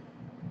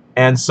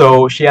 and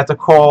so she had to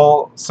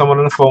call someone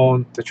on the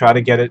phone to try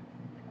to get it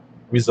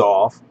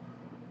resolved,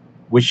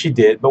 which she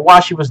did. But while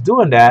she was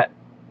doing that,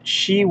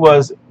 she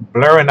was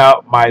blurring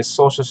out my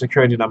social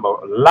security number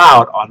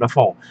loud on the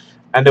phone,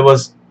 and there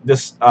was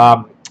this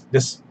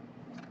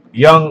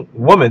young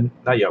woman,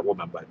 not young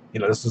woman, but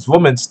this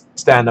woman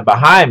standing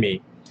behind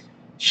me.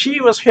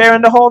 She was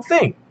hearing the whole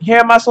thing,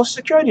 hearing my social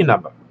security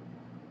number.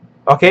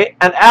 Okay,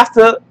 and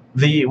after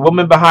the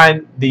woman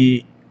behind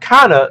the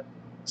counter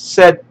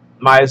said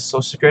my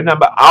social security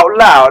number out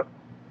loud,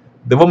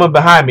 the woman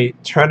behind me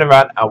turned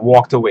around and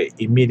walked away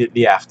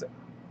immediately after.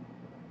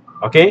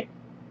 Okay,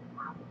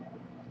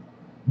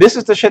 this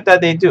is the shit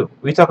that they do.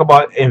 We talk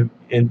about in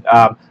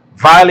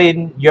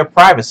violating your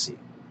privacy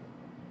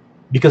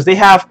because they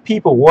have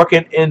people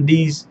working in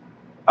these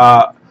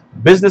uh,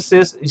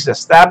 businesses, these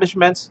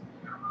establishments,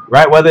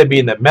 right? Whether it be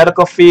in the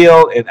medical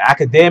field, in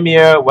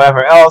academia,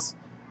 whatever else,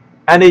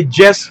 and they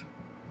just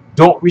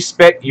don't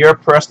respect your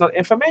personal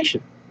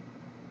information,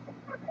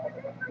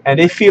 and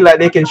they feel like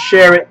they can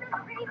share it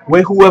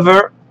with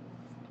whoever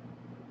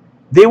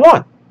they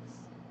want.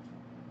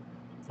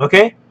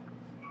 Okay,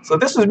 so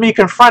this was me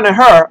confronting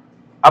her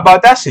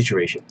about that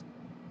situation.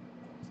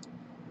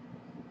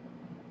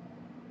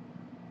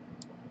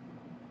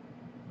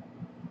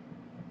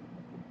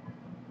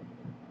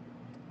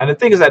 And the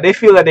thing is that they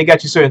feel that they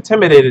got you so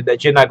intimidated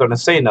that you're not going to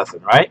say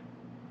nothing, right?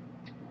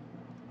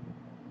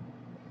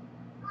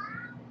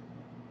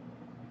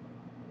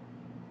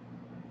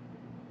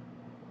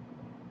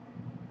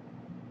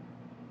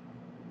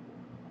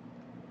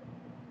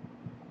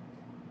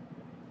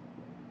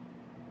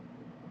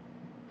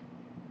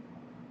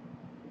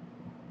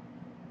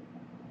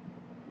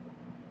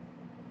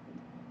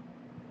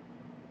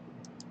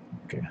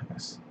 Okay,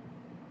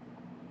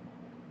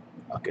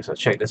 okay. So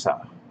check this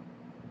out.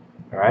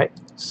 All right.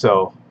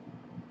 So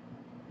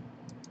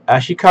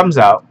as she comes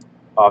out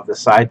of the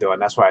side door,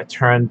 and that's why I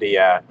turned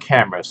the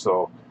camera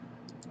so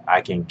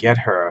I can get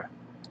her.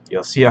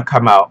 You'll see her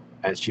come out,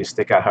 and she'll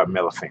stick out her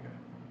middle finger.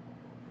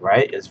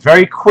 Right? It's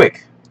very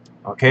quick.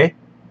 Okay.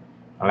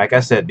 And like I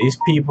said, these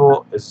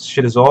people, this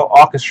shit is all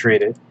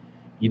orchestrated.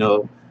 You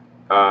know,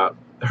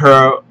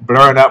 her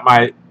blurring out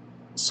my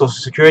social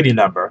security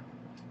number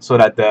so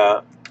that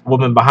the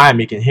woman behind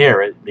me can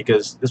hear it,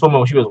 because this woman,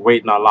 when she was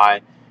waiting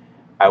online,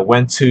 I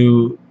went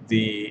to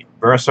the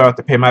bursar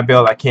to pay my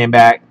bill. I came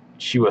back.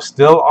 She was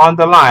still on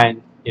the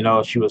line.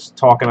 She was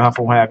talking to her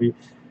phone, what have you.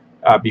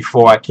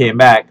 before I came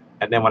back.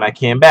 And then when I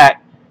came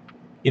back,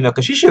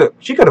 because she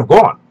could have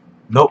gone.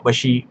 No, but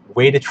she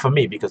waited for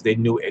me because they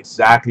knew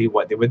exactly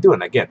what they were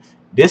doing. Again,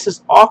 this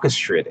is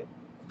orchestrated.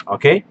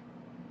 Okay,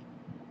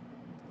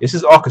 this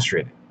is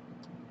orchestrated.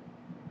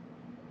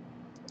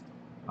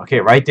 Okay,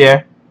 right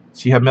there.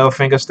 See her middle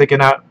finger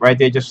sticking out right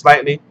there, just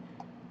slightly.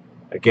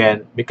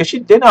 Again, because she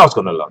didn't know I was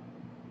gonna look,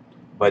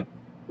 but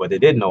what they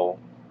didn't know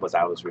was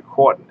I was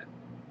recording it.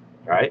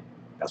 Right?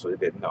 That's what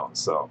they didn't know.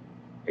 So,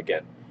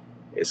 again,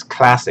 it's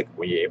classic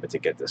when you're able to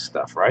get this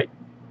stuff right.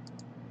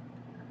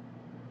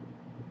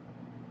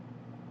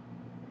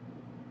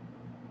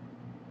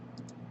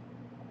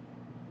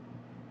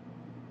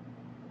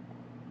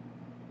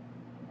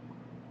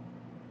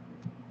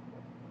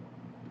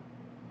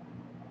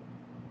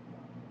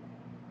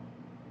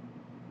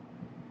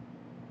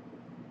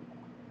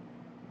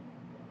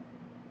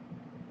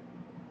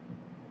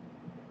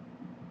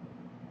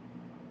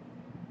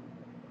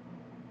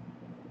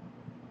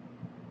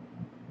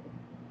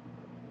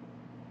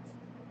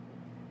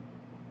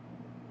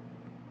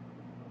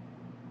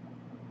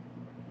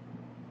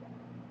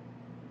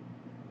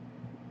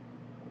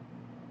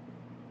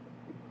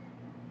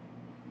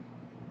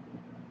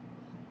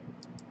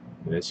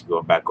 And let's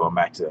going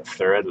back to the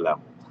third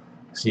level.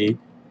 See,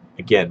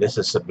 again, this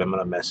is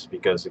subliminal message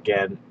because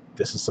again,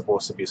 this is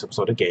supposed to be some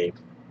sort of game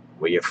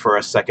where you're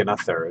first, second, or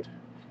third.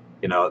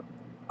 You know,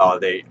 are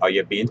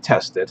you being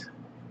tested,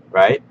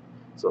 right?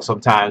 So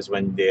sometimes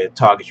when they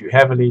target you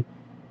heavily,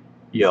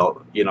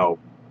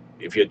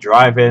 if you're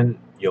driving,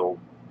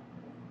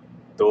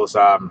 those those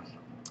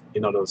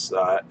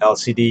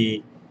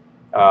LCD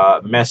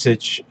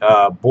message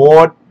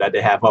board that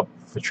they have up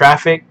for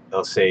traffic,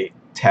 they'll say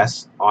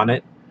test on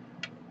it,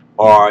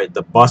 or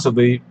the bus will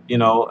be,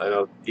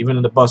 even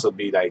in the bus will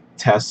be like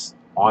tests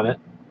on it.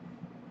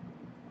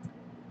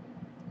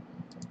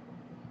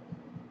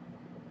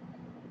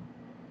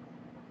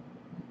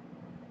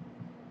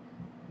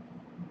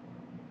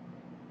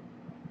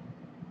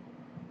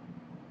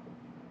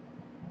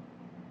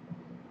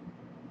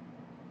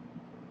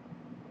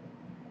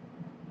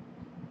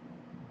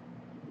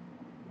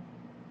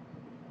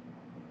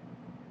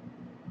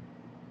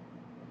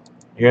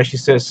 Here she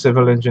says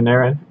civil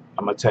engineering.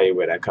 I'm gonna tell you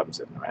where that comes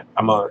in. Right?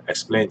 I'm gonna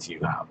explain to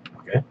you how.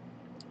 Okay.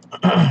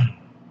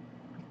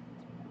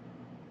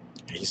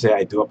 She said,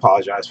 "I do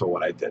apologize for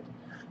what I did."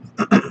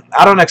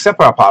 I don't accept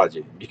her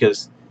apology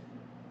because,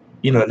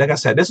 like I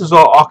said, this is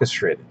all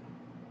orchestrated,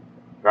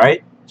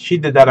 right? She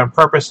did that on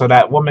purpose so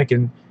that woman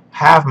can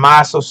have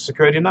my social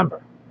security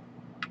number.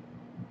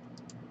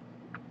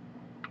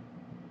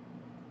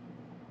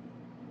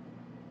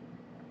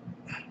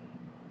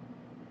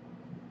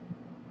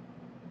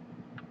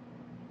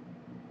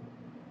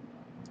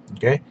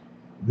 Okay.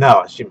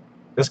 No,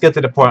 let's get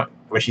to the point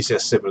where she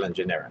says civil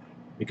engineering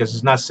because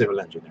it's not civil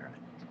engineering.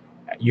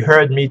 You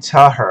heard me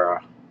tell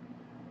her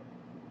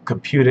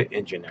computer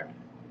engineering,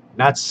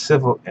 not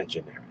civil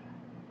engineering.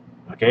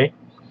 Okay.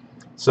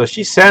 So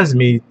she sends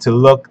me to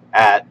look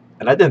at,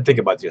 and I didn't think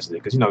about this yesterday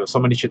because so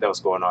many shit that was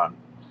going on,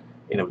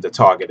 with the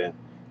targeting.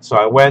 So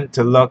I went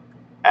to look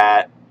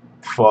at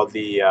for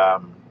the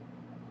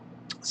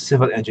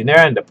civil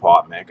engineering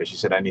department because she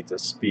said I need to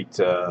speak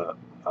to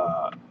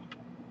uh,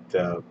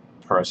 the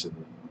person,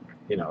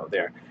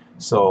 there.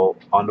 So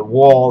on the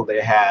wall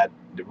they had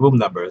the room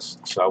numbers.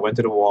 So I went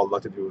to the wall,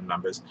 looked at the room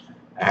numbers.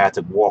 I had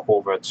to walk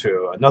over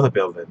to another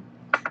building,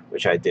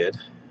 which I did.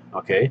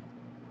 Okay,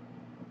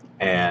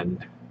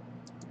 and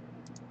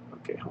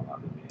okay, hold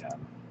on, let me.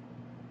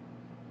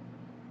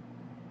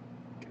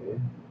 Okay,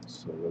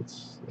 so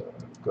let's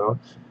go.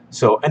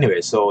 So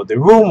anyway, so the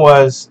room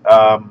was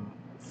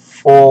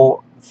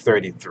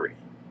 433,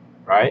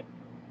 right?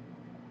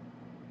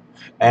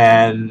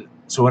 And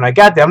so when I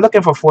got there, I'm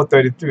looking for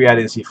 433. I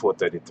didn't see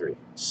 433.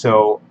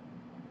 So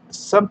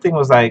something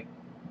was like,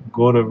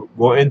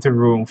 go into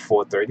room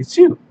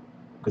 432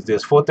 because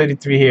there's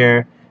 433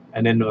 here,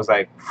 and then there was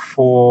like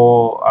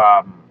four.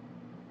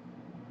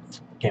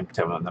 Can't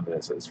tell what number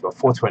this is, but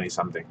 420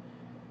 something.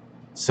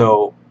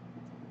 So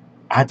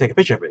I had to take a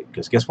picture of it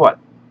because guess what?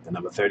 The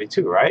number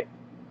 32, right?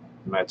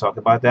 You might talk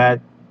about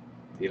that.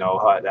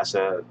 That's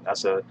a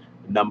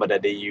number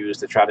that they use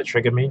to try to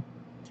trigger me,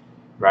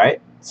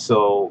 right?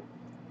 So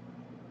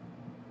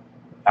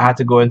I had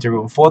to go into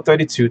room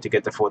 432 to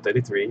get to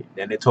 433.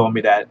 Then they told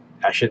me that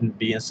I shouldn't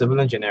be in civil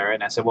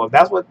engineering. I said, well,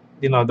 that's what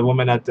the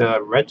woman at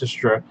the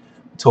register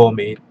told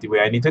me the way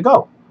I need to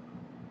go,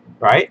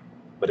 right?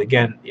 But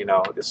again,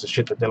 this is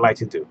shit that they like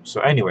to do.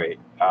 So anyway,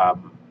 I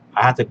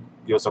had to.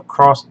 There was a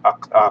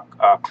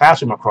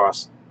classroom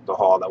across the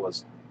hall that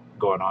was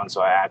going on.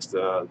 So I asked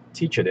the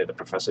teacher there, the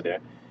professor there,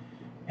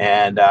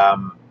 and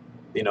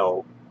you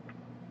know,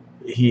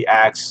 he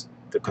asked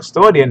the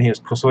custodian. His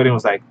custodian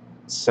was like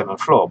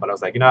seventh floor, but I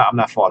was like, I'm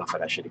not falling for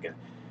that shit again.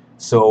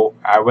 So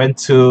I went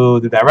to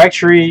the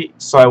directory.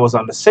 So I was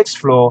on the sixth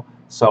floor.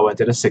 So I went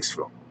to the sixth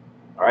floor.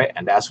 All right,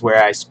 and that's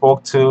where I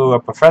spoke to a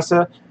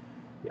professor.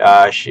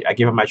 I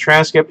gave her my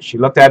transcript. She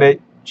looked at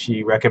it.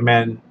 She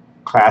recommended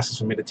classes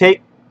for me to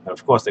take. And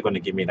of course, they're going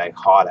to give me like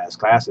hard ass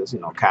classes,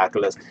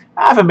 calculus.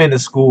 I haven't been to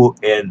school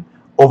in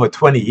over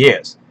 20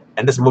 years,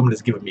 and this woman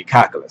is giving me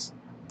calculus.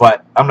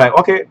 But I'm like,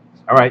 okay,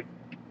 all right,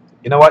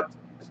 you know what?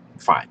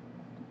 Fine,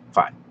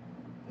 fine,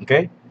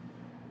 okay.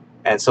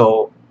 And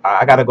so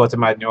I got to go to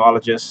my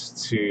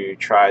neurologist to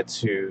try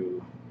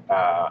to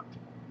uh,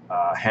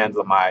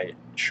 handle my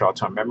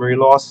short-term memory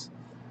loss,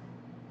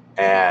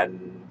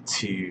 and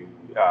to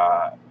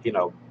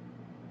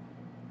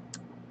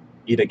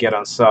either get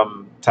on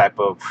some type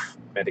of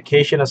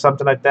medication or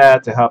something like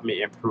that to help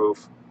me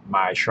improve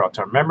my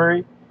short-term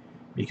memory,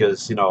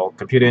 because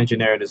computer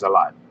engineering is a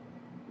lot.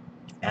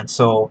 And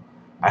so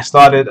I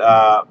started.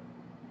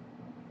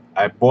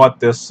 I bought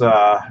this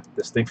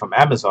thing from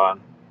Amazon.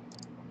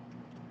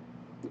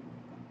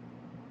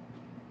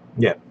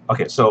 Yeah.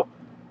 Okay. So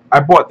I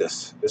bought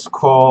this. It's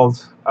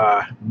called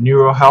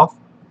Neuro Health.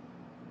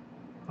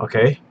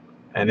 Okay,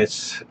 and it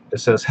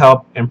says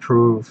help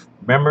improve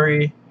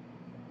memory,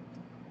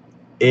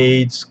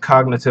 aids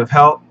cognitive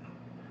health,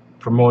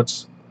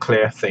 promotes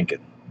clear thinking.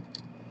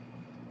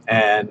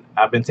 And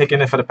I've been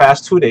taking it for the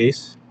past 2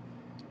 days.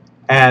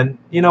 And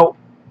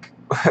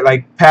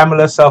like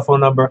Pamela's cell phone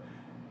number,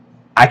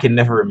 I can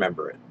never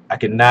remember it. I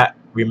cannot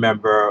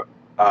remember,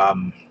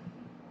 um,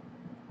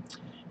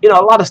 a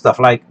lot of stuff.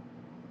 Like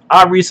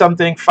I read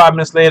something 5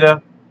 minutes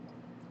later,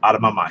 out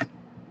of my mind.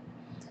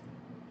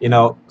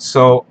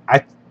 So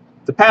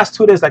the past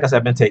 2 days, like I said,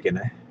 I've been taking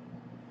it.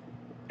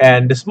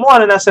 And this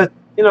morning I said,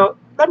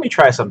 let me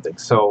try something.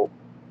 So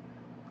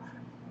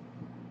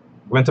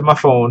went to my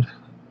phone,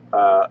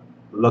 uh,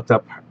 looked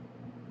up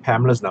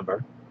Pamela's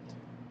number,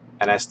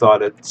 and I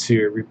started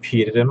to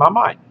repeat it in my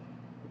mind.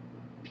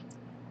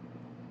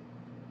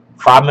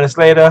 5 minutes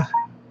later,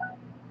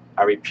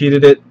 I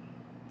repeated it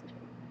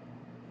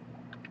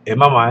in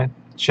my mind,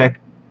 checked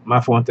my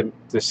phone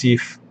to see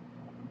if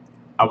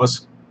I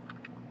was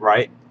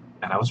right,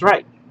 and I was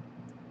right.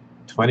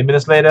 20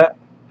 minutes later,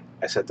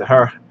 I said to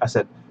her, I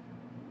said,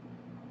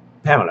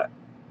 Pamela,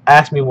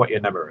 ask me what your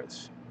number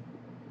is.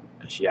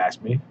 And she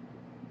asked me,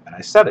 and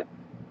I said it.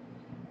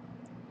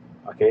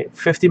 Okay,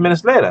 50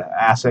 minutes later,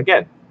 I asked her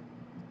again,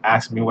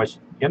 ask me what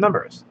your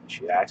number is.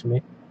 She asked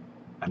me,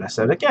 and I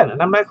said it again.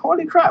 And I'm like,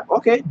 holy crap,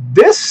 okay,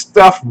 this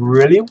stuff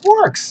really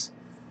works.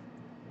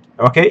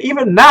 Okay,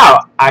 even now,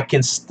 I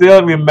can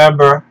still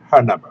remember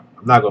her number.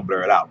 I'm not going to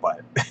blur it out,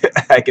 but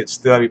I can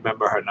still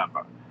remember her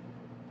number.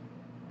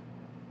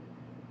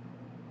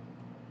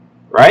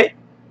 Right?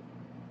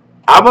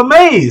 I'm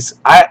amazed.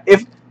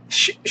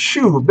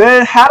 Shoot,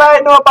 man, how did I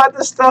know about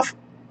this stuff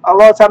a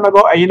long time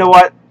ago? And you know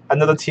what?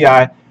 Another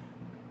TI,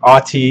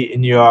 RT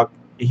in New York,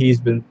 he's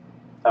been,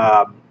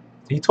 um,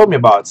 he told me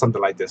about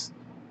something like this.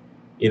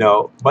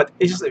 But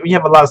it's just when you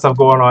have a lot of stuff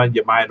going on,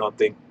 your mind don't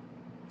think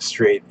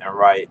straight and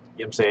right. You know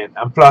what I'm saying?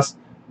 And plus,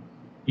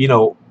 you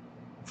know,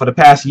 for the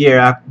past year,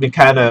 I've been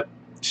kind of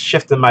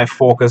shifting my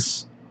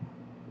focus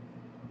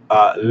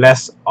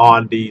less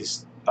on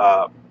these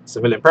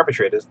civilian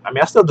perpetrators. I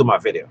mean, I still do my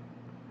video,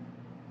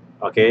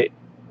 okay,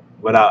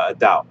 without a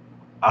doubt.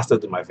 I still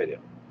do my video,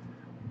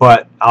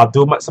 but I'll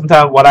do my.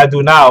 Sometimes what I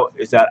do now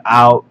is that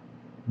I'll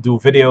do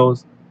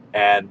videos,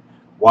 and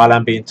while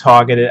I'm being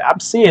targeted, I'm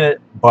seeing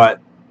it, but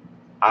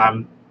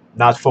I'm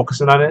not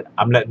focusing on it.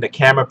 I'm letting the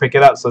camera pick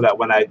it up so that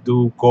when I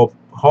do go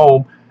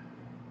home,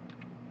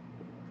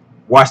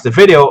 watch the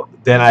video,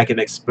 then I can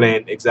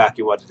explain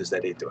exactly what it is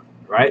that they're doing,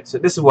 right? So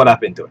this is what I've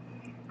been doing.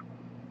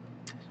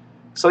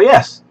 So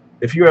yes,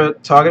 if you're a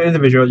target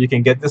individual, you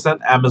can get this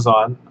on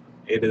Amazon.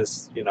 It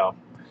is,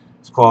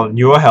 it's called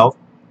Neuro Health.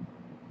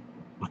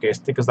 Okay, I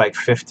think it's like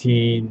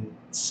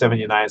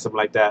 15.79, something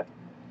like that.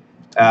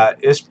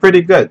 It's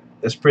pretty good.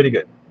 It's pretty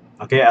good.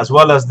 Okay, as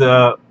well as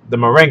the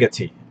moringa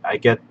tea. I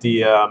get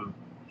the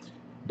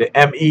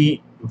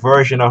ME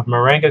version of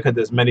moringa because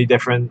there's many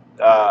different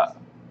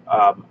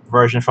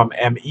versions from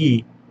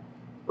ME,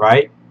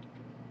 right?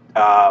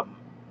 Um,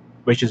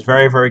 which is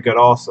very very good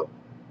also.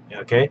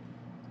 Okay,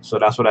 so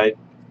that's what I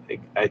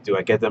do.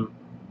 I get them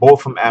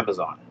both from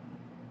Amazon.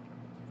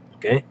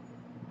 Okay,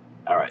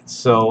 all right.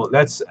 So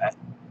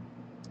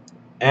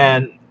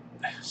and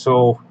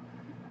so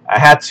I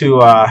had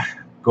to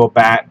go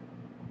back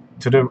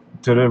to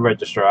the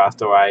register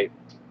after I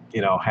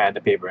hand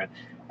the paper in.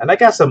 And I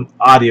got some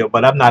audio,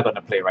 but I'm not going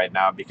to play right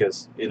now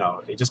because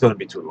it's just going to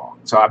be too long.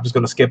 So I'm just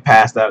going to skip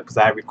past that because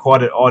I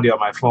recorded audio on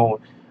my phone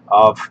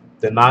of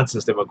the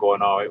nonsense that were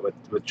going on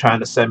with trying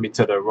to send me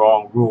to the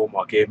wrong room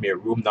or gave me a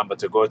room number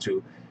to go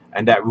to,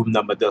 and that room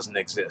number doesn't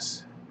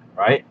exist,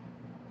 right?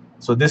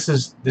 So this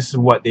is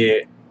what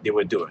they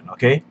were doing.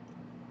 Okay,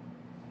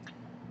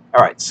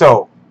 all right.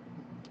 So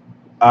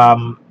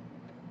um,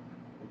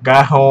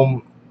 got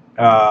home.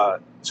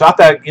 So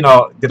after I,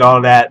 did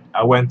all that,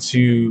 I went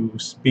to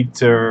speak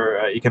to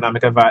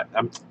academic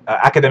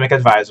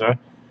advisor,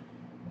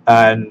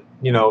 and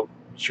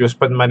she was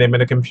putting my name in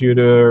the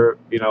computer,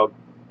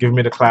 giving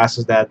me the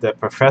classes that the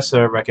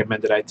professor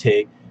recommended I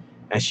take,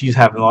 and she's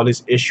having all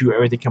this issue,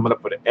 everything coming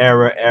up with an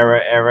error.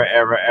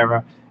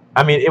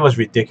 I mean, it was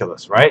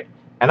ridiculous, right?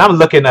 And I'm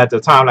looking at the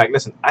time like,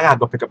 listen, I gotta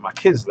go pick up my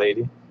kids,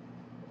 lady.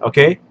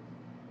 Okay,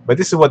 but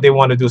this is what they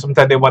want to do.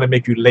 Sometimes they want to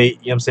make you late.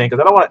 You know what I'm saying?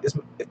 Because I don't want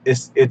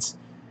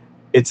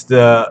it's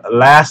the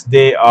last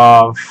day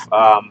of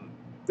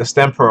the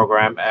STEM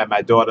program at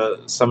my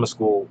daughter's summer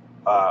school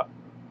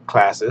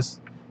classes.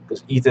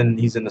 Because Ethan,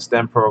 he's in the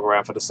STEM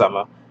program for the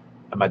summer,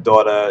 and my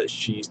daughter,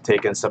 she's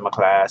taking summer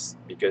class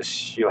because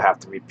she'll have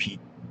to repeat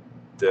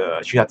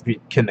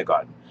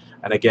kindergarten.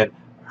 And again,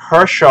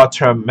 her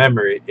short-term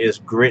memory is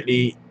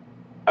greatly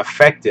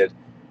affected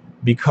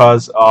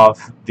because of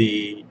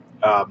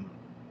um,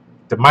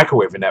 the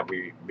microwaving that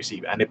we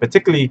receive, and it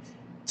particularly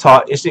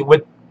taught. You see,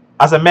 with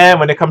as a man,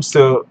 when it comes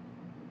to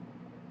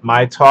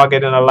my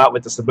targeting a lot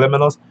with the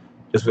subliminals,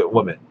 is with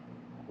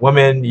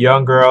women,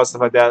 young girls,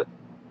 stuff like that.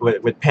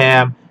 With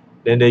Pam,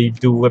 then they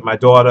do with my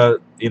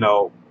daughter.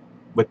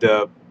 With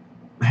the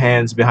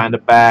hands behind the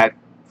back,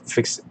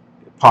 fix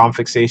palm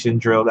fixation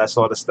drill, that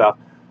sort of stuff.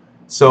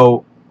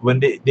 So when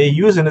they're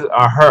using it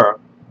on her,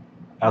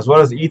 as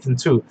well as Ethan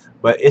too,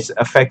 but it's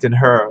affecting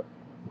her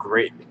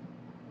greatly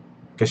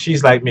because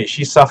she's like me.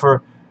 She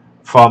suffer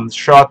from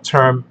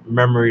short-term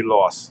memory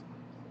loss.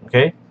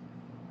 Okay,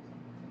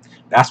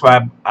 that's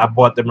why I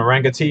bought the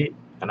moringa tea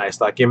and I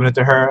start giving it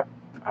to her.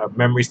 Her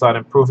memory started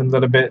improving a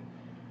little bit,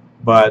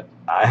 but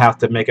I have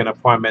to make an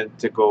appointment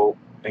to go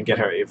and get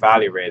her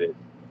evaluated.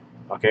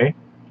 Okay,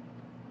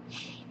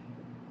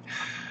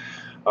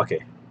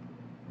 okay.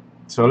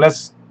 So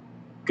let's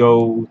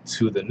go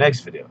to the next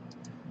video.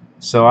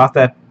 So after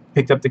I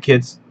picked up the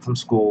kids from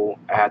school,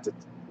 I had to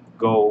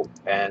go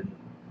and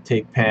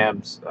take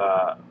Pam's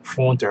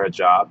phone to her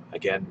job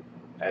again,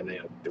 and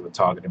they were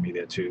targeting me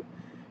there too.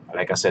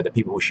 Like I said, the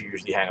people who she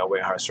usually hang out with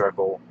in her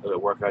circle,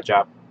 work her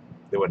job,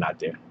 they were not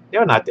there. They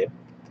were not there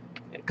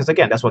because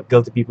again, that's what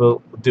guilty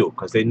people do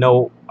because they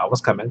know I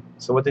was coming.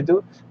 So what they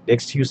do, they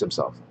excuse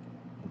themselves.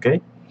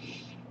 Okay,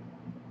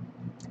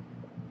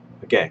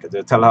 again, because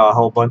they'll tell her a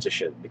whole bunch of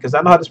shit because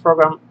I know how this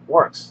program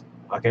works.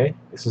 Okay,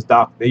 this is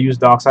dark. They use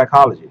dark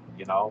psychology,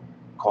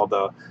 called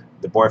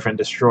the boyfriend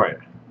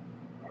destroyer,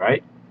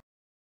 right?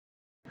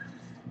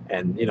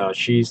 And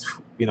she's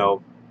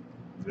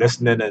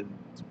listening and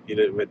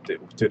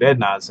to their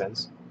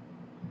nonsense.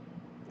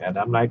 And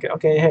I'm like,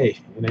 okay, hey,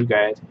 you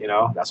guys,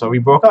 that's why we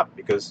broke up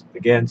because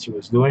again, she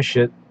was doing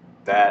shit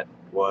that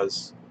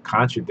was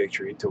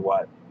contradictory to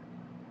what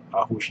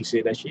who she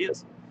said that she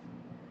is.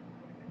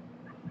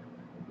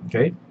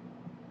 Okay,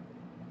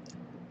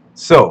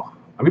 so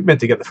we've been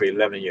together for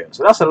 11 years,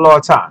 so that's a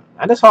long time,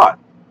 and it's hard.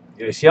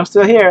 See, I'm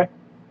still here,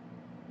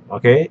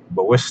 okay,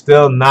 but we're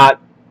still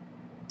not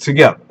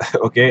together,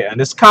 okay, and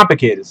it's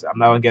complicated. So I'm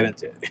not gonna get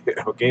into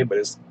it, okay, but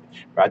it's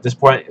at this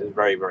point it's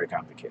very, very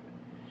complicated.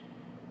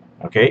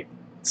 Okay,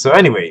 so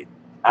anyway,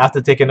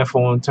 after taking the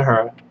phone to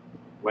her,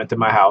 went to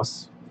my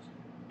house,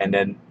 and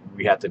then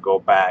we had to go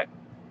back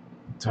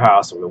to her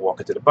house, so we were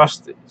walking to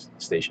the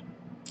station,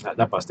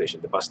 not bus station,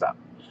 the bus stop.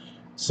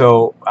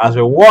 So as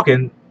we we're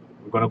walking,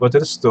 we're gonna go to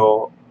the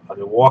store. As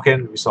we we're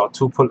walking, I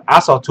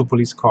saw two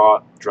police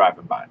cars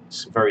driving by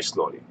very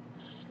slowly.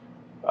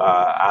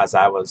 As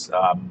I was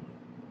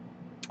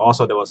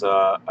also there was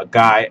a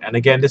guy, and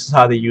again, this is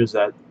how they use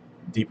that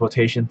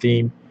deportation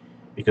theme,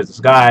 because this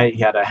guy, he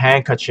had a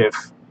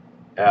handkerchief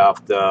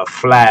of the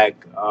flag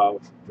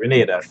of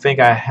Grenada. I think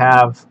I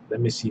have.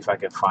 Let me see if I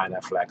can find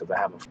that flag because I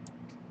have a.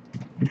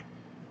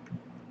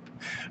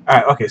 All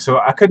right, okay. So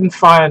I couldn't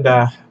find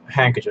a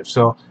handkerchief.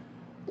 So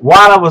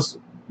while I was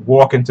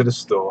walking to the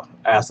store,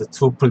 as the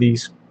two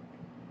police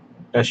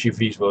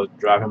SUVs were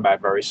driving by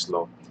very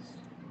slow,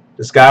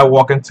 this guy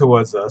walking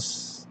towards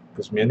us,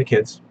 because me and the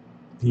kids,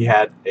 he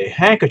had a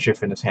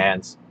handkerchief in his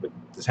hands, but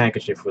this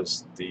handkerchief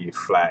was the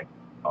flag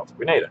of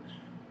Grenada.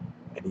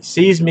 And he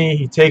sees me,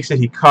 he takes it,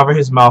 he covers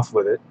his mouth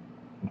with it.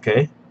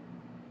 Okay.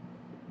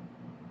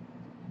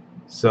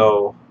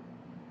 So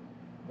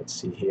let's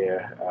see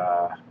here.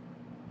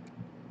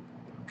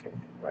 Okay,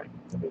 right.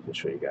 Let me just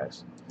show you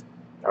guys.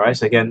 All right.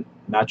 So again,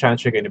 not trying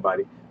to trick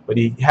anybody, but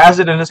he has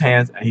it in his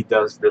hands and he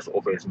does this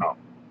over his mouth.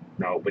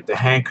 No, with the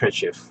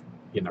handkerchief,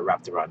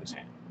 wrapped around his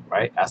hand.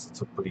 Right. As the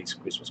two police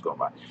cruisers go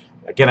by.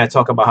 Again, I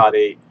talk about how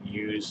they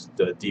use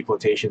the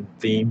deportation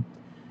theme,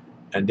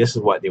 and this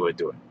is what they were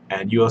doing.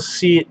 And you'll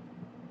see it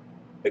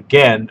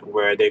again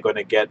where they're going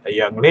to get a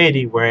young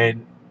lady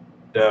wearing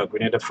the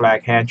Grenada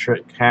flag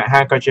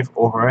handkerchief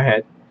over her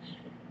head.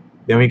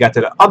 Then we got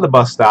to the other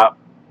bus stop.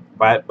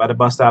 By the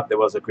bus stop, there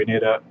was a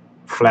Grenada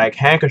flag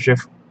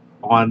handkerchief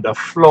on the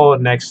floor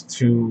next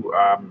to,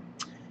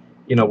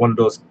 one of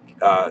those,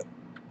 uh,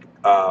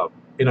 uh,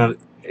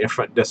 in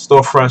front the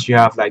storefronts. You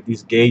have like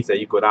these gates that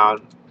you go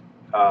down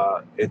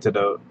into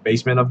the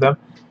basement of them,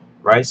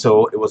 right?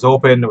 So it was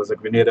open. There was a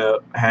Grenada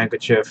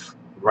handkerchief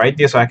right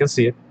there, so I can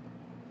see it.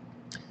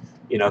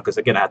 Because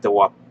again, I had to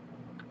walk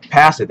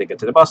past it to get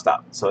to the bus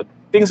stop. So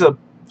things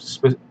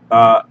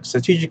are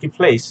strategically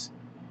placed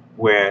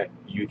where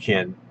you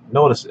can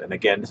notice it. And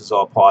again, this is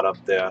all part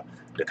of the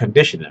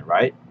conditioning,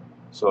 right?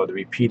 So the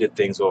repeated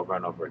things over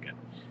and over again.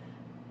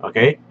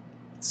 Okay,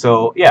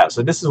 so yeah,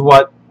 so this is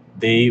what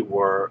they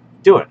were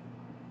doing.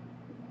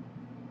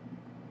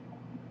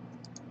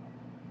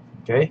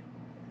 Okay,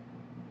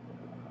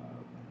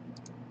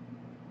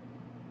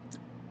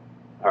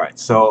 All right,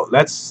 so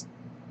let's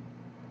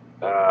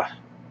uh,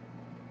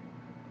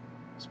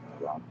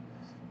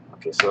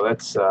 okay, so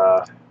let's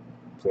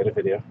play the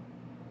video.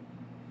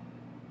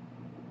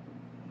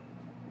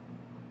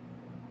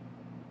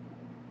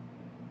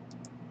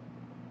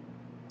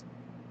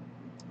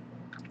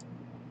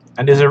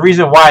 And there's a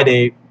reason why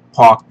they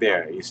park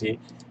there, you see,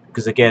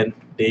 because again,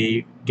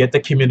 they get the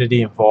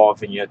community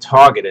involved in your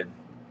targeting.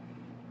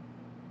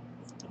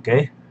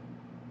 Okay.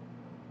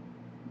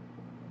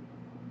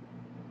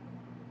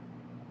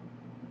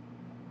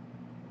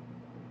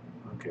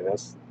 Okay,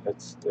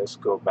 let's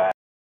go back.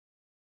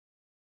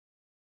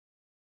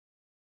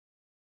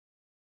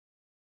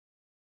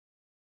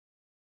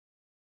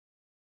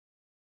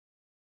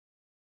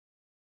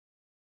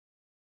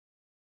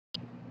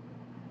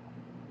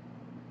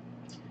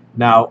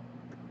 Now,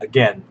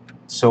 again,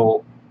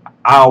 so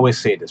I always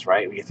say this,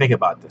 right? When you think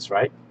about this,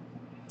 right?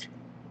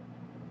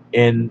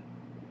 In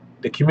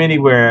the community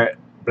where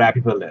black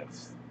people live,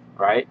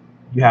 right?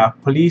 You have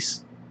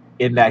police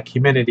in that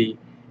community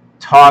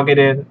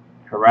targeting,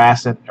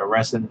 harassing,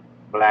 arresting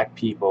black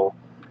people,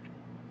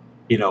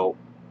 you know,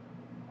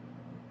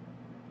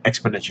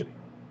 exponentially,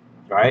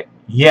 right?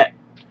 Yet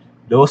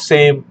those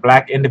same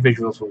black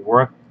individuals will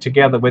work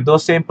together with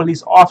those same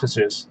police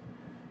officers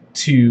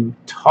to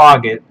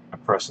target a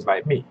person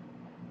like me.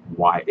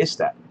 Why is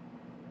that?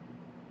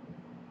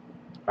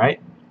 Right?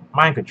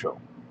 Mind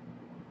control.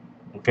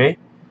 Okay?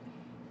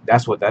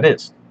 That's what that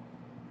is.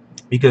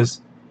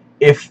 Because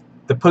if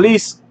the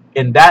police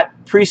in that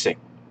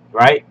precinct,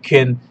 right,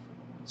 can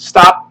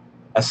stop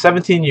a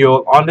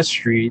 17-year-old on the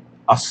street,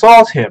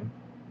 assault him,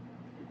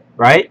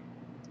 right,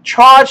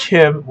 charge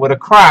him with a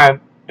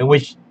crime in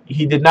which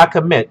he did not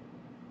commit,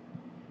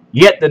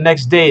 yet the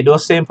next day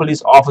those same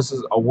police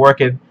officers are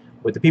working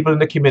with the people in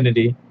the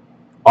community,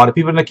 or the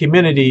people in the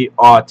community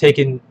are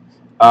taking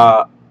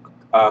uh,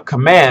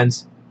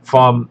 commands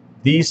from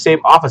these same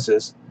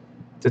officers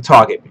to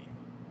target me,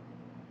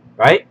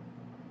 right?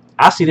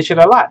 I see this shit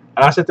a lot,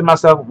 and I said to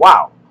myself,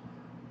 "Wow,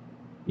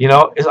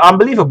 it's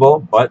unbelievable."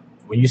 But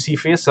when you see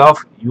for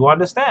yourself, you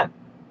understand.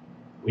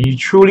 When you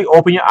truly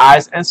open your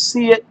eyes and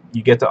see it,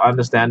 you get to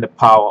understand the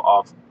power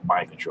of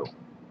mind control.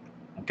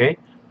 Okay,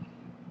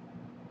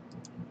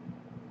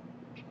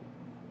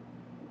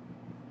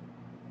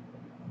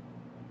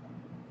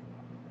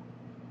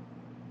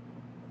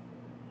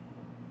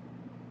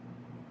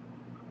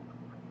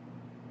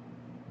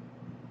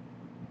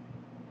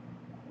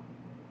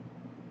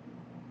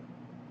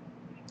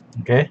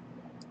 okay.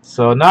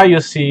 So now you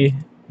see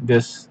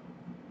this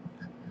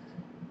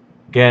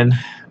again,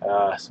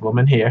 this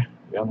woman here,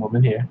 young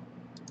woman here,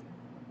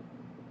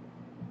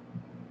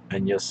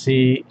 and you'll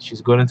see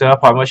she's going into her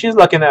apartment. She's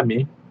looking at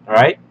me, all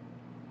right.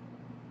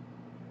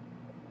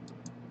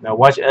 Now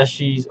watch as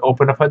she's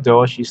opened up her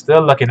door. She's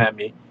still looking at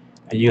me,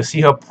 and you'll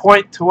see her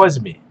point towards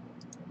me.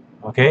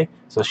 Okay,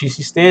 so she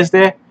stays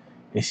there,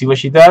 and see what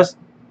she does.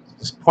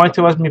 Just point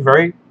towards me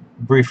very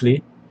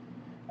briefly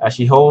as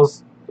she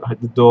holds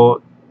the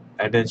door,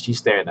 and then she's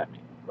staring at me.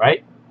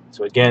 Right.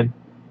 So again,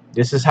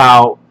 this is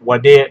how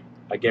what they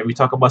again we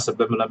talk about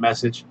subliminal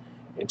message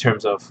in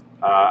terms of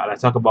and I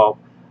talk about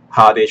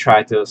how they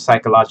try to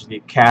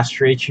psychologically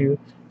castrate you.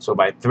 So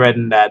by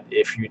threatening that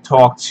if you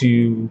talk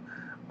to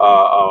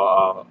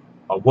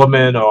a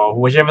woman or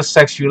whichever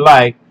sex you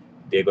like,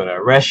 they're gonna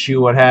arrest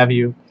you, what have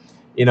you.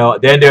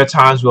 Then there are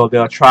times where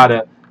they'll try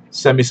to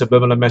send me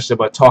subliminal message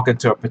about talking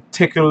to a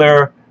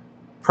particular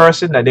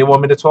person that they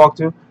want me to talk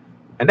to.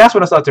 And that's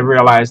when I started to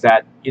realize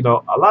that, a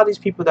lot of these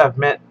people that I've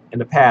met in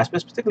the past,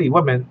 but particularly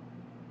women,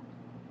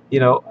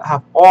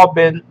 have all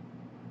been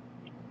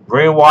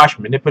brainwashed,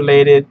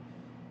 manipulated,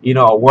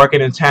 are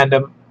working in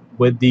tandem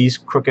with these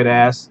crooked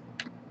ass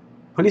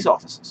police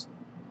officers.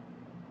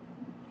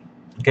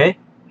 Okay?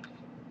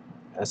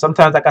 And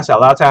sometimes, like I said, a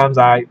lot of times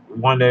I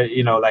wonder,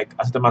 like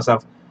I said to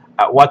myself,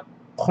 at what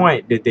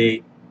point did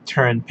they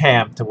turn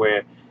Pam to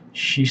where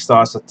she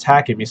starts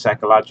attacking me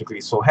psychologically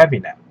so heavy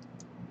now?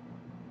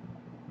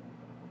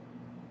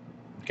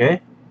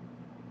 Okay?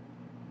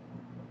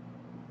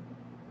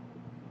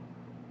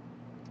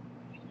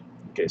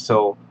 Okay,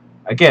 so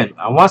again,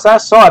 once I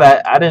saw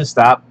that, I didn't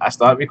stop. I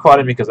started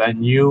recording because I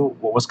knew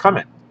what was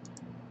coming.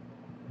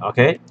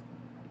 Okay,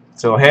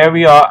 so here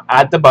we are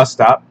at the bus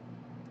stop.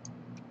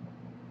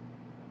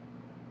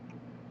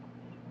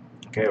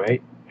 Okay,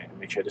 wait,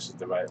 make sure this is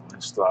the right one.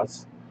 It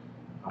starts.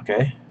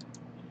 Okay,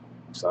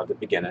 start at the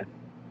beginning.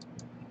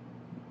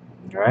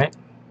 All right.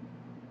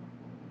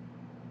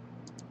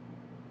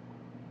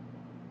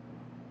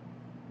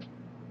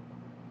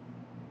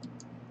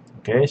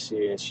 Okay,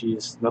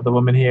 she's another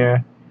woman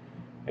here.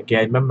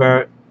 Again,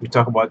 remember we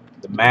talk about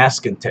the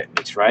masking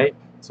techniques, right?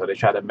 So they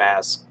try to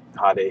mask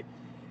how they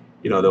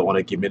want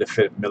to give me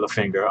the middle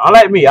finger.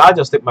 Unlike me, I'll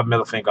just stick my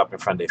middle finger up in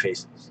front of their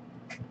faces.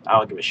 I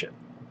don't give a shit.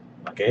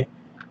 Okay,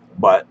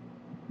 but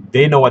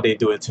they know what they're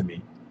doing to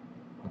me.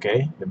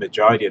 Okay, the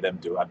majority of them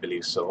do, I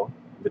believe so,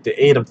 with the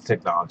aid of the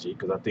technology,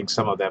 because I think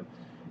some of them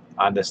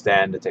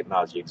understand the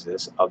technology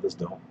exists, others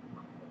don't.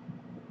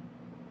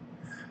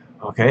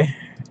 Okay,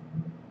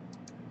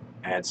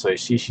 And so you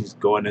see she's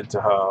going into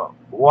her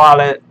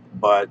wallet,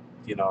 but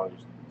you know,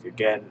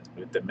 again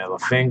with the middle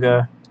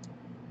finger,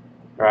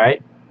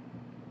 right?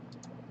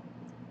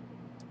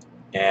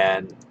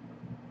 And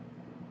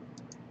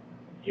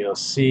you'll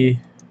see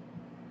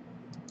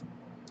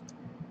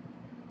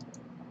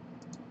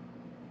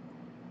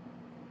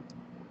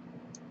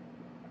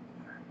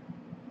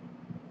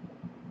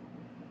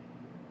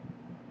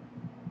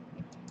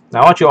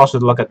now I want you also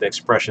to look at the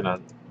expression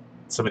on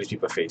some of these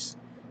people's face,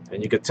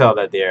 and you could tell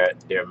that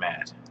they're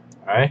mad.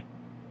 All right,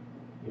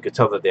 you could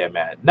tell that they're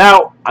mad.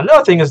 Now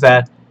another thing is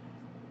that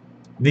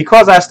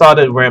because I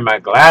started wearing my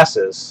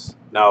glasses,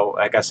 now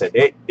like I said,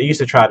 they used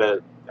to try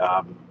to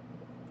um,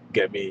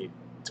 get me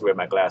to wear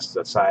my glasses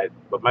outside,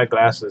 but my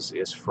glasses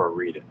is for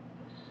reading.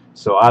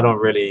 So I don't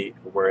really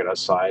wear it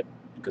outside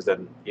because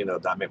then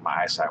that make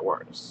my eyesight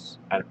worse,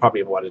 and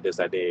probably what it is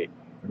that they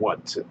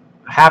want to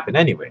happen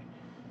anyway,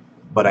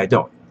 but I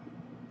don't.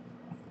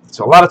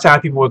 So a lot of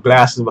times people with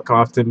glasses will come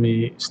up to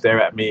me,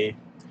 stare at me,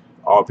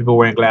 or people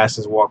wearing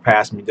glasses walk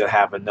past me. They'll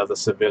have another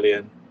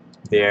civilian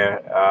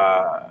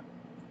there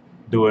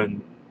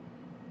doing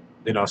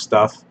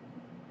stuff.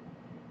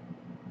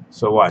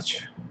 So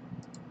watch,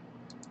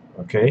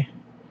 okay?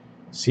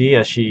 See,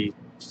 as she's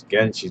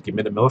giving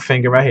me the middle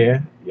finger right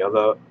here. The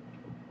other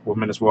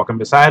woman is walking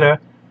beside her.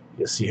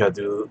 You'll see her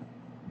do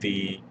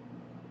the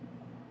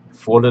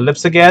folded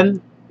lips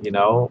again.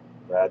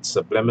 That's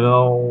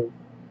subliminal.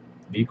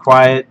 Be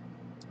quiet,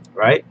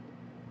 right?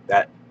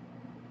 That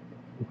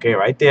okay,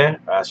 right there.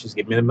 She's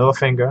giving me the middle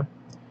finger.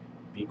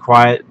 Be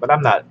quiet, but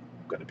I'm not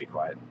gonna be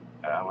quiet.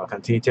 I'm gonna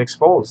continue to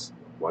expose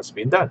what's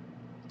being done,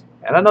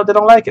 and I know they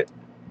don't like it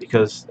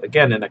because,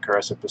 again, in the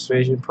coercive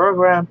persuasion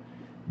program,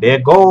 their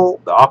goal,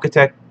 the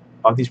architect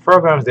of these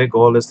programs, their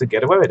goal is to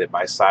get away with it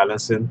by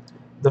silencing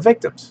the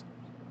victims.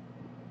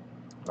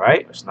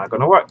 Right? It's not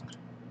gonna work.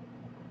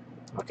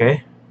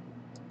 Okay.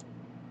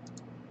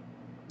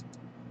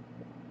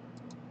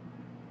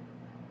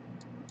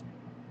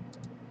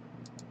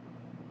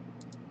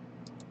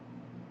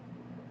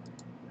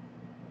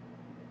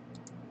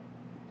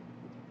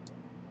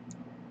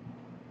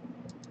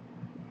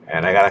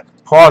 And I gotta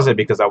pause it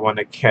because I want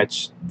to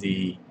catch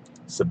the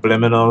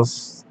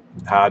subliminals,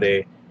 how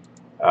they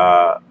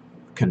uh,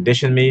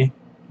 condition me.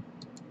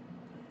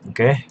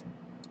 Okay.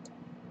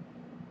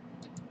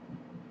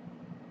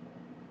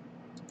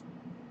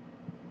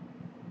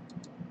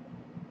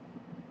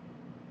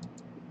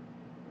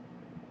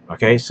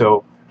 Okay.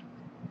 So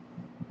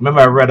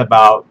remember I read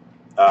about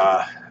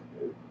uh,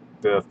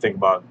 the thing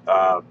about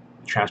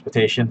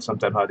transportation.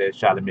 Sometimes how they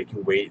try to make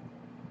you wait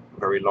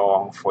very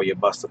long for your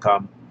bus to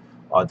come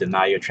or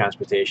deny your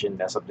transportation.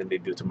 That's something they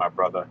do to my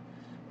brother,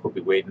 who'll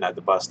be waiting at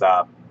the bus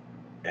stop,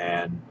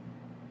 and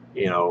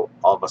all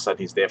of a sudden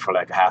he's there for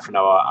like a half an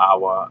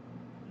hour,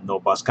 no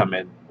bus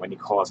coming. When he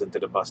calls into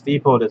the bus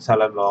depot, they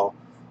tell him, well,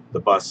 the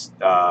bus,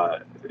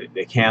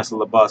 they cancel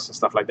the bus and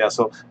stuff like that.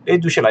 So they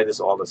do shit like this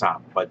all the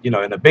time. But in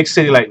a big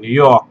city like New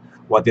York,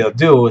 what they'll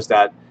do is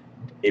that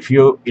if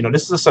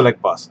this is a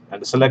select bus, and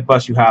the select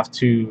bus you have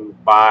to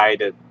buy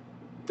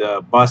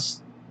the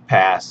bus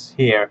pass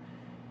here,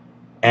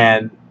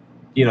 and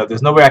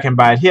there's no way I can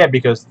buy it here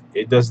because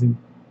it doesn't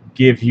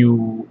give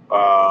you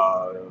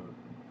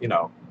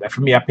that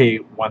for me I pay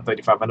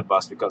 135 on the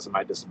bus because of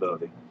my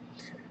disability,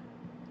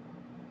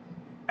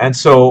 and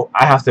so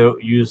I have to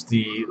use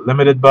the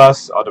limited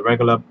bus or the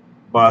regular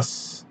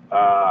bus.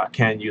 I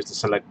can't use the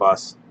select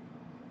bus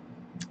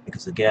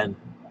because again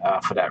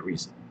for that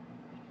reason.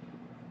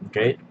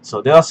 Okay,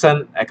 so they'll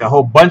send like a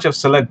whole bunch of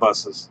select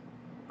buses,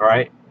 all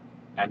right,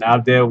 and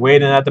out there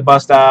waiting at the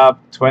bus stop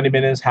 20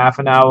 minutes, half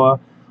an hour,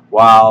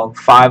 while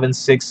 5 and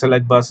 6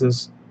 select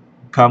buses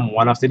come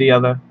one after the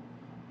other.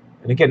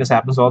 And again, this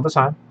happens all the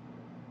time,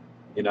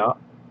 you know,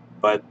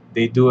 but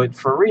they do it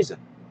for a reason.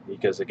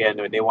 Because again,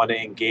 when they want to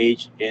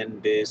engage in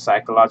the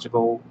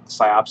psychological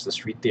psyops, the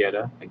street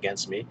theater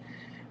against me,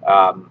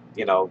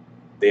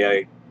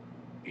 they're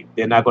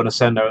they're not going to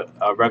send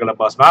a regular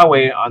bus my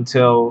way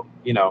until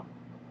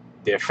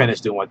they're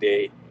finished doing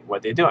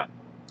what they're doing.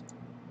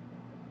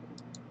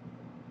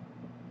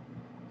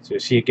 So you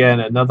see again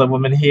another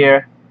woman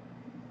here.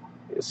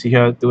 You see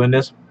her doing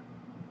this,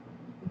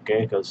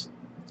 okay? Because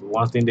the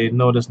one thing they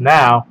notice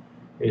now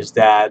is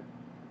that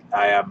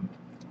I am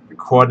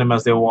recording them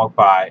as they walk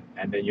by,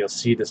 and then you'll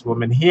see this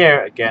woman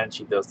here again.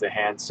 She does the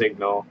hand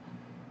signal,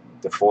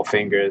 the 4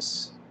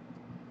 fingers.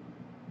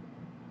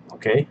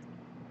 Okay.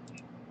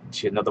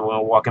 See another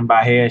one walking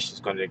by here. She's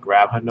going to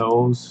grab her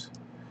nose.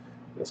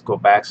 Let's go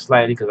back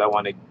slightly because I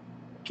want to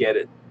get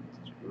it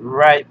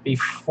right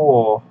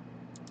before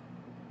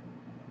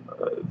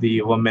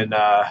the woman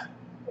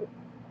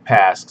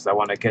passed. Because I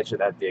want to catch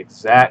it at the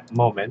exact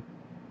moment,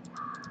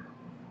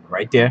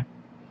 right there.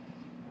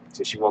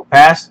 So she walked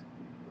past.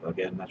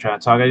 Again, not trying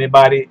to target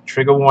anybody.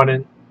 Trigger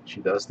warning. She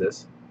does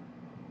this.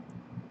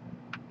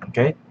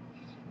 Okay.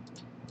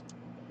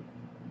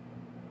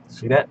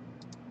 See that?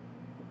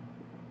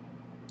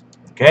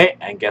 Okay.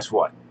 And guess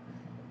what?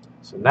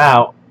 So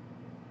now,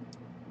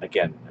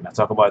 again, and I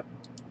talk about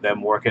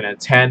them working in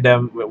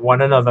tandem with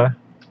one another.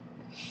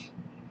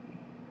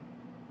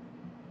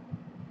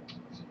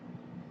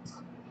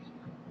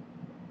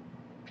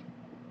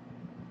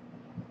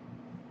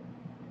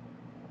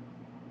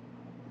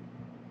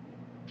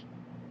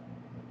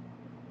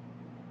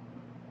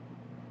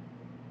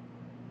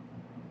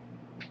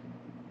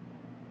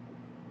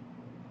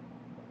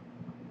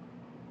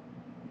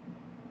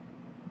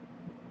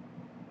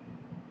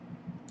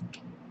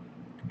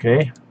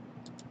 Okay,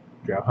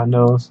 grab her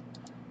nose.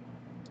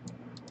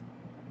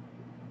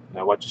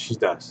 Now watch what she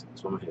does.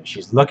 This woman here.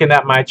 She's looking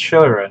at my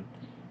children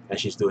and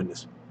she's doing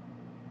this.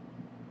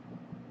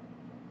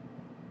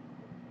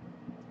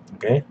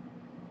 Okay?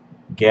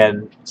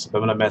 Again,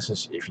 subliminal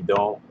message. If you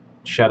don't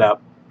shut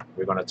up,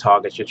 we're gonna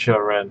target your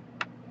children.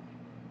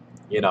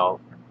 You know,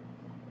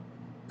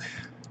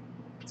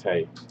 tell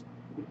you.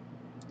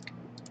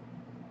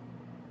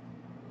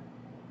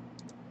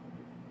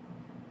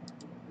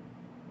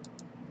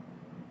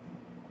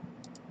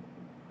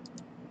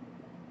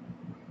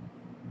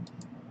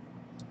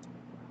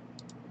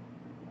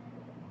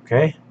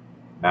 Okay?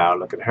 Now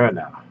look at her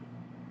now.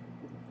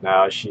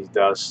 Now she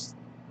does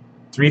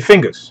three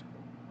fingers,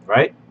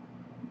 right?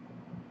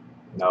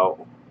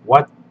 Now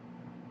what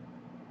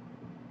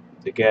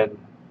again,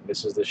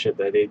 this is the shit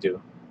that they do.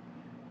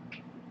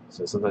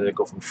 So sometimes they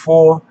go from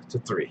 4 to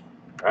 3,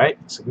 right?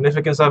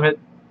 Significance of it,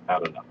 I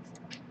don't know.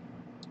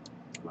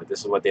 But this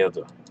is what they'll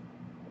do.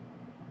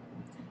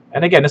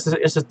 And again, this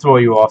is to throw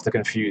you off, to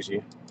confuse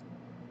you.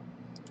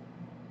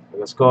 So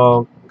let's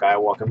go. Guy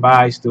walking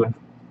by, he's doing.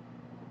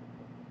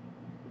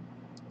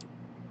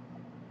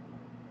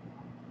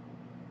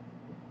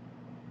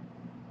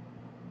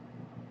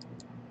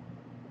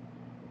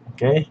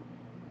 Okay,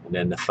 and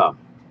then the thumb.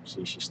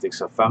 See, she sticks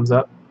her thumbs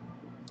up.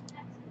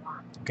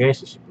 Okay,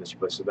 so she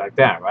puts it back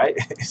down, right?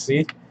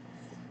 See?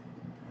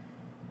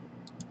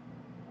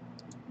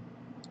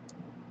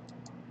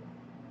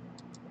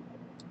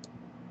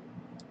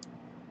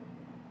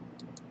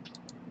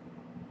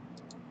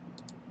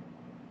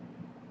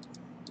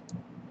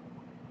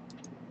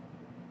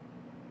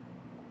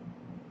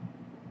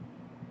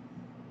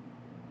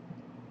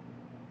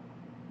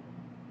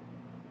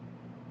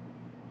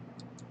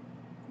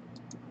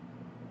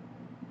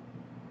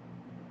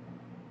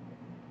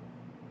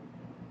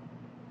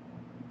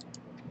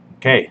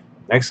 Okay,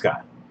 next guy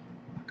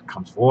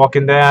comes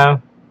walking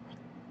down.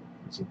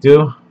 What's he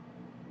do?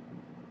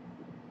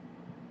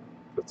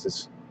 Puts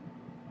his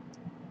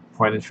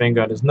pointing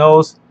finger on his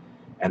nose,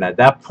 and at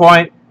that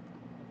point,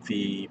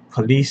 the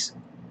police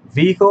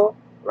vehicle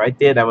right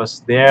there that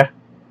was there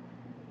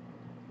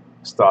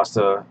starts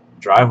to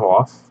drive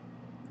off.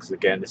 Because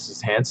again, this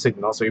is hand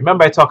signal. So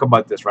remember, I talked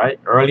about this right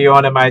early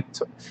on in my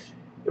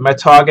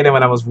target, and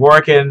when I was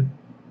working,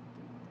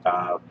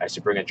 I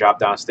should bring a drop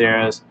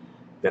downstairs.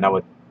 Then I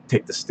would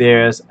take the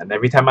stairs, and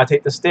every time I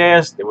take the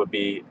stairs, there would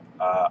be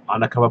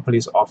undercover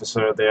police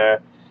officer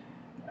there,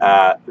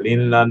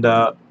 leaning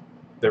under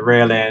the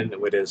railing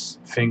with his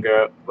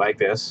finger like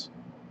this,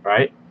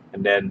 right?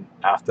 And then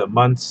after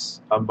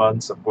months and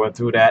months of going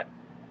through that,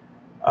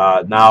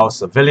 now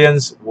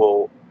civilians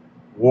will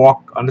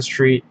walk on the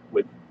street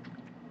with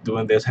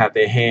doing this, have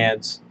their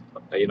hands,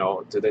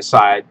 to their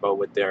side, but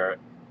with their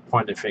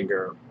pointing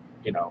finger,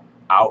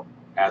 out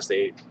as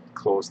they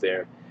close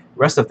their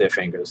rest of their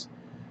fingers.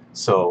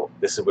 So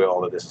this is where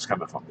all of this is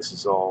coming from. This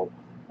is all,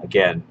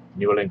 again,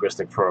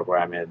 neurolinguistic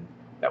programming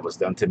that was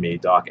done to me,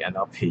 dark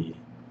NLP.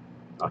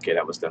 Okay,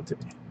 that was done to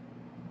me.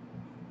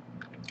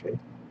 Okay,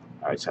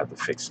 I just had to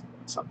fix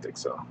something,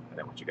 so I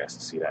didn't want you guys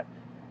to see that.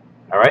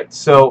 All right,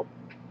 so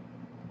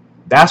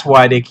that's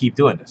why they keep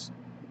doing this.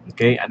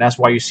 Okay, and that's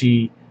why you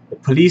see the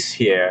police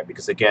here,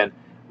 because again,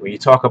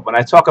 when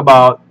I talk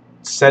about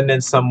sending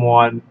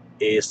someone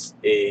a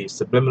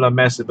subliminal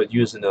message, but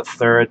using a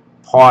third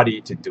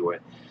party to do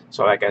it.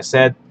 So, like I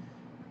said,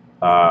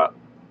 uh,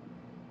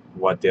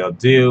 what they'll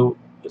do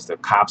is the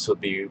cops will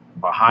be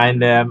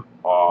behind them,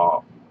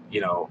 or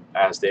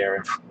as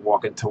they're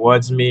walking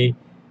towards me,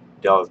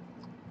 they'll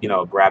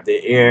grab their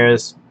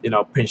ears,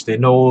 pinch their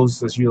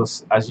nose, as you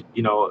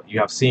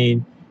have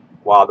seen,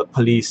 while the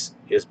police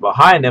is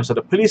behind them. So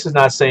the police is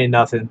not saying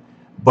nothing,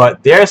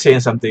 but they're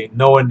saying something,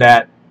 knowing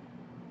that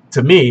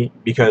to me,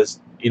 because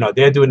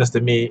they're doing this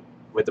to me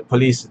with the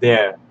police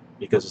there,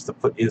 because it's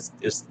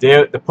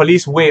the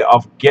police way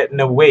of getting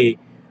away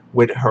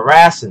with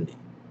harassing me.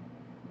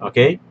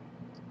 Okay,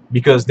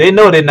 because they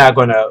know they're not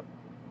gonna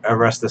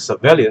arrest the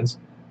civilians,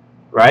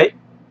 right,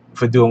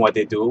 for doing what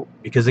they do,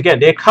 because again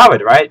they're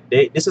covered, right?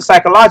 This is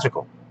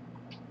psychological.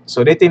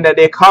 So they think that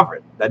they're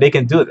covered, that they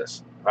can do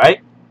this, right?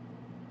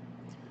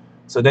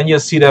 So then you'll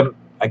see them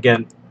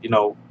again,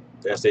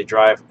 as they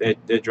drive,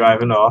 they're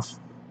driving off.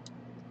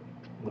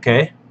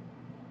 Okay.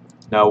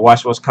 Now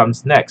watch what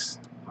comes next.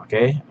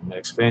 Okay, I'm gonna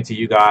explain to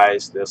you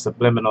guys the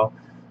subliminal.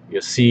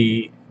 You'll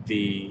see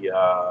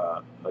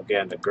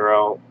again the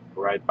girl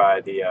right by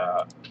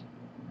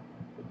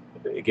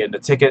again the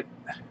ticket.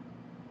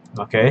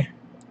 Okay.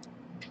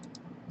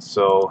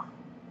 So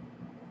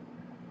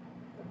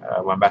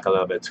I went back a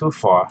little bit too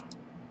far.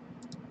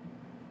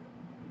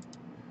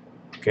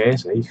 Okay,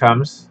 so he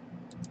comes.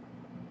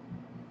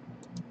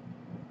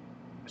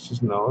 She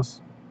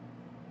knows.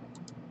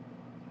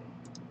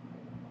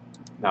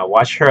 Now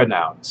watch her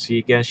now. See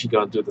again, she's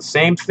gonna do the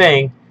same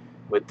thing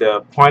with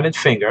the pointed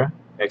finger,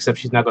 except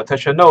she's not gonna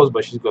touch her nose,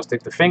 but she's gonna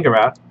stick the finger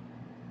out.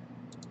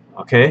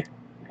 Okay,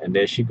 and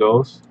there she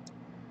goes.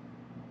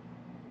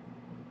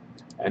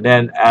 And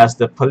then as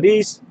the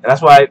police,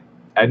 that's why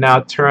I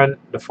now turn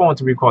the phone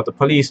to record the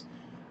police.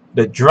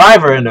 The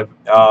driver in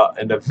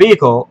the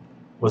vehicle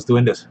was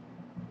doing this.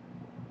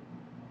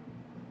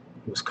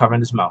 He was covering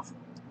his mouth.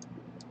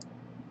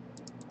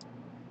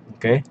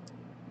 Okay.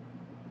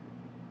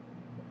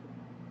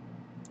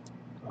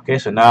 Okay.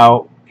 So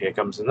now here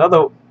comes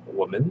another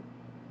woman.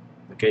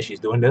 Okay, she's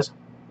doing this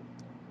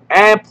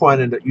and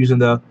pointing, using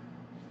the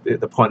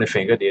pointed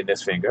finger, the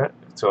index finger.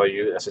 I told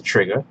you that's a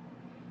trigger.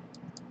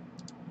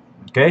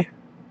 Okay.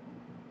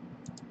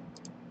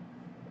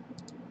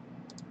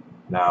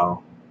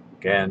 Now,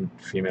 again,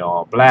 female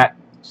all black.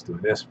 She's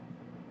doing this.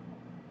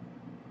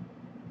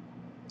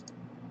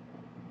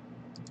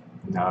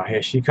 Now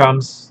here she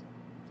comes.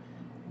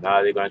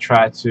 Now they're gonna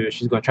try to.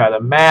 She's gonna try to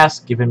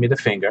mask, giving me the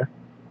finger.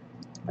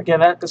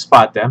 Again, I can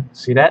spot them.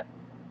 See that?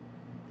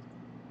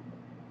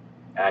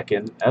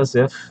 Acting as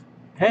if,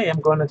 hey,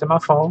 I'm going into my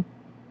phone.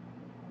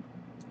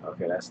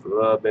 Okay, that's a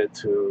little bit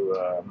too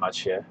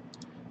much here.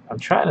 I'm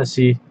trying to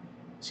see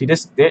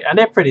this, and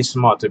they're pretty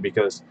smart too,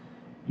 because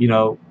you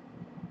know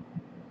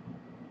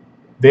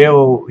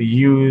they'll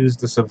use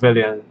the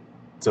civilian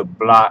to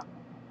block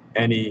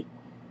any,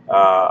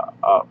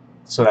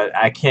 so that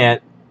I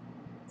can't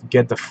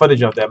get the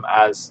footage of them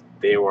as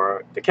they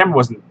were. The camera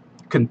wasn't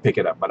couldn't pick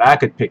it up, but I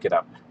could pick it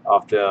up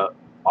of the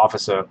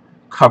officer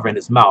covering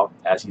his mouth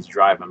as he's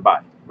driving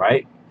by,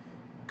 right?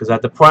 Because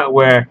at the point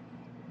where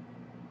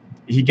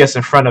he gets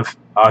in front of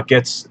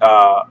gets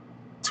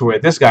to where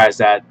this guy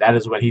is at, that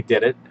is when he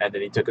did it, and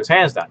then he took his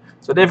hands down.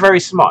 So they're very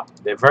smart.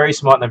 They're very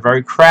smart and they're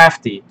very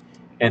crafty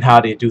in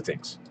how they do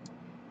things.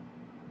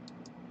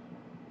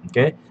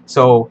 Okay,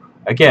 so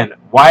again,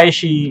 why is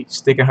she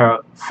sticking her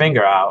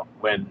finger out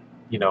when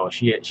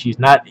she's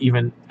not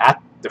even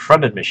at the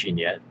front of the machine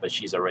yet, but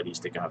she's already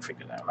sticking her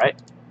finger out,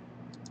 right?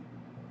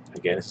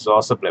 Again, this is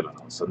all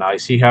subliminal. So now you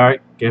see her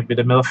give me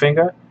the middle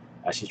finger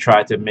as she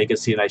tried to make it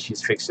seem like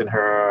she's fixing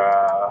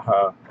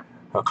her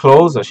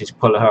clothes, or she's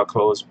pulling her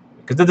clothes,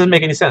 because that doesn't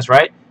make any sense,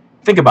 right?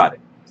 Think about it.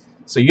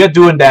 So you're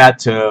doing that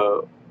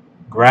to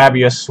grab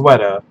your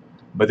sweater,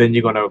 but then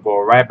you're gonna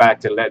go right back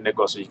to letting it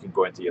go so you can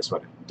go into your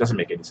sweater. It doesn't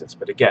make any sense.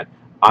 But again,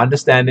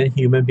 understanding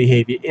human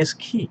behavior is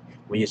key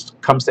when it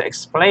comes to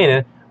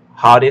explaining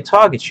how they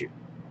target you,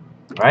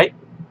 right?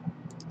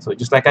 So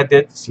just like I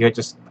did, see her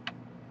just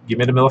give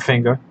me the middle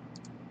finger,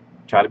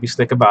 try to be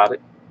slick about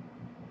it,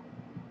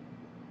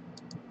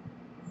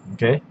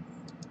 okay?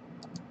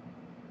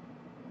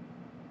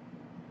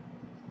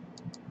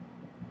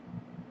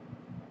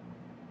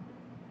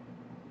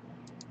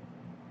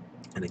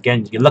 And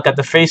again, you look at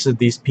the face of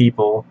these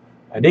people,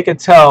 and they can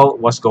tell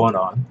what's going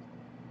on,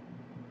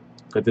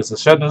 because there's a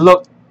certain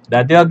look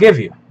that they'll give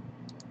you.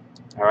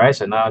 All right,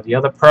 so now the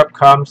other perp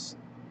comes,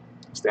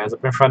 stands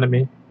up in front of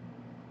me.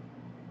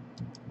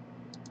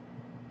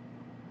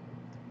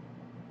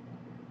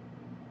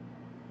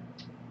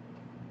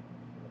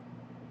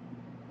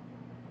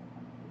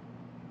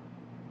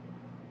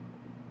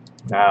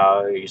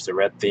 Now use the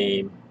red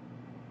theme.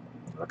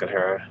 Look at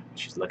her.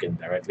 She's looking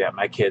directly at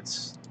my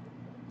kids.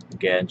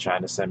 Again,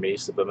 trying to send me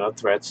subliminal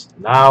threats.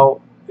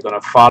 Now we're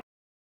gonna follow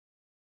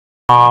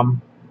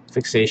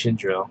fixation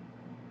drill.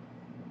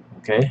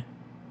 Okay,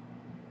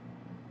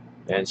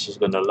 and she's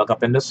gonna look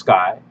up in the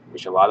sky,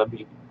 which a lot of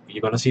you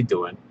you're gonna see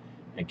doing.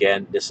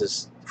 Again, this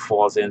is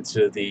falls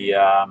into the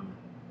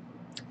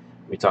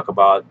we talk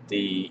about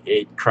the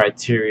 8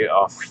 criteria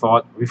of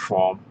thought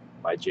reform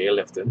by Jay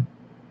Lifton.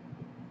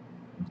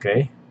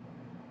 Okay,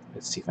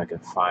 let's see if I can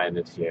find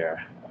it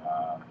here.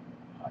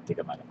 I think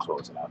I might have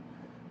closed it out.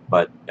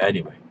 But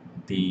anyway,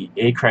 the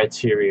 8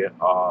 criteria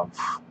of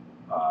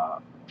uh,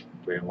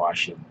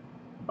 brainwashing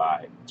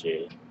by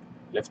Jay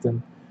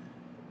Lifton,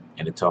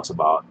 and it talks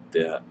about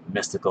the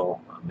mystical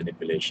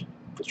manipulation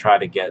to try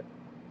to get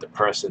the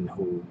person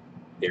who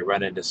they're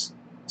running this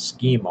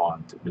scheme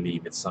on to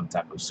believe it's some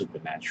type of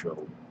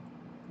supernatural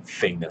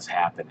thing that's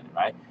happening,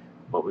 right?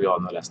 But we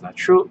all know that's not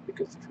true,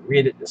 because if you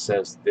read it, it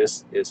says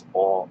this is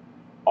all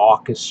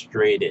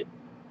orchestrated.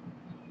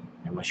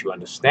 And once you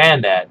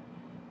understand that,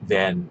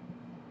 then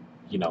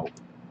you know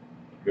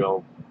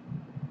you'll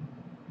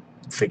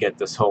forget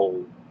this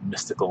whole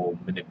mystical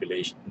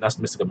manipulation. Not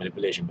mystical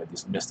manipulation, but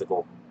this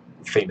mystical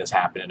thing that's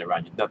happening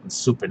around you. Nothing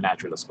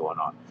supernatural that's going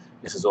on.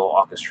 This is all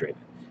orchestrated,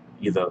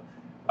 either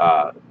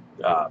uh,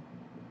 uh,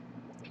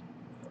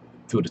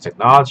 through the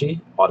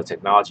technology, or the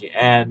technology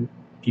and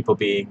people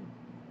being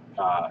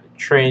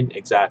trained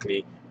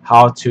exactly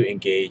how to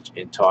engage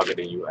in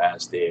targeting you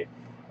as they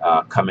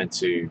come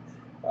into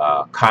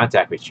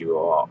contact with you,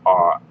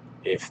 or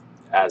if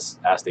as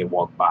they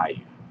walk by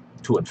you,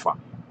 to and from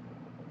you.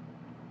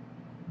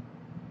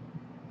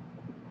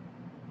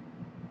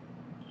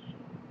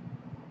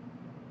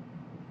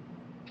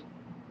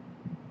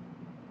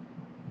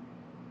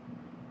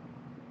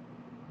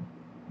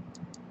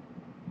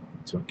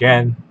 So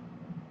again,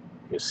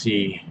 you'll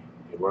see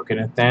they're working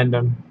in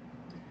tandem.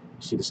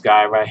 You see this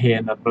guy right here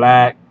in the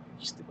black,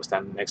 he's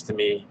standing next to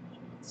me.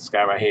 This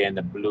guy right here in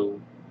the blue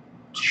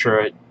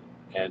shirt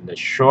and the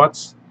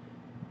shorts.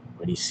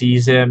 When he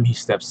sees him, he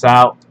steps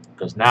out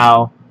because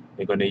now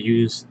they're going to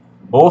use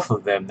both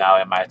of them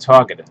now in my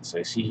targeting. So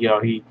you see here,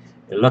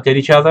 they look at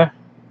each other,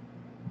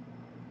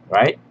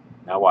 right?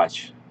 Now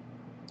watch.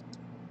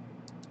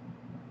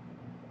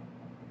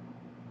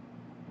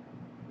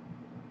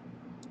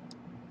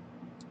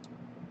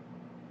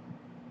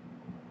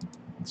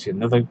 See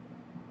another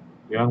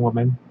young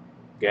woman.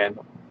 Again,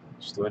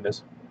 she's doing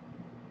this.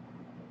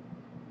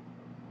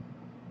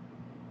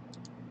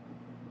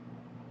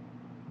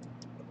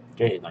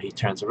 Okay, now he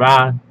turns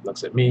around,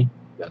 looks at me,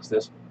 does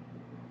this.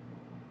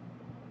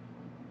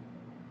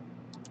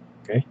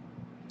 Okay,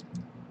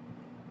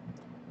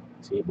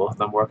 see both of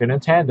them working in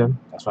tandem.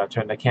 That's why I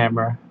turned the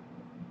camera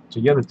to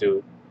the other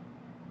dude.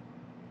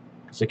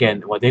 So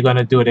again, what they're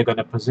gonna do, they're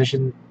gonna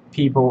position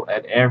people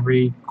at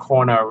every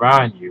corner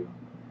around you,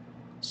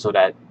 so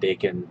that they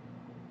can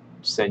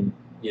send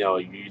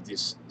you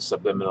these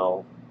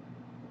subliminal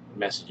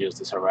messages,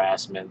 this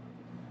harassment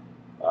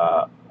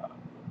uh,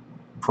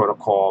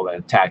 protocol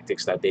and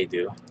tactics that they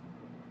do.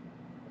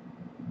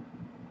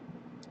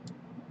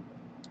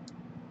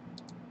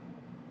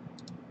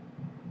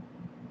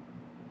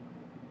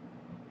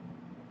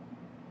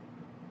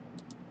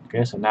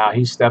 Okay, so now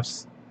he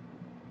steps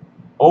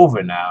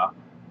over now.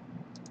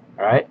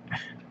 All right,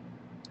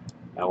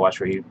 now watch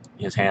where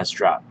his hands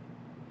drop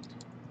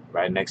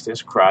right next to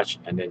his crotch,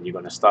 and then you're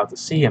gonna start to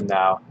see him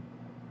now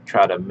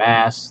try to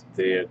mask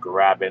the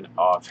grabbing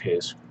of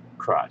his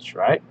crotch,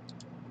 right?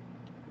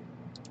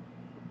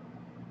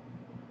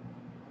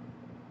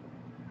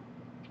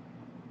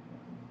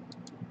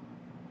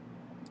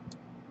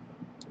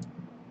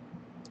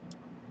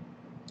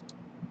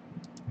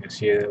 You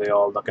see they're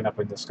all looking up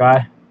in the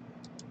sky.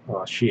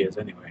 Well, she is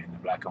anyway, in the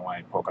black and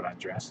white polka dot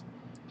dress.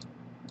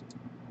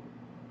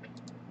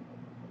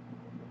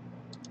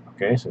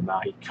 Okay, so now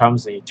he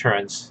comes and he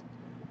turns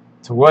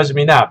towards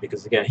me now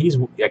because again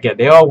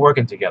they're all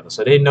working together,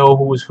 so they know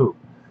who is who,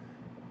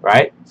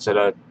 right? So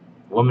the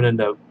woman in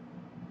the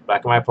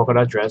black and white polka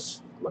dot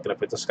dress looking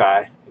up at the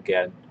sky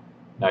again.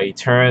 Now he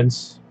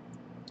turns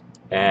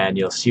and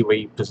you'll see where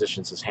he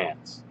positions his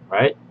hands,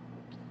 right?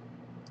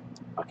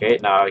 Okay,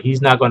 now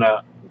he's not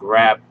gonna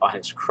grab on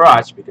his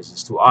crotch because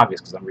it's too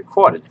obvious because I'm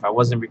recorded. If I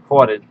wasn't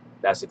recorded,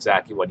 that's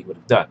exactly what he would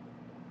have done.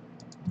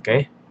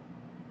 Okay,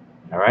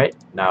 all right.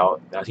 Now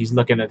he's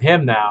looking at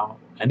him now,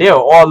 and they're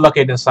all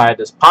looking inside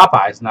this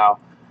Popeyes now.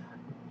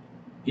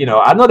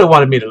 I know they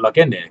wanted me to look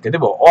in there because they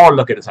were all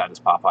looking inside this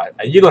Popeyes,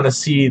 and you're gonna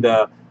see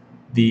the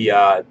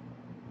uh,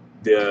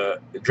 the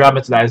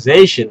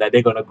dramatization that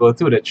they're gonna go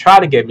through to try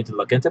to get me to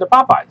look into the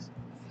Popeyes.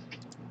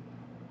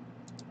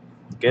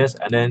 Okay,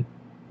 and then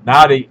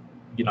now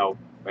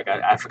like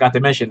I forgot to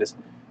mention this.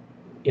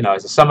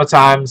 It's the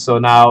summertime, so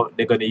now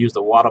they're going to use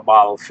the water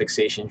bottle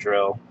fixation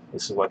drill.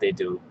 This is what they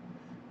do.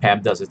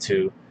 Pam does it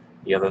too.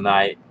 The other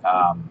night,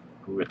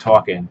 we were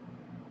talking.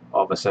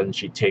 All of a sudden,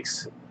 she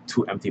takes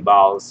two empty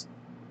bottles,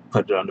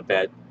 put it on the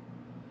bed.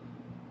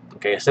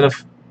 Okay, instead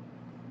of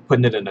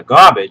putting it in the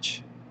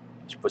garbage,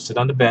 she puts it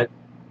on the bed.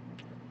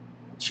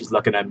 She's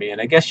looking at me,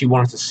 and I guess she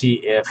wanted to see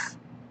if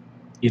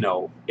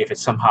it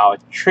somehow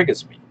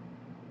triggers me.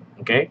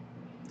 Okay,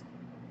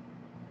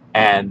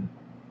 and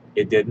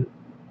it didn't.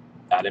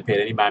 I didn't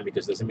pay any mind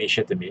because it doesn't mean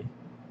shit to me.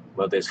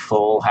 Whether it's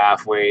full,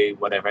 halfway,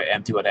 whatever,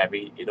 empty, whatever,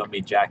 it don't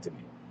mean jack to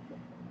me,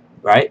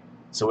 right?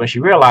 So when she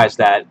realized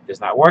that it's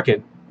not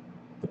working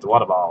with the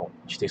water bottle,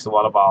 she takes the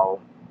water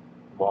bottle,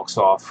 walks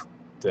off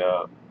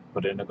to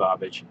put it in the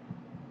garbage,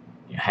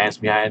 hands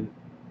behind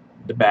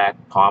the back,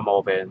 palm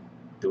open,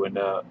 doing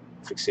the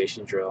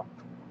fixation drill,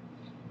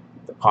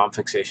 the palm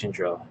fixation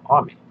drill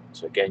on me.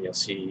 So again, you'll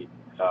see,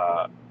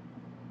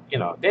 they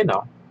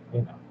know,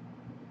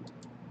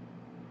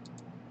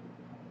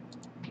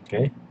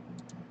 okay?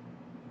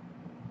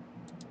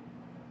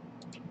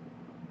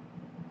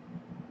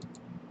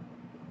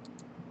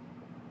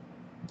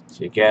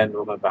 So again,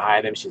 woman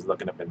behind him, she's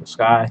looking up in the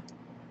sky.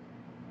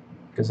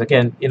 Because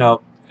again,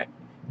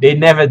 they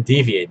never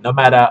deviate, no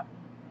matter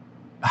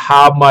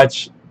how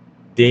much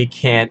they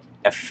can't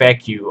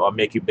affect you or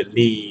make you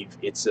believe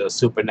it's a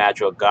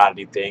supernatural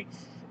godly thing.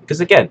 Because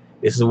again,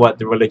 this is what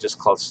the religious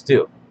cults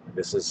do.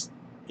 This is,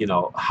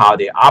 how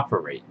they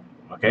operate.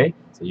 Okay,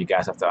 so you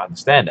guys have to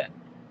understand that.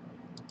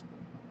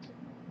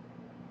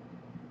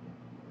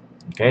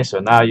 Okay, so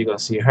now you're gonna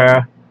see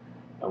her,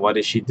 and what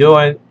is she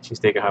doing? She's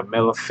taking her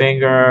middle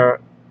finger,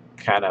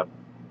 kind of,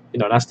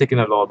 not sticking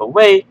it all the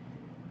way,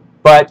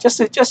 but just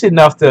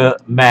enough to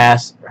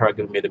mask her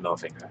giving me the middle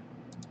finger.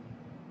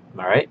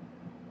 All right,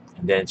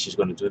 and then she's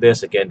going to do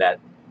this again, that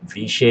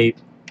V shape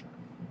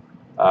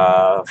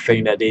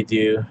thing that they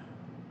do.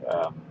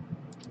 Um,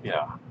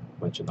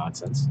 bunch of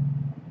nonsense.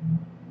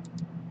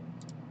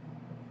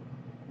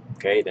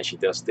 Okay, then she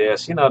does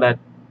this. That,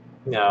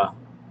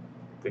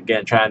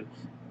 again, trying,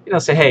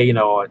 say, hey,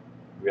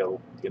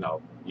 real, you're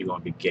gonna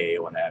be gay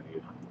or what have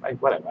you.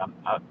 Like whatever. I'm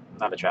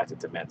not attracted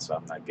to men, so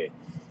I'm not gay.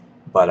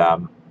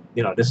 But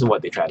this is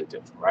what they try to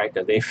do, right?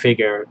 Because they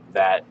figure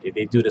that if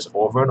they do this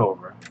over and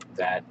over,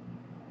 that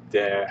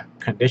their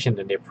condition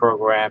and their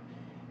program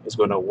is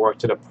going to work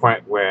to the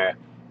point where,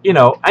 and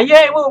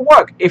yeah, it will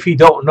work if you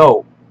don't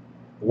know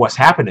what's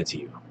happening to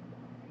you.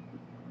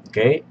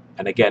 Okay,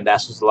 and again,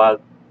 that's just a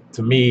lot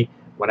to me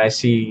when I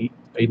see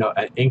an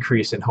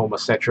increase in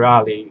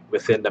homosexuality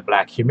within the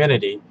black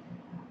community.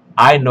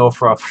 I know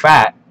for a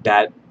fact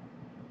that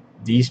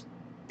these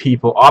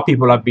people are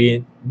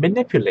being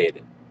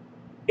manipulated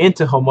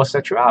into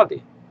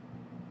homosexuality.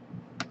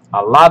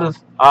 A lot of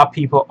our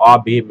people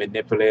are being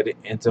manipulated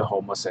into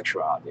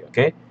homosexuality.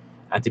 Okay,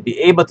 and to be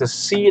able to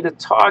see the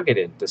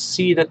targeting, to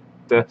see the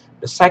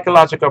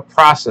psychological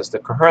process, the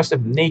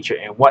coercive nature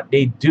in what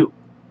they do.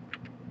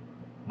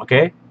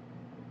 Okay,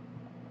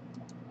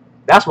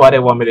 that's why they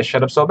want me to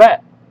shut up so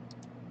bad.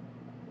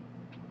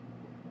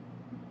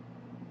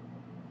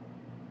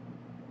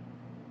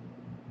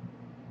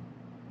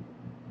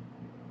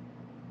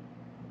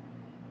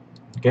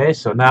 Okay,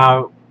 so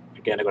now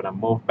again, they're gonna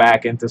move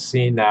back into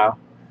scene now,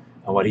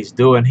 and what he's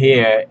doing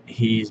here,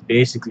 he's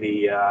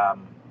basically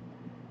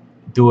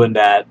doing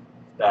that,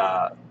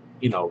 uh,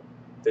 you know,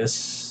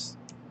 this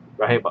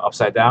right here, but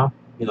upside down.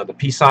 The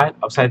peace sign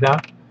upside down.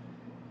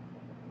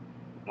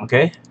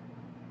 Okay,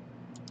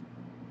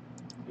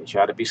 you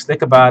try to be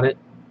slick about it.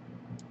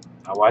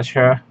 I watch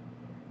her.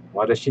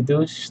 What does she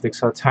do? She sticks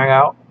her tongue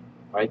out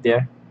right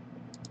there.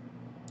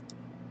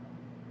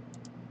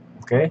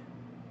 Okay,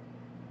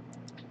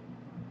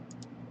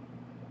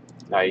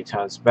 now he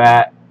turns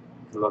back.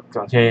 Look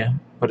on here.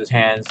 Put his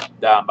hands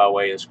down by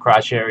way of his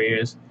crotch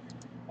areas.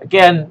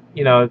 Again,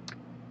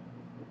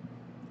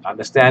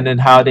 understanding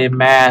how they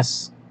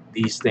mask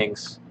these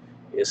things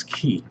is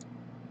key.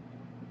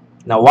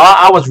 Now, while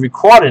I was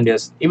recording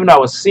this, even though I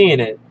was seeing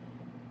it,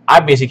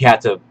 I basically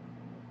had to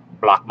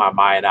block my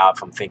mind out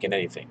from thinking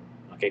anything.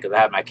 Okay, because I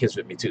had my kids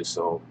with me too,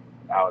 so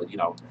I was,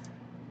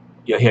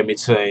 you'll hear me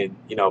saying,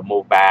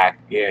 move back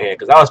here,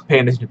 because I was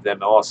paying attention to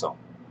them also,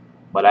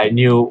 but I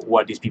knew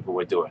what these people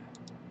were doing.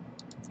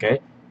 Okay,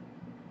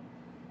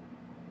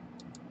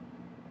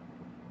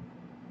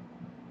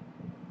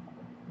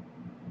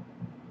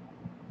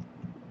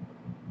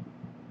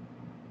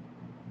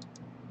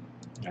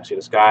 I see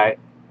this guy.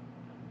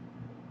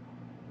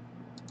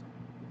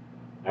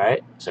 All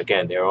right, so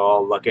again, they're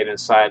all looking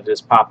inside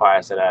this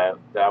Popeyes that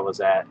I was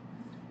at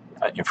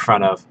in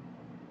front of.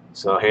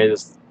 So here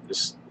this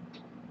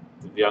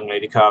the young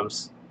lady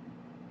comes,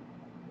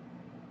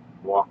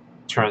 walk,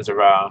 turns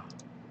around,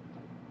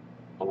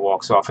 and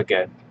walks off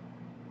again.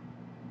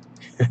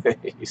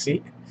 You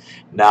see?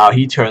 Now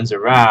he turns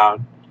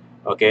around,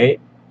 okay,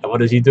 and what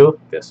does he do?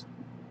 This,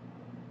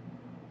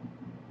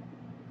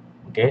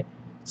 okay.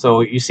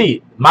 So you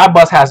see, my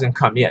bus hasn't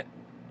come yet,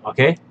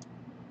 okay.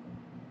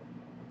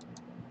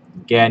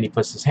 Again, he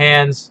puts his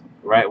hands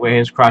right where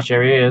his crotch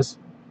area is,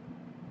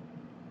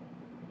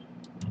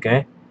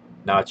 okay.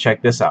 Now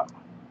check this out,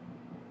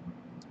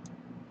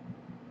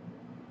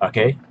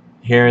 okay.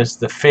 Here's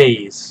the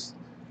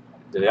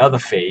other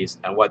phase,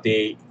 and what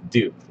they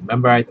do.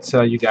 Remember, I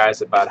tell you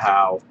guys about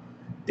how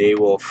they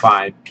will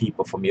find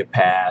people from your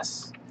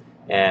past,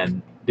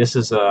 and this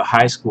is a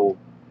high school.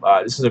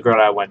 This is a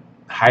girl I went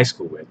high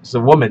school with. It's a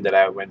woman that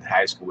I went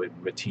high school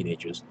with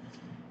teenagers,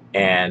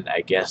 and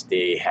I guess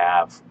they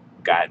have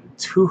gotten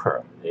to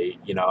her.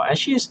 And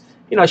she's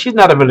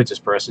not a religious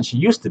person. She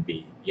used to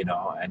be,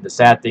 and the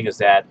sad thing is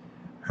that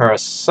her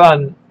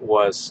son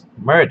was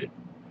murdered.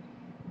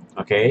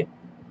 Okay,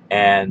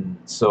 and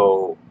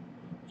so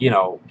you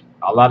know,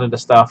 a lot of the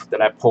stuff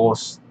that I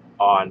post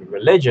on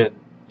religion,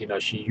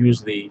 she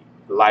usually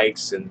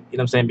likes, and what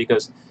I'm saying,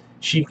 because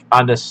she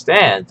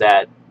understands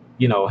that,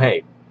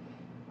 hey,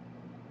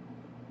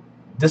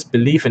 this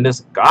belief in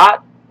this God,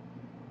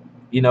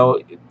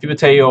 people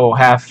tell you, oh,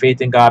 have faith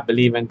in God,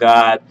 believe in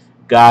God,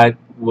 God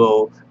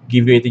will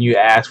give you anything you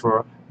ask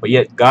for, but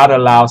yet God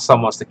allows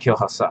someone to kill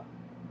her son,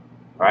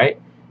 right?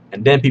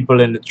 And then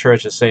people in the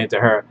church are saying to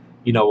her,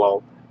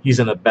 well, he's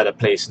in a better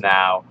place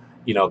now,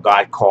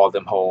 God called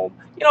him home,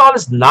 all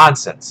this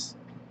nonsense.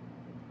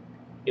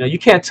 You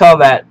can't tell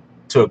that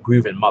to a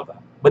grieving mother.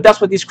 But that's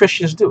what these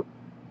Christians do. You know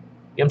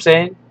what I'm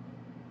saying?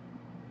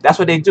 That's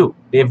what they do.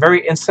 They're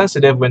very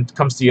insensitive when it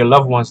comes to your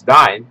loved ones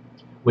dying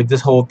with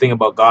this whole thing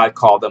about God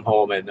called them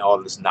home and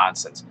all this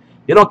nonsense.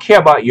 They don't care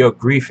about your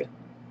grieving,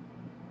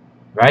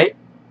 right?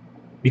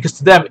 Because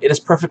to them, it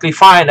is perfectly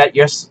fine that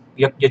your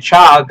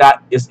child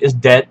is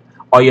dead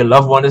or your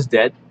loved one is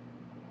dead,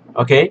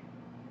 okay?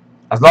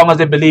 As long as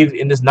they believe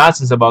in this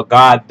nonsense about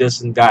God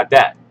this and God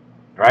that,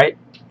 right?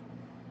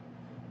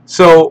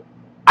 So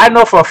I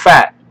know for a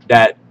fact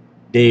that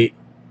they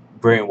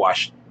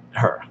brainwashed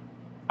her.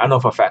 I know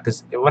for a fact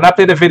because when I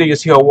play the video, you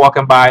see her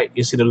walking by,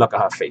 you see the look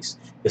on her face.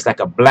 It's like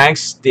a blank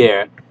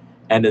stare,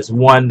 and it's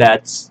one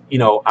that's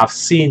I've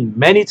seen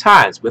many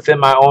times within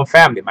my own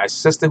family. My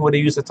sister, who they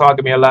used to talk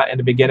to me a lot in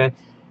the beginning,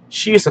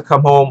 she used to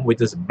come home with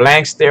this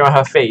blank stare on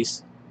her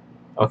face.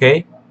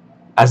 Okay,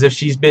 as if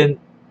she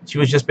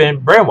was just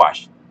being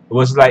brainwashed. It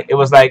was like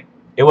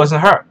it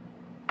wasn't her.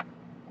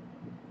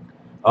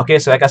 Okay,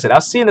 so like I said,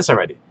 I've seen this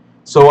already.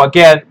 So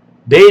again,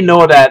 they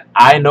know that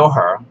I know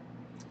her.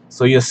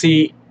 So you'll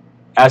see,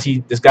 as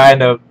this guy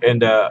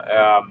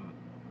the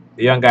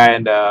young guy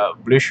in the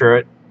blue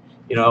shirt,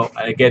 and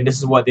again, this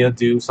is what they'll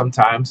do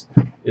sometimes.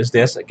 Is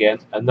this again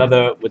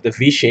another with the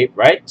V shape,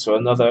 right? So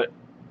another,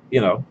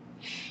 you know,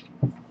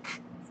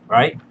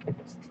 right?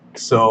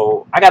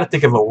 So I got to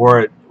think of a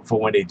word for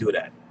when they do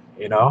that,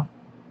 you know.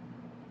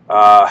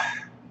 Uh,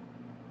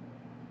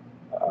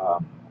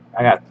 um,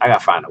 I got to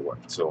find a word.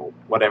 So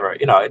whatever,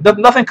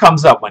 nothing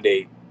comes up when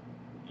they,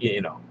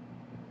 you know,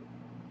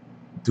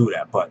 do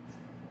that. But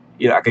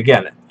like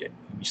again,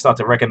 you start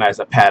to recognize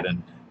the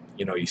pattern.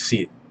 You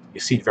see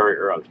it very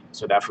early.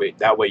 So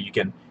that way you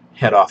can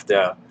head off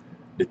the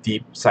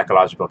deep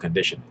psychological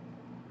condition.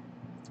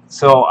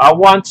 So I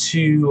want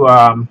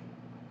to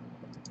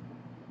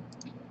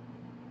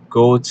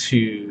go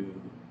to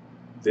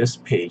this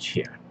page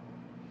here,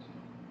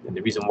 and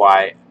the reason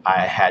why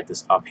I had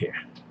this up here.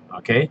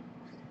 Okay,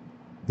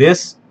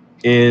 this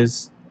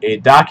is a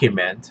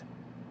document,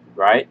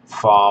 right,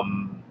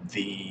 from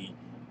the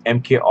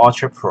MK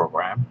Ultra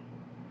program,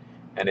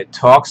 and it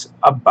talks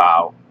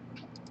about,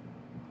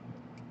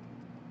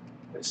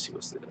 let's see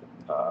what's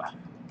the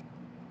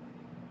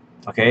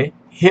okay,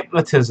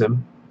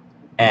 hypnotism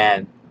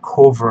and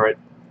covert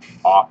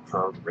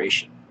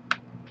operation.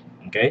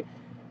 Okay,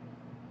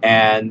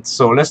 and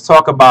so let's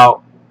talk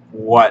about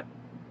what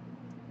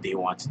they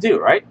want to do,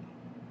 right?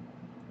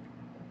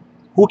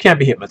 Who can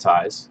be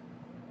hypnotized?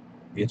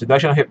 The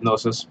introduction of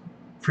hypnosis,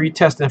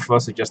 pre-testing for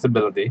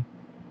suggestibility,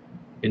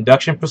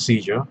 induction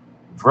procedure,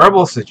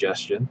 verbal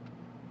suggestion,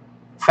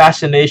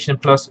 fascination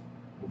plus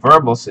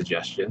verbal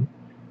suggestion,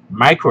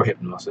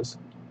 microhypnosis,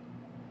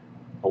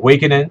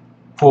 awakening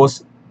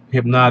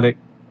post-hypnotic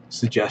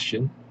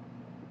suggestion,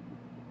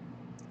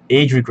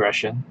 age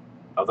regression,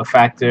 other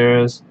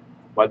factors,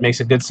 what makes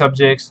a good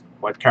subject,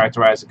 what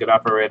characterizes a good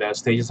operator,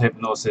 stages of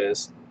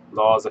hypnosis,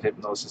 laws of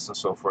hypnosis, and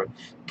so forth.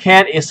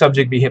 Can a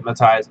subject be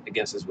hypnotized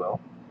against his will?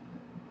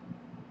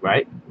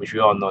 Right? Which we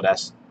all know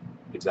that's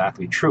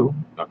exactly true.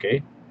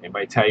 Okay?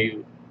 Anybody tell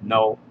you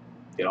no,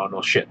 they don't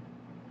know shit.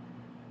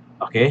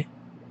 Okay?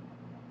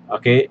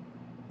 Okay?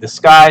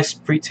 Disguise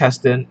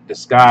pre-testing,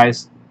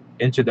 disguise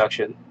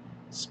introduction,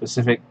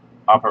 specific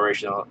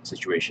operational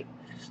situation.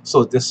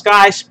 So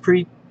disguise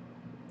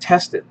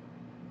pre-tested,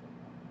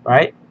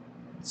 right?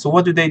 So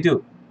what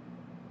do?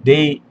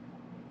 They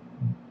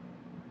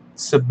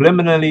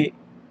subliminally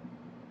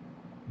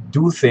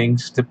do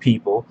things to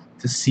people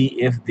to see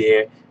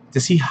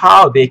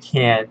how they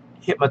can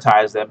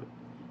hypnotize them.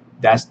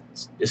 That's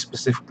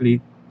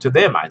specifically to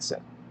their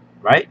mindset,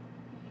 right?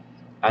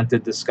 And to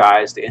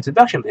disguise the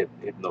introduction of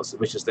hypnosis,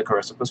 which is the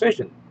coercive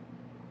persuasion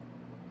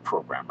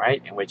program,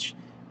 right? In which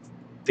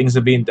things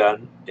are being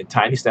done in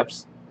tiny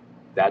steps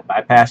that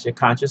bypass your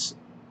conscious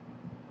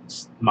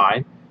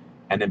mind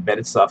and embed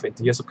itself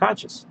into your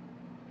subconscious.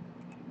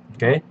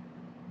 Okay,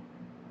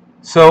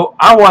 so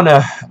I want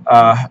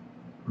to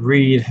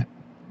read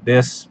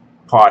this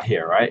part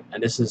here, right?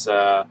 And this is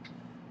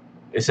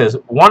it says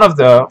one of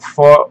the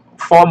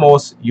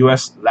foremost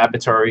U.S.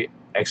 laboratory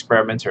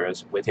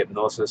experimenters with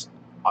hypnosis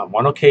on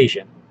one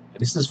occasion.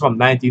 And this is from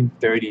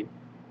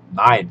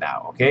 1939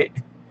 now. Okay,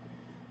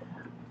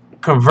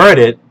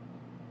 converted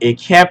a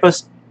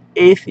campus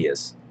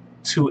atheist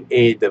to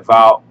a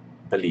devout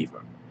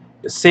believer.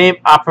 The same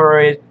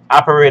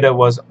operator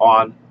was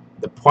on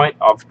the point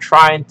of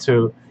trying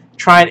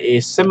a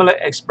similar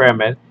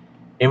experiment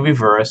in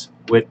reverse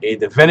with a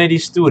divinity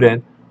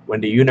student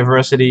when the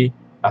university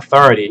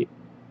authorities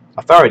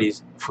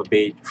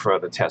forbade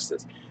further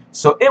tests.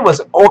 So it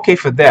was okay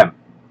for them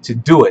to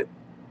do it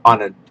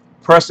on a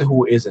person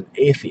who is an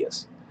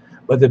atheist.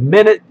 But the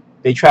minute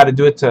they try to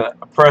do it to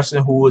a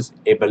person who is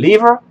a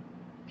believer,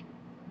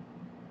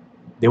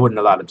 they wouldn't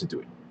allow them to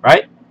do it,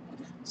 right?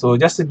 So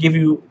just to give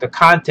you the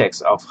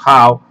context of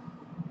how,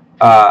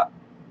 uh,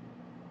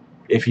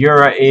 if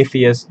you're an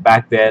atheist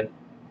back then,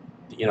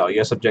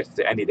 you're subjected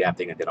to any damn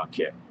thing and they don't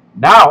care.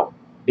 Now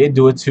they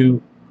do it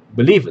to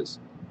believers.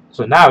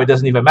 So now it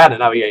doesn't even matter.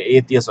 Now you're an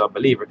atheist or a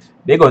believer,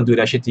 they're gonna do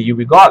that shit to you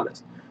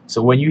regardless.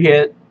 So when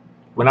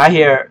I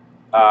hear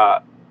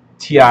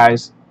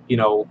TIs,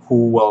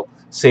 who will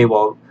say,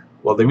 well,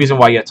 the reason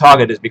why you're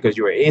targeted is because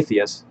you're an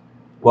atheist.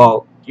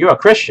 Well, you're a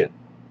Christian.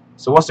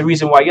 So what's the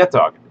reason why you're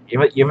targeted?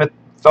 You ever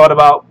thought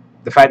about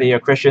the fact that you're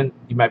a Christian?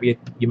 You might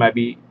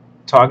be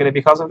targeted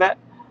because of that,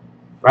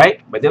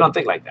 right? But they don't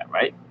think like that,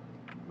 right?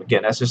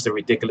 Again, that's just a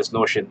ridiculous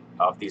notion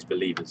of these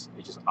believers.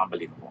 It's just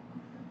unbelievable.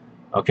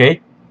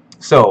 Okay?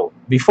 So,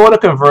 before the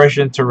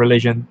conversion to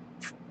religion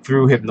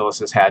through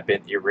hypnosis had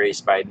been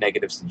erased by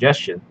negative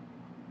suggestion,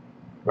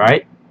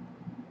 right?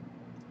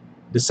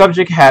 The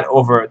subject had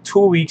over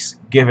 2 weeks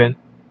given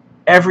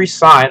every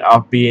sign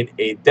of being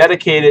a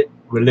dedicated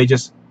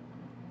religious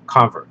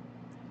convert.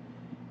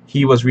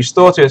 He was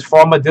restored to his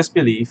former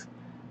disbelief.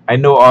 I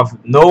know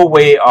of no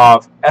way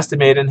of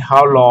estimating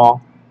how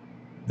long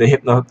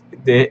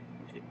the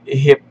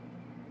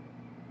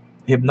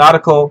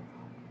hypnotical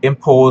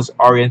imposed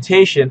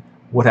orientation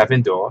would have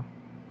endured.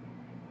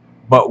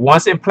 But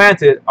once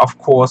implanted, of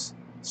course,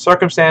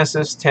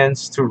 circumstances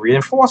tends to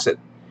reinforce it.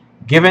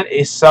 Given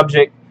a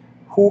subject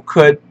who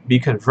could be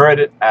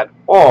converted at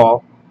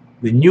all,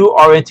 the new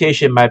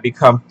orientation might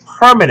become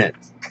permanent.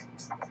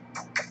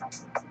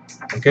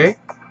 Okay?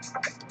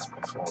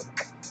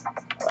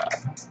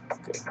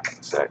 Okay,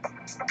 sec.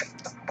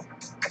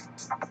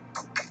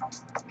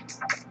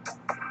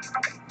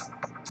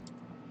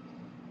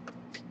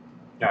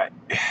 All right.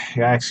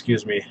 Yeah,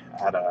 excuse me.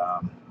 I had a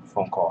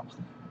phone call.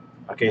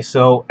 Okay,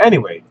 so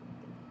anyway,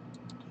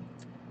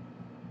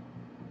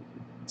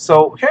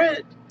 so here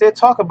they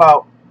talk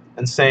about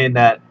and saying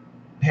that,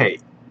 hey,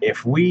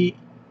 if we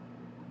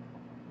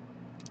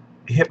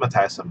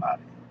hypnotize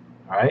somebody,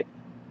 all right,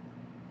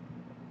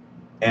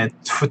 and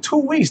for 2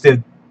 weeks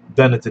they've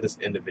done it to this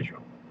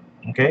individual,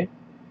 okay,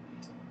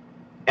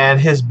 and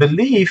his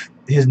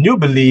new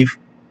belief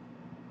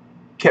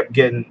kept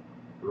getting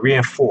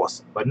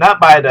reinforced, but not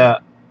by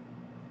the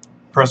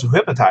person who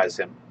hypnotized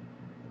him,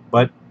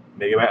 but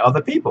maybe by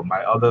other people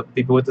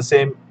with the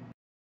same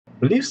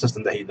belief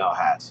system that he now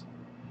has.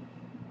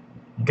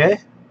 Okay,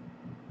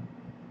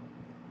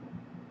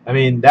 I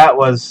mean that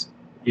was,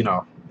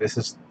 this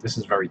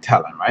is very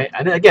telling, right?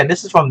 And then again,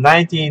 this is from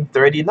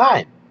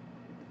 1939,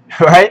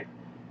 right?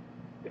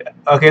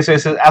 Okay, so it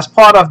says as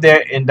part of their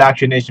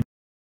indoctrination,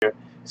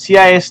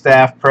 CIA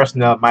staff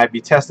personnel might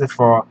be tested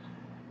for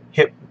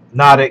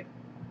hypnotic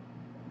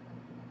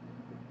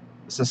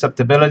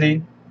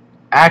susceptibility.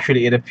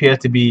 Actually, it appears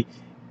to be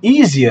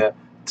easier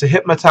to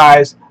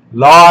hypnotize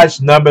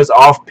large numbers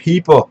of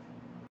people.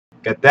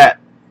 Get that?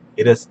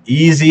 It is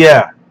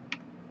easier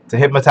to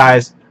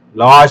hypnotize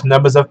large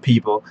numbers of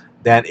people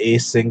than a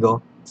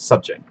single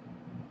subject.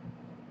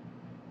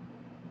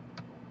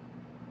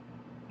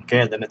 Okay,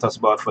 and then it talks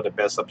about for the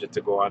best subject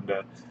to go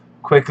under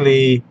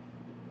quickly,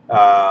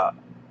 uh,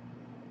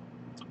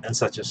 and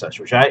such,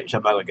 which I'm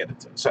not going to get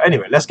into. So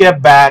anyway, let's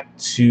get back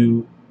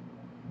to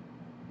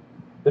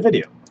the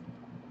video,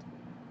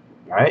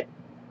 all right?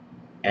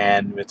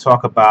 And we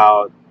talk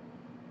about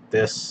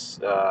this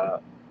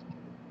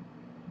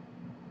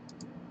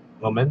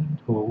woman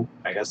who,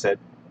 like I said,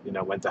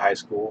 went to high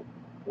school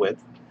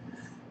with,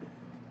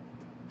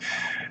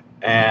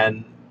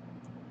 and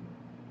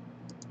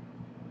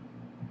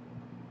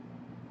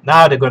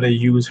now they're going to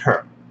use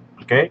her,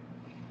 okay?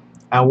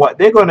 And what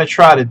they're going to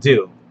try to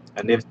do,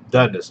 and they've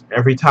done this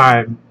every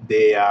time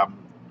they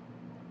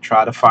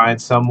try to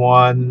find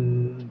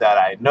someone that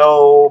I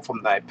know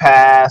from my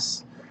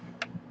past,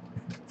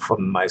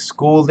 from my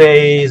school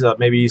days, or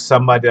maybe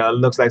somebody that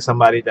looks like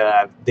somebody that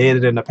I've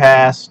dated in the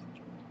past,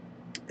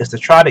 is to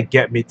try to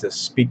get me to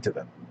speak to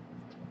them.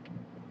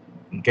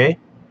 Okay?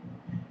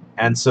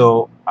 And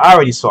so I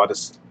already saw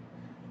this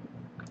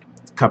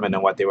coming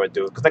and what they were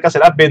doing. Because, like I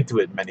said, I've been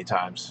through it many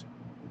times.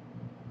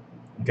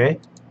 Okay?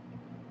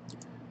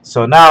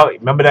 So now,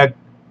 remember that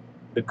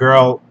the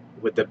girl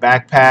with the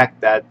backpack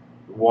that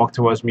walked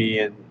towards me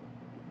and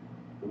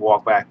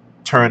walked back,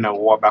 turned and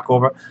walked back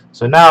over?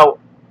 So now,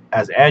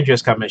 as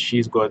Andrea's coming,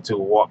 she's going to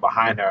walk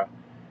behind her.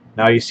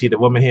 Now you see the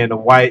woman here in the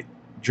white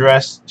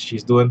dress.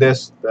 She's doing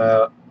this,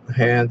 the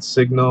hand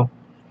signal.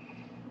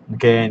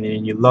 Okay, and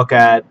then you look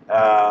at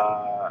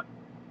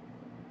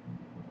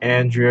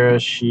Andrea.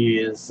 She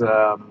is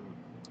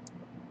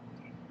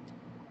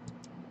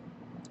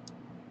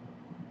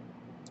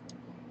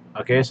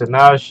okay. So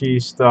now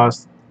she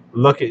starts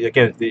looking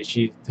again.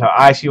 Her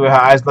eyes. See where her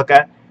eyes look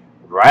at?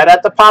 Right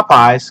at the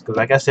Popeyes. Because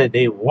like I said,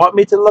 they want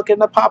me to look in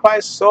the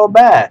Popeyes so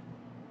bad.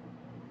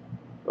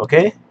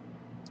 Okay,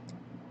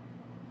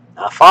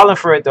 not falling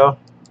for it though.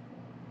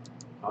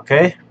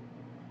 Okay,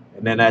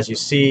 and then as you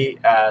see,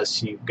 as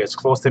she gets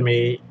close to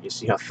me, you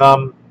see her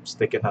thumb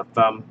sticking her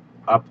thumb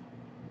up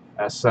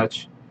as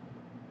such.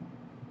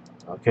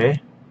 Okay.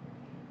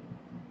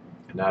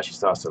 And now she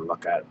starts to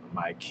look at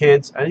my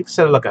kids. And you can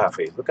say, look at her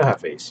face. Look at her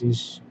face.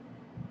 She's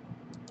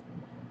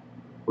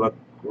look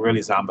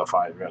really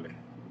zombified, really.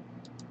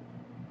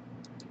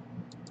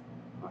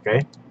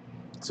 Okay.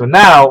 So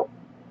now,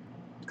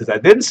 because I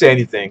didn't say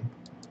anything,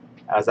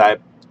 as I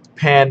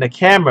pan the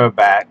camera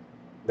back,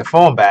 the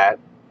phone back,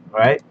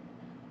 right?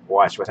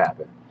 Watch what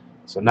happened.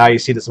 So now you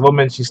see this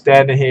woman. She's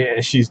standing here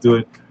and she's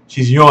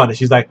yawning.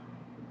 She's like,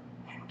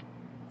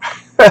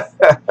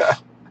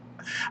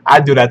 I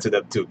do that to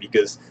them too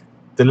because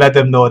to let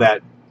them know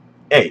that,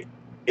 hey,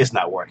 it's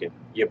not working.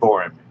 You're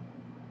boring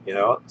me.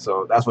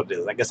 So that's what it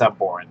is. I guess I'm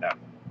boring them.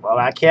 Well,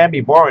 I can't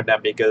be boring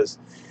them because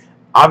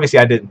obviously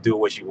I didn't do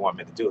what you want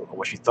me to do or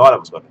what you thought I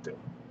was going to do,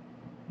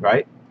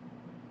 right?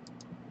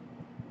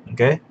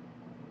 Okay.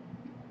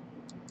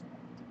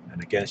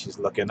 And again, she's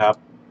looking up,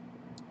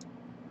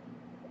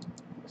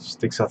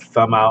 sticks her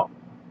thumb out.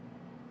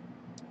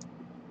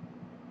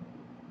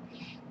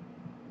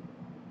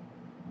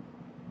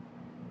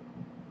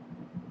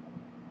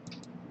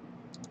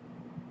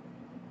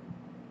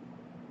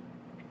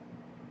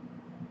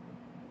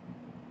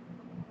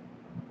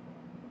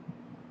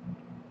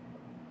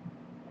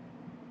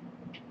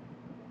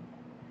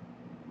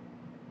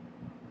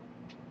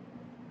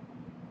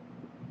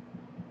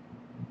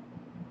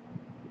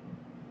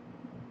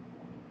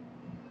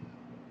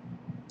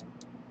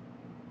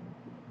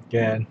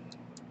 Again,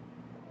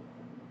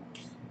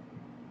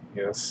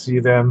 you'll see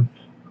them.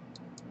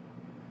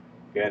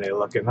 Again, they're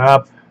looking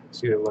up.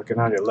 See, they're looking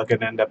up. They're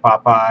looking into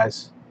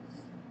Popeyes.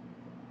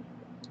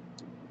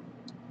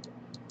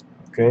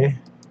 Okay.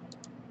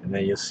 And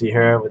then you'll see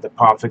her with the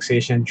palm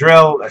fixation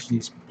drill that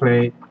she's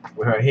played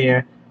with her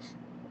hair.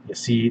 You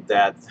see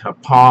that her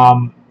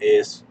palm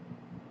is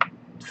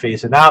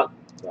facing out.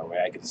 That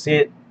way I can see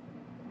it.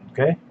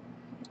 Okay.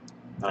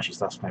 Now she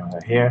starts playing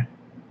with her hair.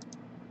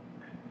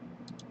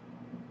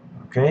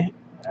 Okay.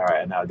 All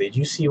right. Now, did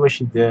you see what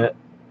she did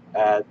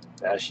as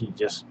she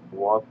just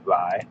walked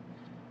by?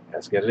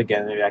 Let's get it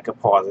again. Maybe I could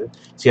pause it.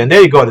 See, and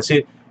there you go.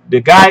 See, the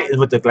guy is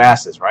with the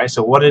glasses, right?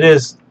 So what it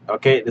is,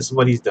 okay, this is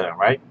what he's done,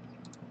 right?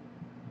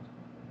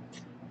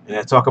 And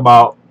I talk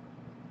about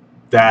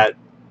that,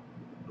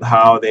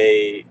 how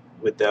they,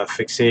 with the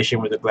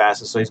fixation with the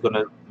glasses, so he's going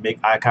to make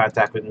eye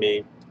contact with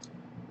me,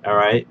 all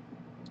right?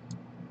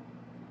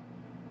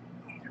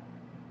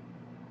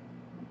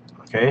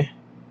 Okay.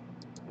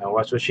 Now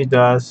watch what she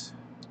does.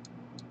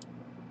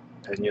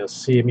 And you'll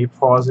see me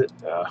pause it.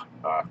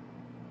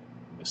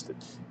 Missed it.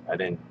 I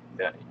didn't.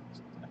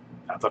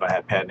 I thought I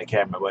had pan the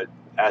camera, but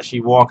as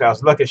she walked, I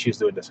was looking. She was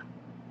doing this.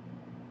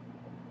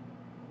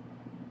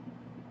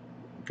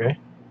 Okay.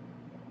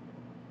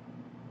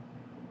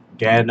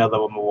 Again, another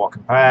woman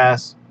walking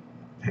past.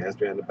 Hands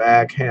behind the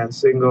back. Hand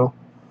signal.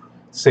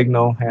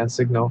 Signal. Hand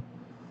signal.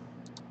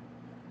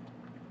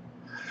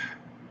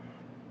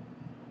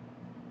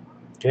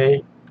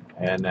 Okay.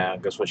 And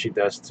guess what she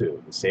does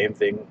too? The same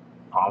thing.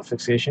 Palm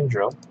fixation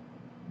drill.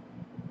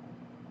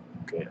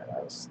 Okay,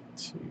 that's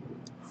too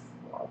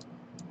far. All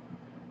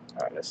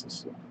right, let's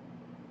just see.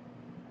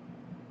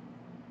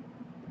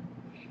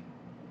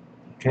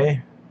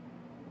 Okay.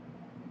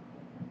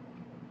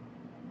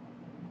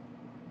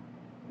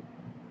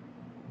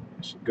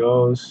 There she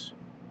goes.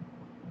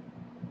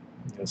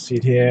 You'll see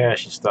it here.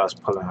 She starts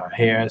pulling her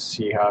hair.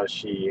 See how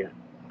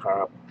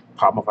her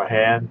palm of her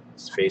hand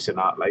is facing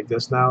out like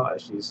this now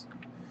as she's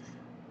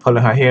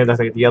pulling her hair, just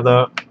like the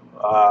other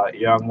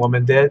young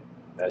woman did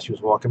as she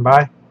was walking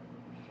by.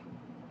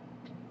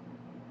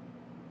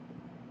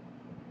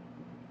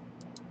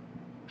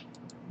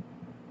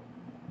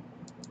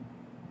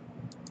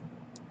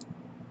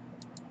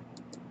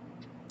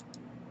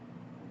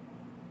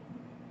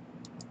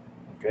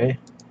 Okay,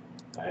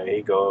 there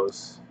he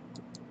goes.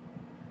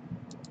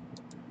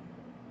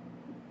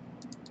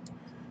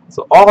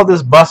 So all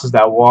this buses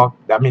that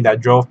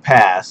that drove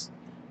past,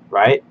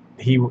 right?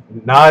 He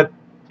not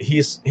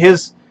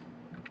his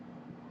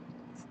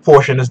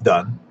portion is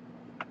done.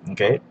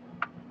 Okay,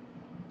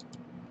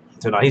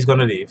 so now he's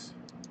gonna leave.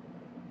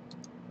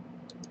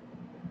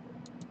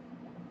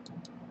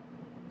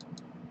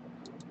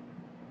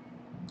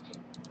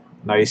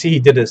 Now you see he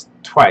did this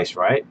twice,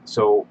 right?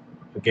 So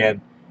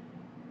again,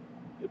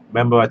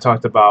 remember I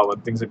talked about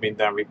when things are being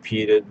done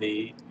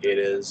repeatedly, it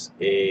is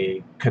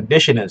a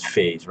conditioning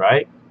phase,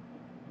 right?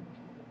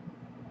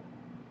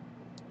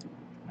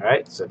 All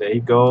right, so there he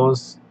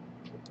goes.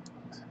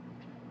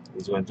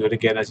 He's going to do it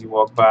again as he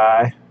walk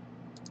by.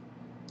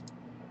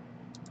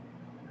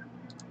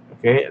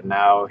 Okay, and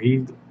now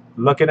he's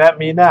looking at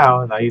me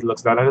now. Now he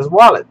looks down at his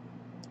wallet.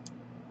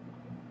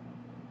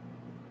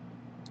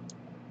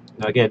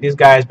 Now again, this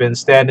guy's been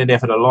standing there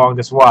for the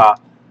longest while,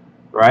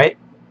 right?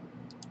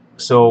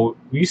 So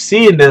you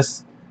seeing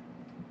this.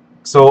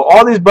 So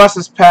all these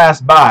buses pass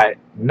by.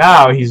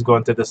 Now he's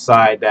going to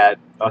decide that,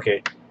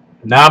 okay,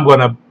 now I'm going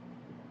to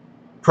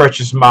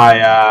purchase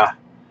my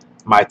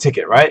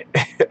ticket, right?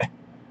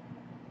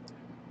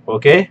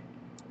 Okay.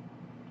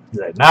 He's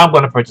like, now I'm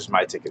going to purchase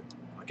my ticket.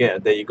 Okay,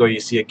 there you go. You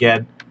see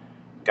again,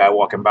 guy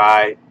walking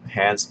by,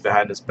 hands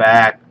behind his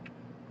back,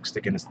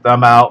 sticking his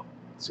thumb out.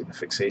 See the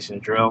fixation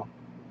drill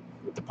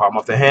with the palm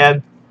of the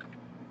hand.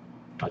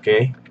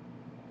 Okay,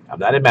 I'm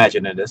not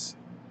imagining this.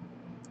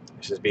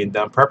 This is being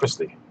done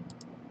purposely.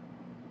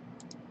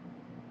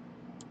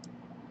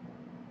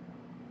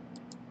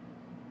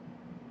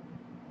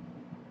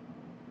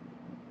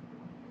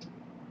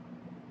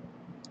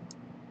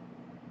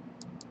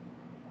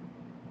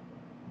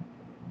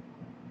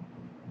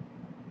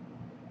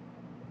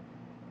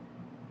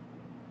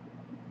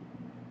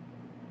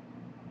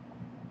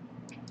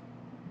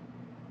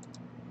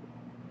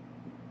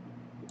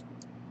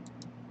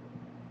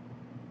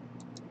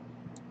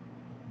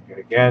 Okay,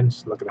 again,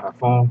 just looking at her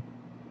phone,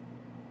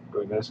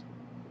 doing this.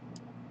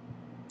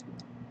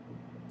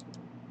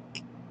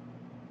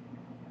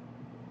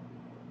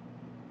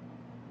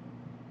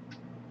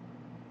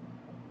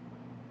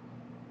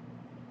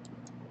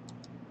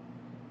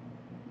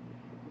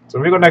 So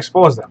we're going to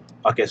expose them.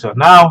 Okay, so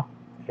now,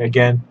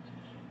 again,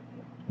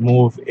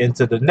 move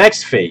into the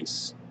next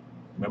phase.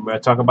 Remember I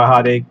talking about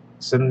how they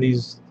send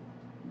these,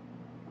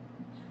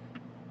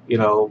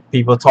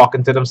 people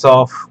talking to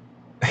themselves,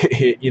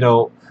 you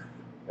know,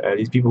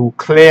 these people who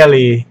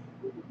clearly,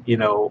 you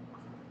know,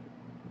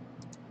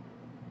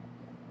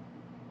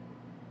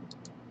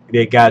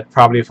 they got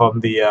probably from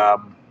the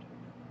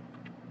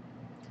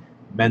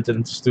mental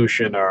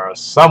institution or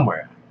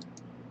somewhere.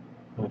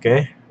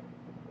 Okay,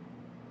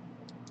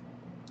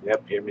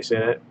 Yep, hear me say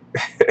that?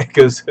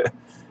 Because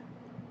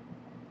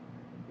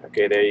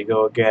okay, there you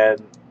go again.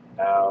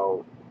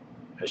 Now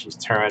as she's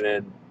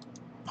turning,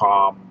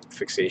 palm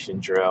fixation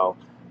drill.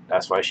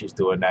 That's why she's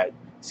doing that.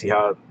 See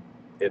how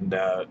in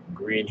the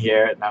green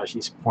here, now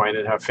she's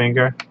pointing her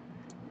finger.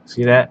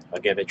 See that?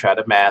 Again, they try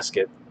to mask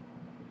it.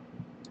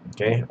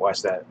 Okay,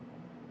 watch that.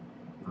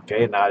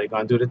 Okay, now they're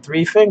gonna do the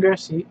three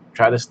fingers. See,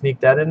 try to sneak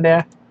that in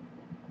there.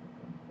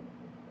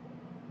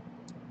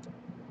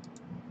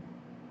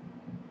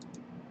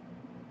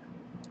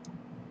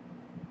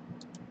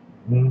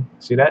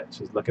 See that?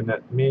 She's looking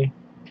at me.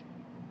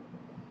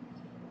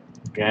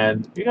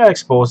 Again, you gotta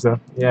expose them.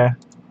 Yeah,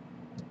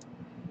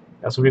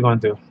 that's what we're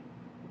gonna do.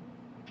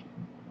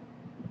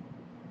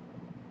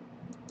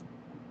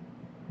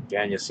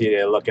 Again, you see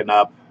they're looking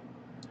up.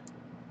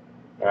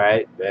 All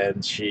right,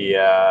 then she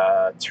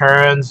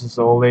turns. This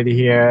old lady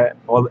here,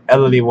 old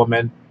elderly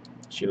woman.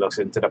 She looks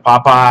into the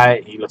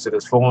Popeye. He looks at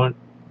his phone.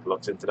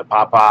 Looks into the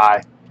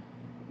Popeye.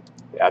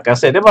 Like I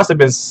said, there must have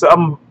been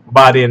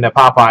somebody in the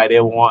Popeye they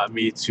want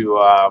me to,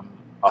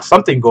 or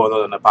something going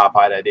on in the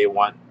Popeye that they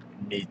want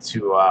me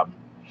to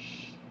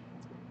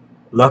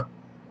look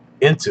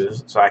into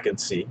so I can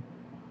see.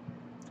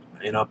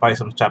 You know, probably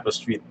some type of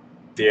street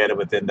theater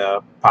within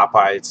the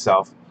Popeye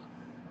itself.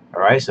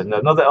 All right, so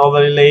another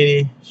elderly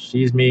lady.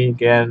 She's me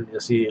again.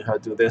 You'll see her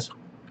do this.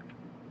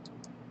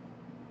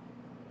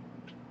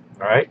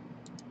 All right.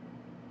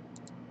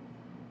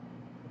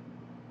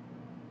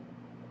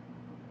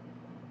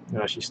 You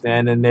know, she's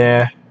standing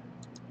there.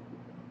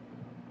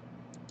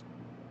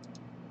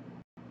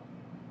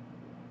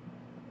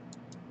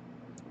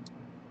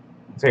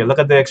 So look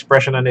at the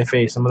expression on their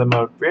face. Some of them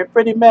are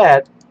pretty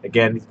mad.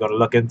 Again, he's gonna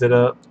look into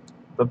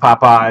the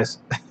Popeyes.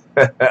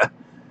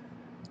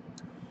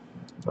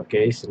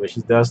 Okay, see what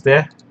she does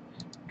there.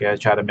 Gonna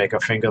try to make her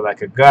finger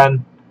like a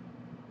gun.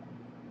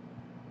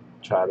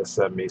 Try to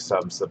send me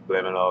some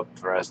subliminal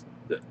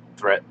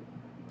threat.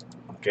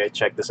 Okay,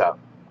 check this out.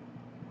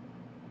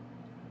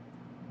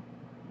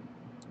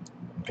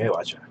 Okay,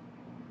 watch her.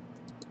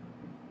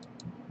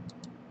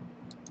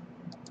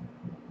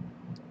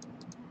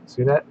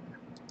 See that?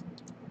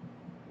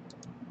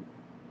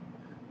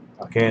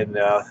 Okay, and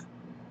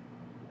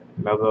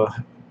another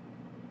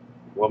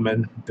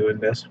woman doing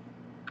this.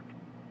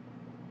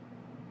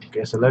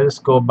 Okay, so let's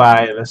go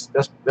by.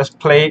 Let's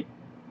play it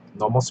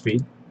normal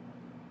speed.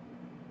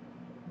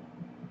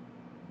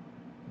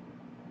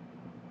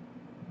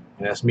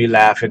 And that's me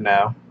laughing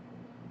now.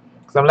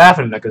 Cause I'm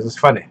laughing because it's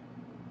funny.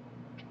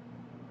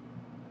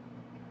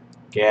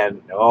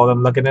 Again, all of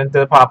them looking into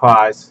the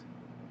Popeyes.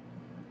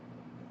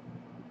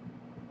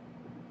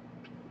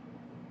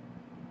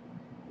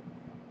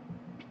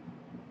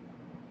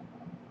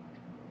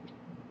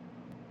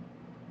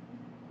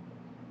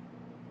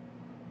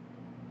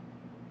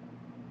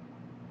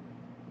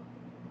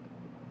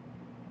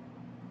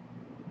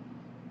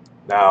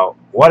 Now,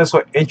 what is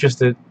so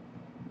interesting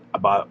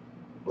about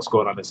what's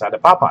going on inside the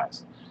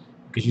Popeyes?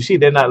 Because you see,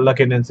 they're not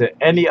looking into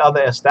any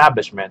other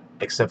establishment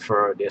except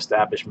for the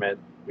establishment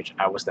which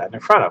I was standing in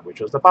front of, which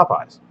was the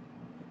Popeyes.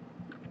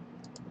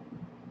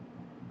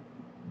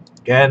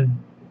 Again,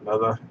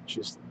 another,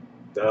 she's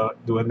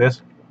doing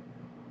this,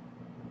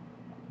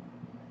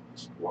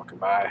 just walking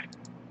by.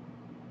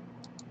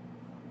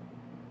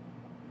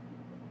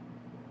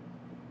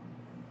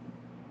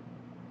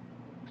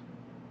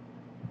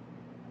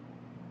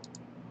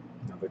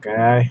 Another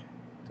guy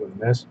doing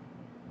this.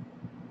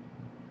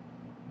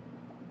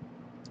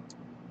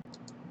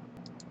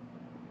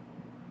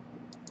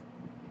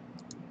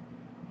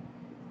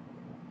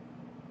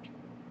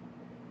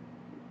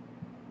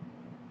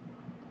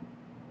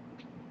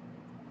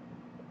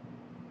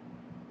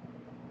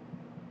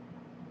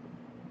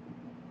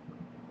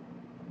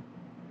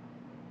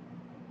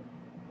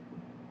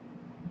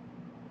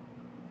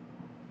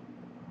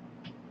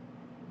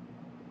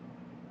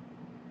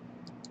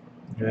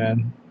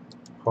 Again,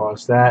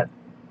 pause that.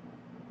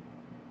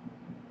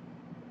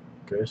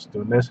 Okay, just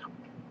doing this.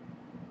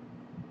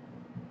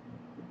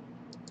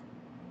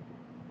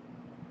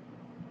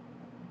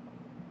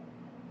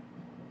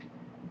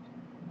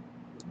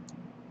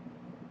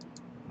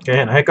 Okay,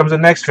 and here comes the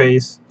next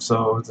phase.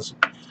 So this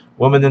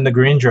woman in the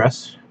green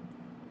dress.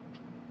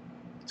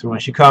 So when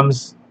she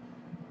comes,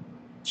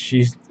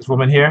 she's this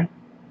woman here.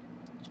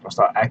 She's gonna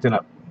start acting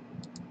up.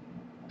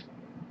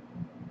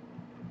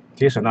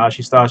 Okay, so now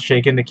she starts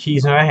shaking the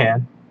keys in her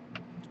hand.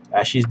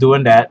 As she's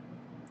doing that,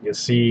 you'll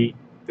see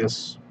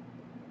this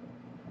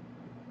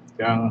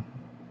young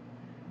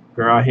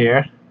girl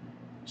here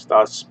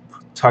starts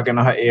tugging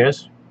on her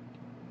ears.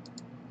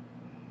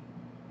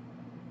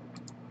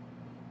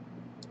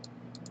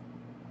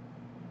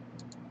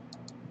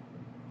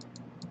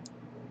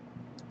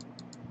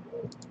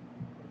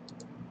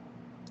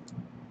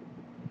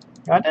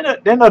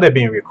 They know they're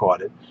being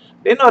recorded.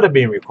 They know they're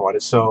being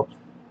recorded. So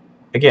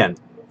again,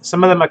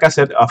 some of them, like I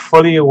said, are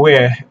fully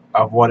aware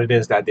of what it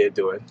is that they're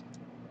doing.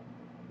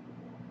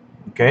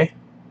 Okay.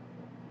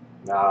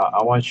 Now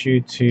I want you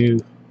to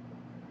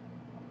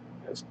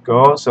let's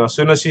go. So as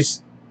soon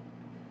as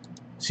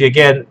See,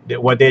 again,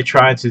 what they're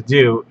trying to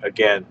do,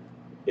 again,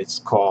 it's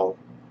called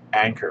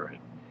anchoring.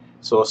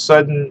 So a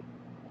sudden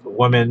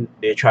woman,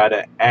 they try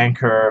to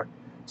anchor.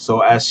 So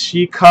as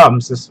she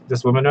comes,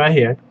 this woman right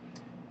here,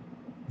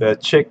 the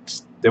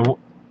chicks, the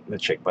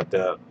chick, but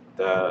the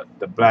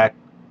black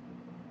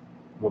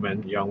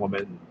woman, young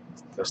woman,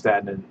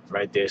 standing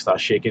right there,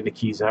 starts shaking the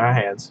keys in her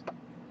hands.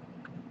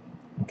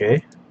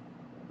 Okay,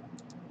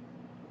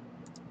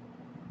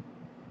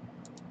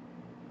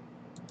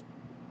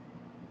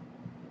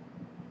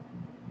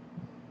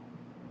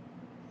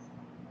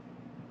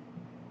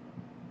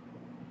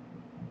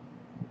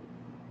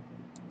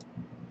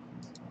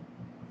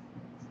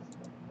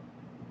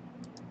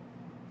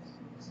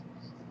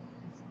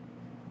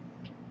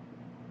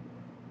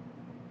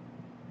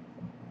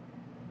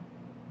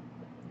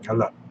 now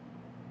look.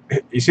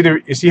 You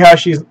see how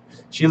she's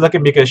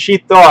looking because she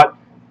thought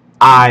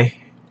I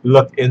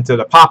looked into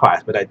the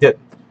Popeyes, but I didn't.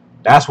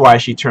 That's why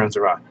she turns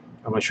around.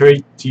 I'm gonna show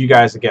it to you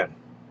guys again.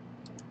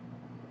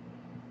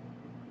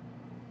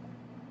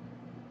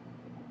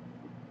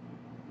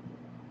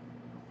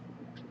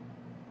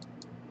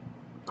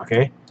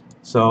 Okay,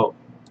 so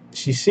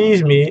she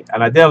sees me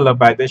and I didn't look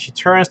back. Then she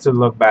turns to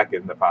look back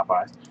in the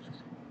Popeyes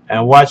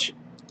and watch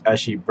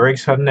as she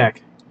breaks her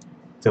neck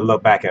to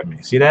look back at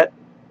me. See that?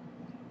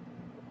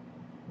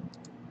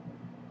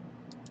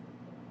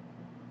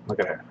 Look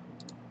at her.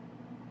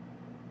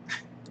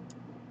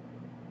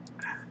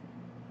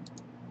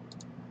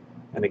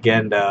 And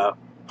again, the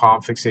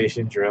palm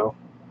fixation drill.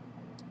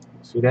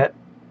 See that?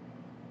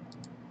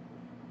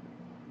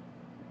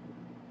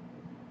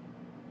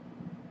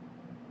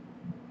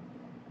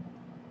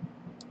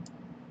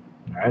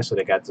 All right, so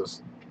they got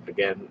this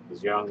again.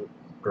 These young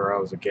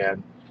girls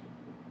again.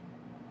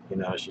 You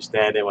know, she's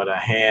standing with her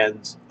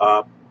hands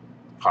up,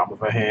 palm of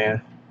her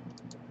hand.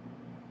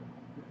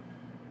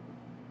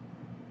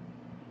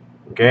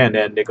 Okay, and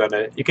then they're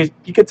gonna. You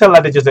can tell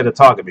that they just did a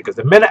target because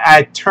the minute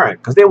I turn,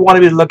 because they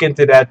wanted me to look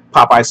into that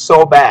Popeye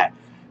so bad,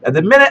 and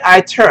the minute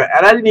I turn,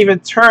 and I didn't even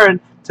turn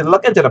to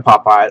look into the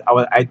Popeye,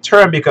 I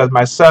turned because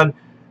my son,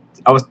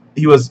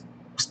 he was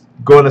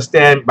going to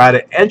stand by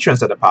the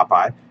entrance of the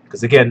Popeye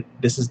because again,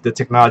 this is the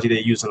technology they're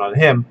using on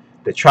him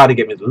to try to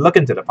get me to look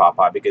into the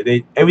Popeye because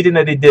everything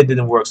that they did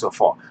didn't work so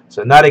far.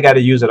 So now they got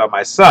to use it on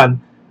my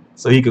son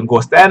so he can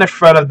go stand in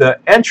front of the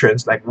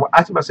entrance. Like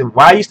I was say,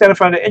 why are you standing in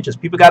front of the entrance?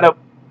 People got to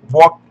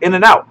walk in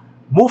and out,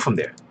 move from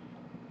there.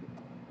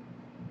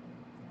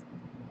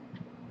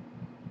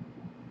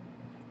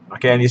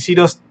 Okay, and you see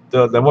those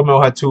the woman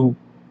who had two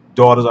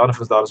daughters, I don't know if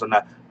it's daughters or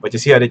not, but you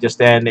see how they just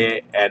stand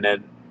there and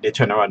then they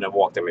turn around and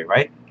walked away,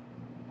 right?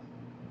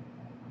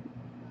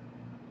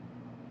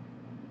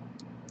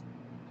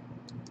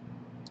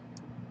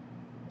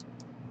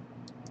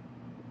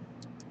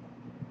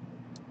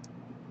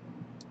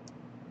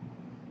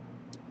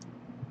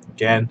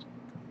 Again,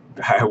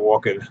 I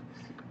walk in,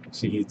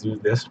 see you do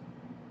this,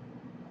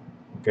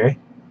 okay?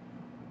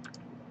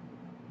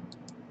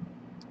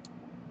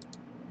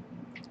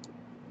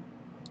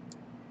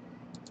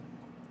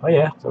 Oh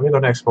yeah, so we're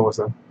gonna expose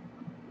them.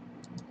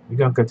 We're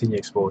gonna continue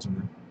exposing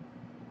them.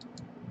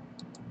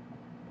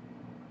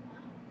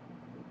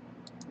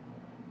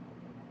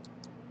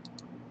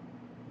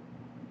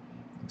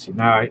 See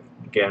now,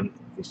 again,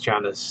 he's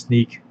trying to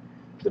sneak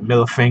the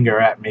middle finger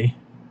at me.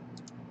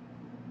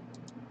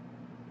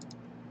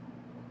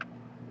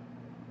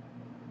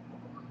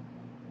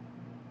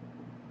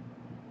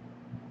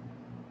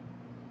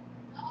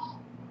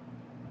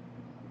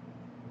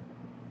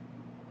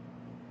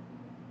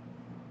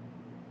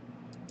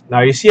 Now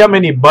you see how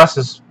many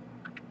buses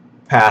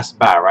pass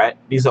by, right?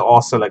 These are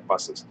all select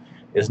buses.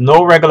 There's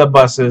no regular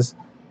buses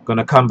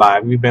gonna come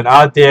by. We've been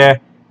out there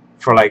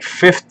for like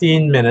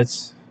 15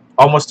 minutes,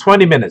 almost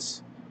 20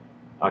 minutes.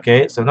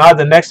 Okay, so now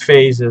the next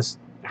phase is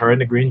her in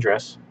the green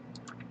dress,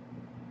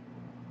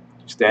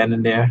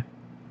 standing there.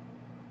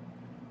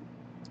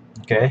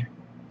 Okay,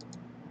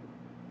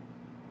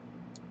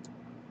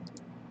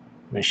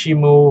 when she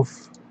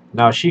moves,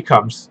 now she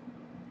comes.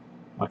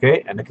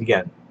 Okay, and look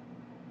again.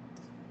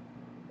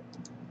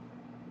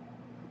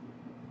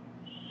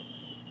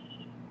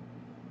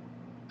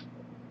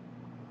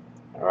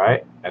 All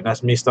right, and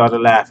that's me started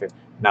laughing.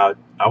 Now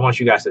I want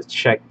you guys to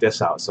check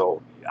this out.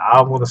 So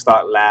I'm gonna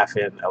start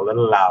laughing a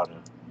little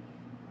louder.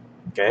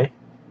 Okay,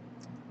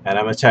 and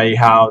I'm gonna tell you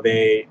how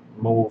they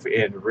move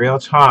in real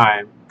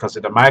time because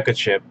of the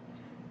microchip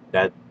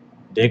that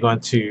they're going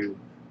to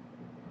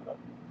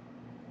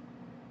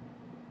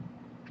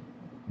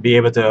be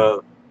able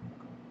to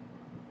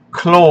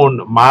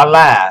clone my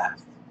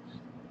laugh,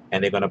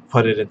 and they're gonna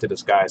put it into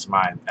this guy's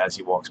mind as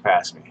he walks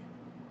past me.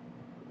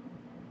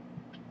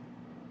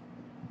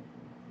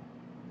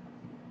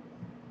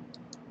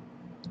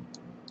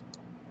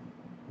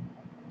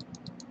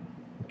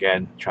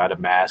 Again, try to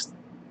mask,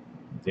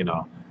 you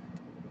know,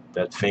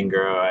 that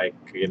finger, like,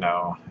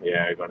 yeah,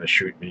 you're gonna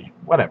shoot me.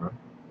 Whatever.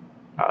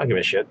 I don't give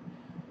a shit.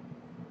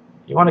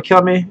 You want to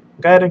kill me?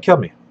 Go ahead and kill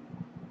me.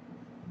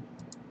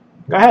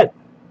 Go ahead.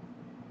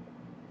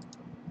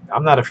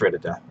 I'm not afraid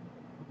of death.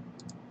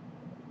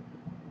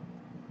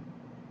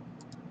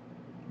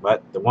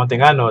 But the one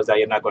thing I know is that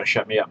you're not going to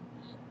shut me up.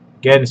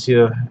 Again, see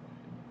a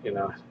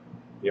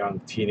young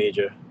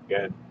teenager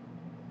again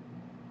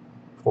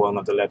pulling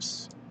up the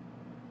lips.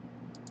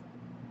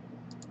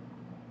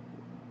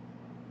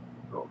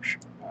 Oh,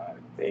 I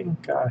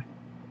think I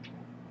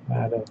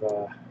might have.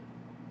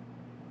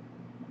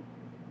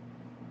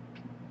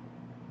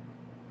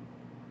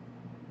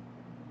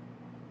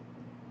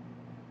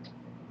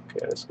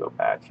 Okay, let's go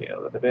back here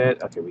a little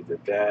bit. Okay, we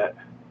did that.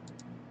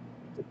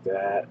 We did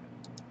that.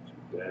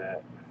 We did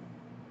that.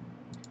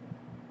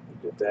 We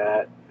did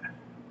that.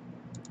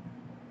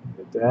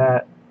 We did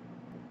that.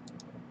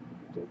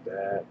 We did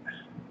that.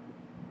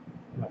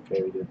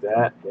 Okay, we did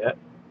that. Yep.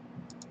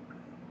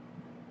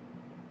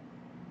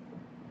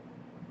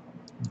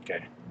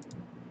 Okay.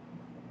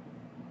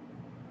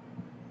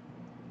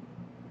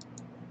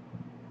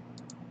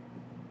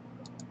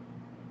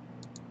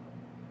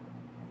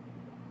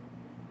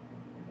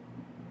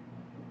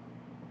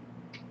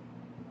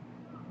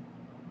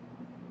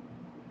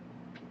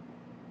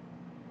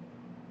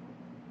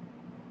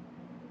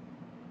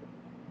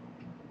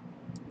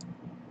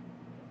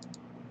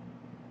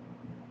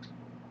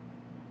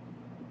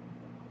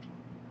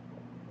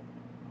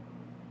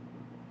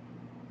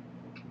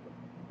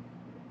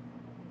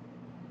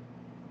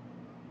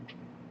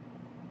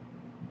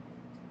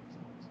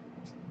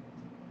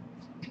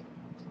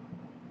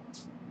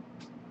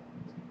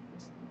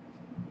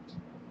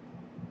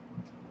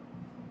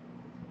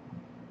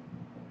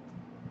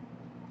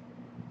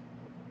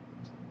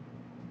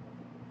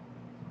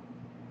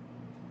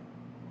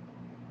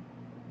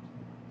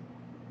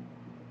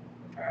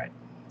 All right.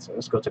 So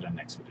let's go to the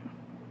next video.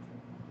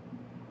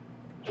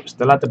 We're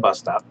still at the bus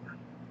stop.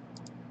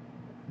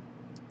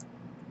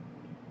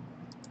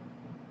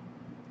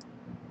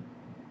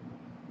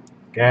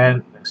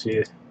 Again, let's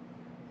see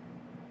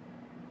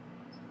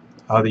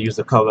how they use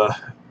the color,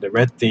 the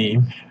red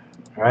theme.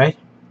 All right.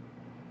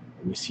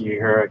 You see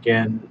her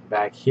again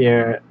back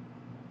here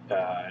in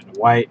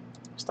white.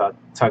 Start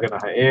tugging on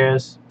her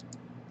ears.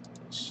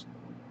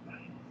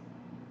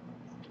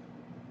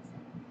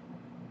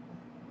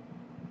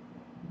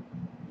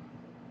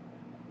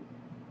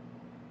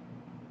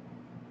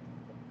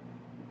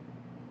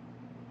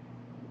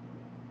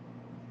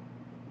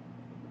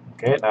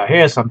 Okay, now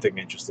here's something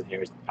interesting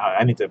here.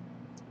 I need to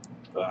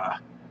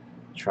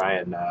try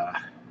and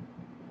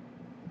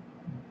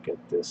get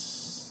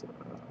this.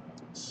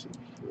 Let's see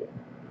here.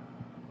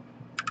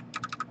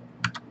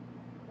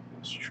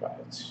 Let's try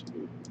to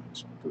screw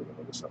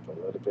this up a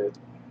little bit.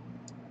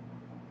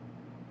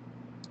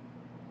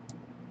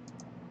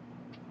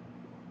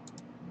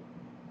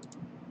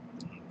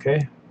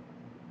 Okay.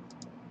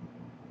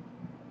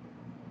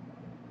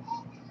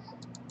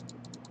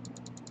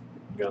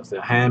 Goes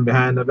the hand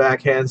behind the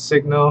backhand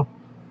signal.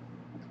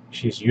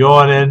 She's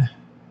yawning.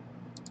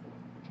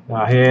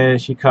 Now here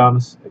she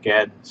comes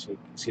again.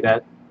 See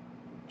that?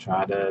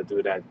 Try to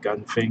do that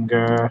gun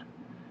finger.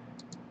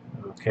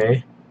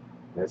 Okay.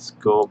 Let's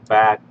go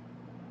back.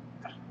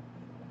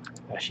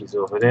 She's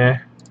over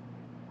there.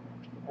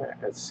 All right,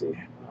 let's see.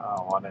 I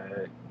want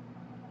to.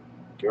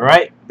 You're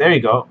right. There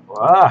you go.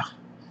 Ah,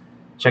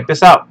 check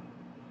this out.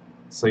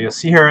 So you'll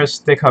see her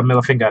stick her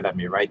middle finger at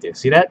me right there.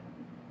 See that?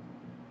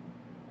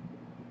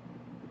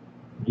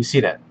 You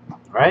see that,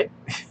 right?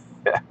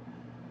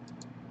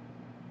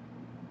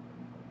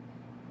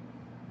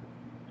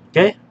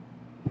 Okay.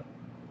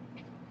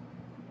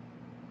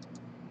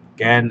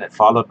 Again,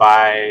 followed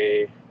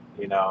by,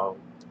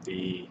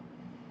 the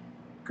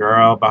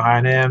girl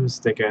behind him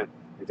sticking.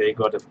 They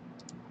go to,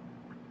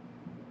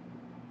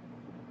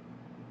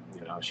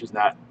 she's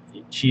not.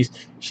 She's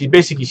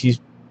basically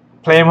she's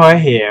playing with her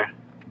hair,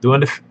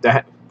 doing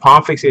the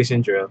palm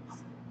fixation drill,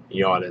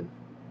 yawning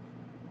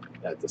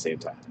at the same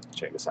time.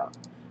 Check this out.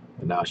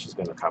 And now she's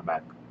gonna come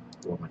back.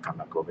 Woman come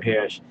back over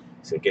here.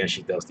 So again,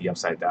 she does the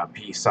upside down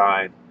peace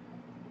sign,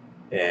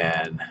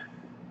 and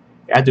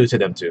I do it to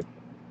them too.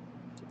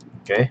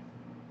 Okay.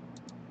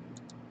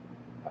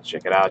 Now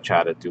check it out.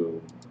 Try to do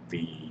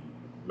the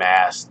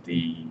mask,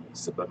 the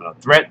subliminal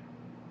threat,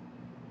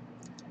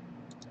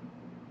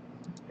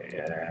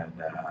 and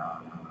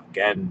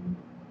again,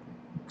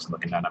 just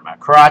looking down at my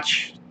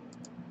crotch.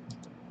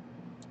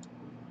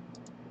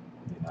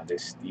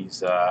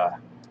 These.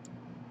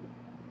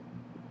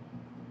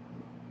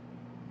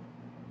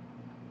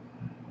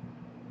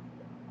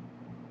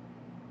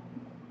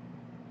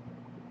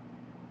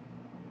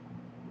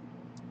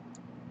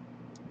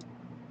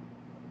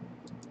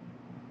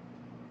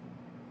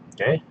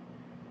 Okay.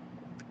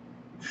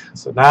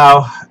 So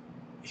now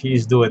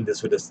he's doing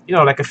this with this,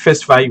 like a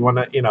fist fight. You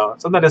wanna,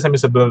 sometimes there's a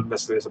subliminal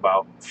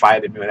about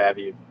fighting me, what have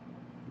you.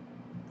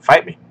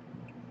 Fight me.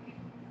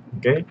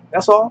 Okay,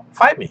 that's all.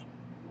 Fight me.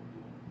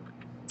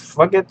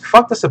 Fuck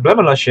the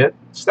subliminal shit.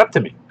 Step to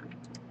me.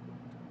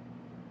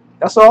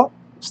 That's all.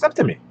 Step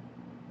to me.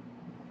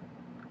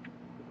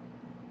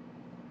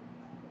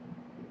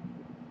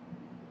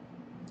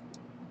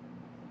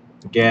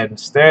 Again,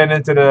 staring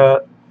into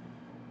the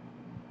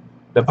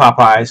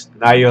Popeyes.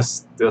 Now you'll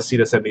see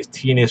this in these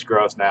teenage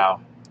girls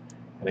now.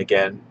 And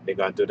again, they're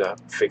gonna do the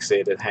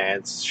fixated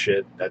hands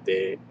shit that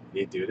they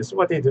do. This is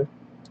what they do,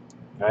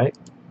 right?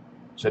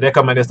 So they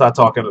come and they start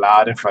talking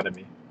loud in front of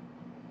me.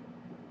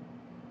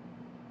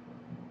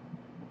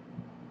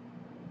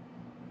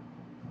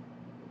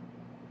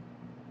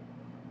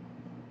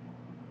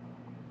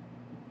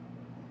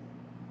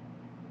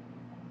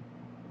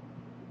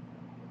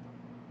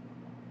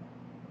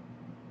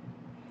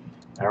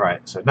 All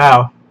right. So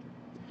now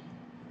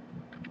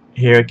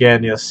here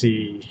again, you'll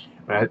see.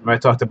 When I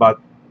talked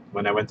about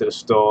when I went to the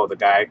store, the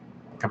guy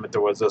coming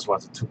towards us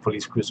was a two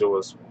police cruiser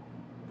was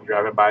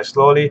driving by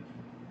slowly.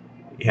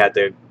 He had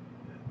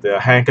the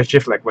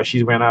handkerchief like what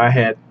she's wearing on her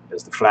head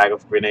is the flag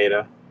of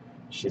Grenada.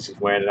 She's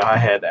wearing it on her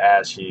head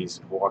as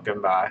she's walking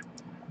by.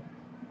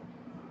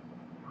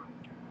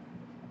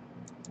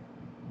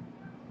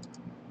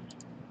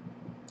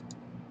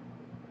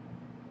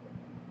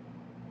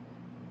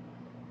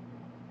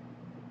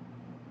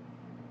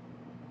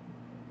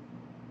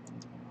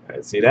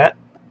 See that?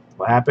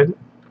 What happened?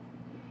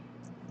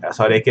 That's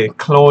how they can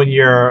clone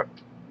your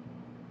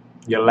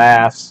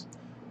laughs.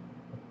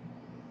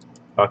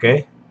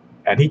 Okay?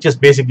 And he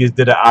just basically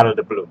did it out of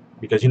the blue.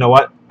 Because you know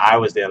what? I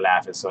was there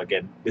laughing. So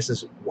again, this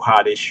is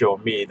how they show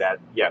me that,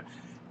 yeah.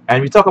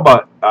 And we talk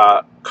about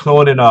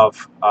cloning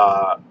of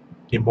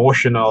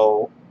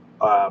emotional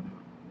um,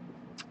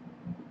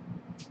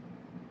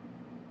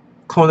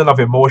 cloning of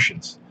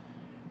emotions,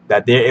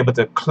 that they're able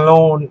to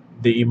clone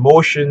the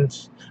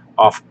emotions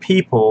of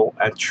people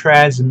and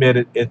transmit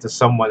it into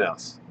someone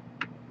else.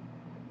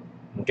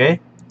 Okay?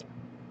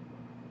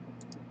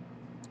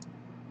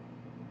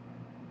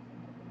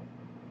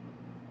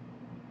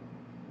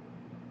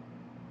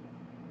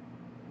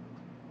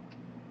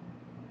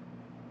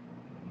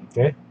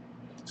 Okay?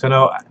 So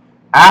now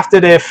after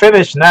they're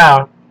finished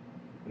now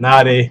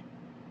they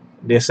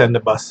send the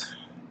bus.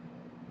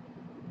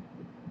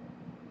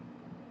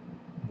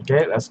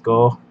 Okay, let's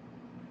go.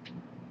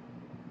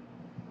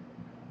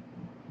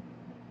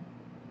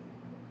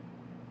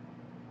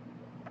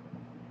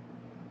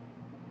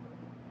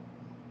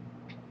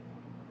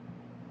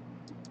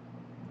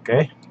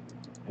 Okay?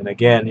 And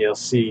again, you'll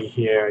see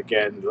here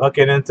again,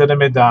 looking into the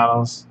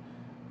McDonald's,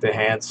 the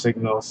hand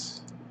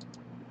signals.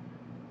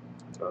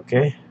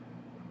 Okay?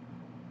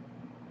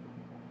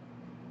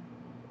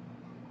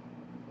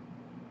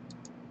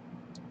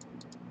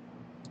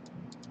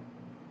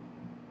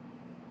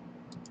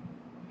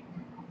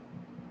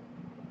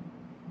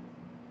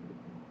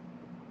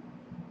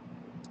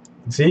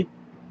 See?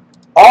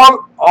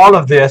 All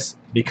of this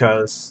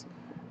because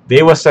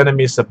they were sending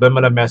me a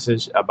subliminal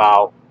message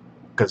about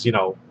because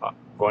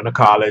going to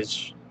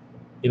college,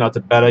 to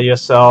better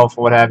yourself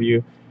or what have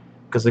you.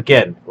 Because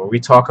again, when we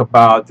talk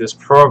about this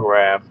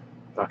program,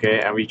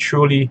 okay, and we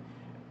truly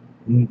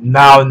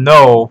now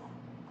know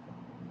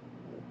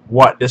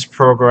what this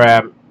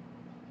program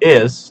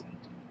is,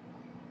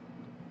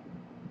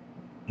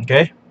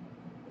 okay.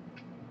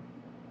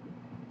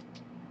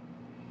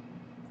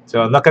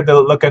 So look at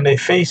the look on their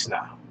face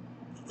now,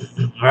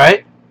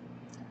 right?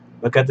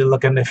 Look at the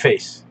look on their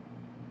face.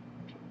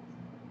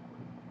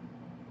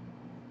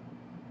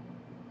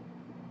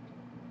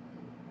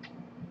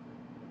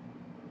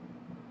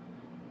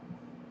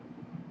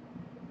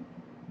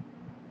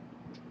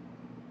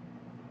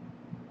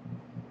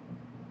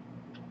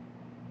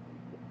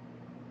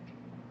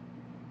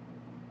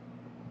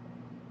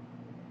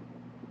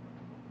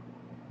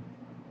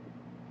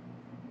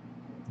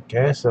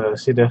 Okay, so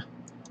see the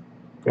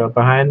girl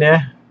behind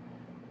there.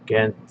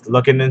 Again,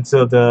 looking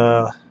into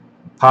the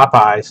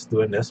Popeyes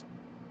doing this.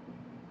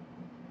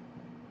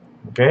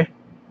 Okay,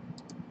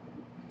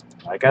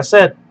 like I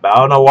said, I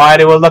don't know why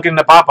they were looking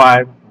at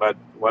Popeye, but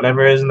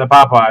whatever is in the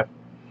Popeye,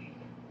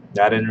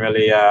 I didn't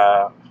really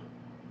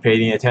pay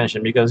any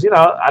attention because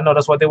I know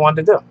that's what they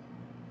wanted to do.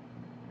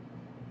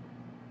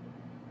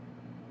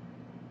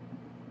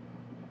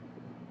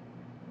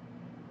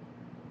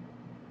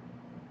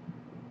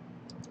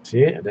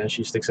 See, and then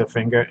she sticks her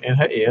finger in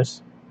her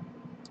ears.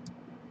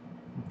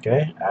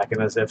 Okay, acting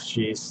as if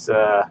she's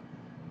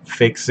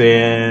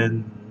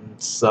fixing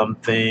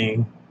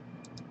something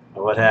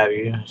or what have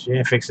you. She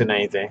ain't fixing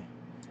anything.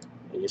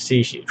 And you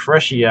see, she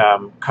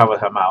covered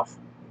her mouth.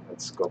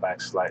 Let's go back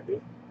slightly.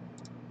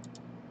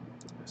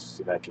 Let's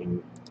see if I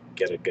can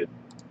get a good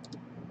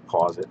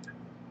pause it.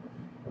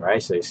 All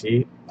right, so you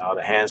see now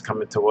the hands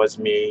coming towards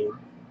me,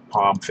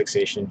 palm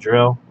fixation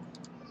drill.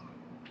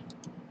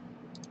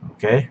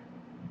 Okay,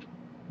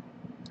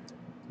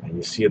 and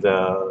you see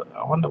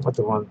I wonder what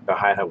the one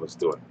behind her was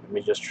doing.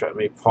 Let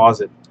me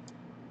pause it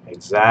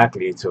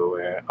exactly to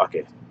where,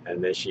 okay,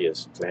 and there she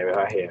is playing with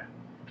her hair.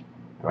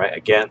 All right,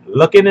 again,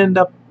 looking in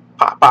the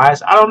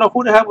Popeyes. I don't know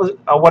who the hell was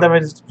or whatever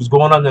was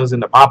going on that was in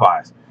the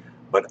Popeyes,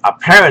 but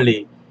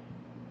apparently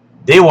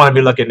they want to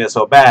be looking there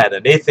so bad,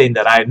 and they think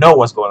that I know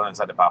what's going on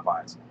inside the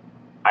Popeyes.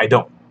 I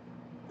don't.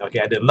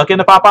 Okay, I didn't look in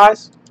the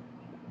Popeyes.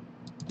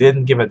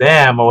 Didn't give a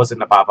damn what was in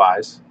the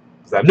Popeyes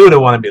because I knew they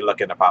wanted me to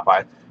look in the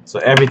Popeyes. So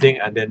everything,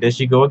 and then there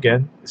she go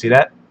again. You see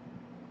that?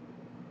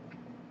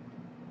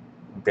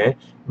 Okay,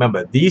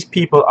 remember, these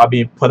people are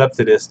being put up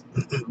to this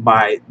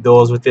by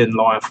those within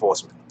law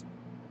enforcement.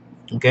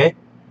 Okay,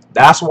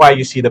 that's why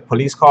you see the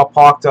police car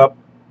parked up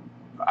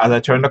as I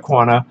turn the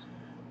corner.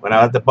 When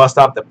I at the bus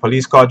stop, the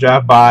police car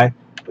drive by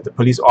with the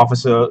police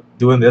officer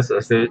doing this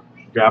as they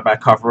drive by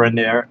covering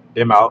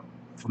them out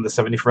from the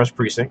 71st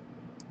precinct.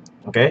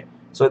 Okay,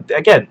 so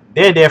again,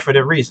 they're there for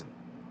the reason.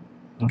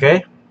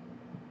 Okay,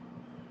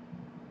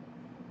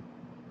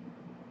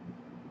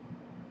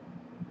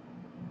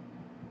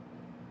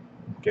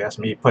 okay, that's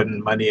me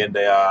putting money in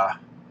the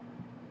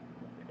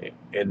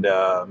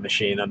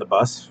machine on the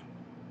bus,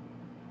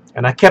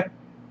 and I kept,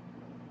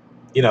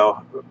 you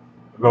know,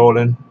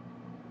 rolling.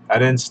 I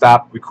didn't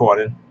stop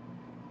recording.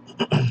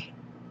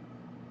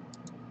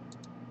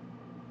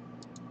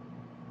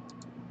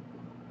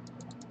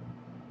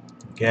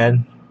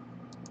 Again,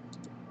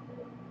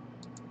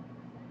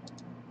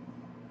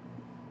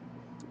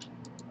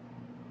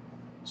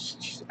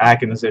 she's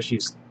acting as if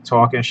she's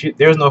talking.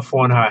 There's no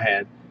phone in her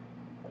hand.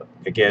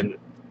 Again,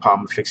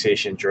 palm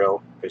fixation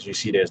drill, because you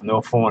see there's no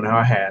phone in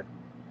her hand,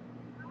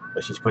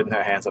 but she's putting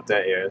her hands up to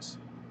her ears.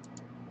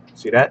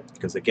 See that?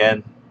 Because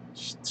again,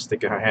 she's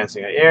sticking her hands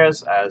in her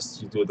ears as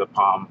you do the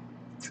palm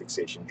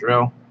fixation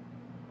drill.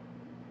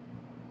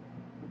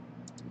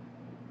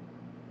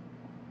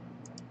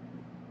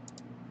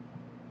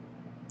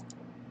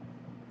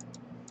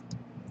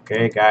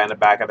 Okay, guy in the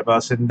back of the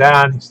bus sitting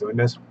down. He's doing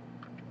this.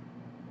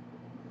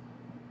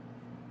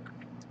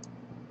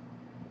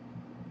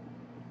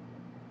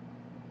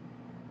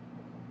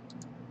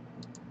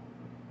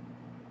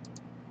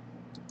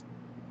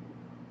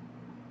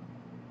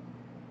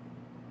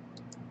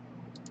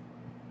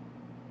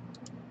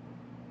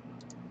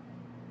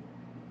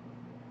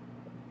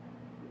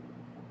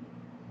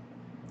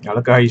 Now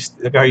look how he's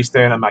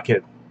staring at my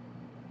kid.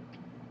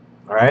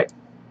 All right,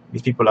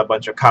 these people are a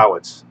bunch of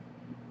cowards.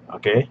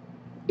 Okay,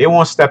 they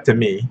won't step to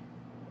me,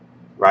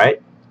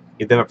 right?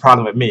 If they have a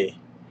problem with me,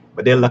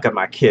 but they look at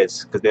my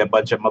kids because they're a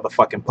bunch of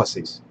motherfucking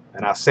pussies.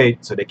 And I say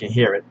it so they can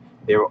hear it.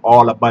 They were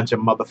all a bunch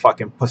of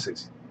motherfucking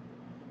pussies.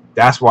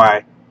 That's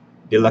why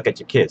they look at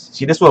your kids.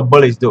 See, this is what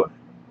bullies do,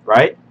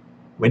 right?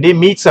 When they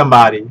meet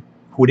somebody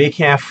who they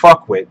can't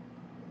fuck with,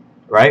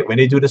 right? When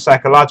they do the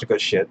psychological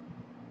shit,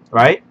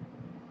 right?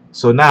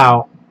 So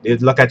now they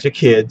look at your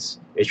kids,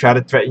 they try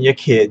to threaten your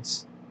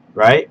kids,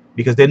 right?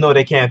 Because they know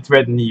they can't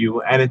threaten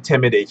you and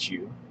intimidate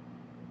you.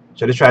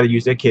 So they try to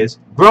use their kids.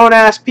 Grown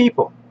ass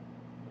people,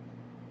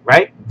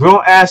 right?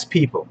 Grown ass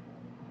people.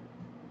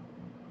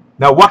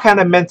 Now, what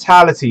kind of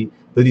mentality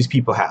do these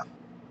people have?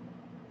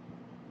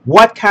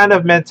 What kind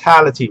of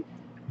mentality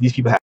these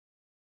people have?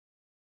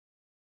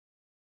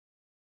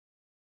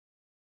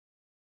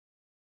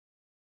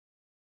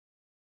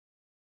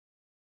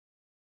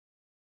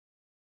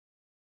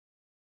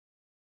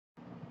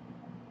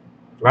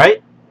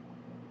 Right?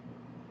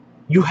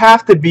 You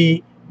have to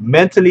be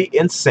mentally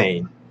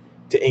insane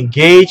to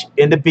engage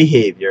in the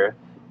behavior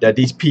that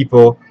these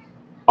people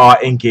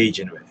are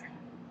engaging with.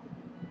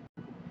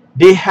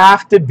 They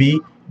have to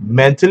be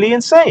mentally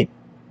insane.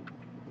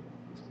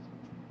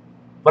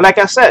 But like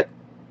I said,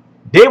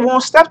 they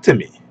won't step to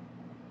me.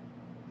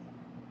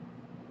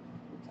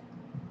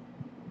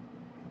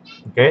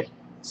 Okay?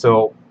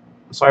 So,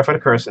 sorry for the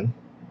cursing,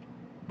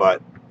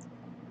 but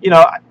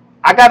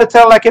I got to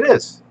tell like it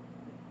is.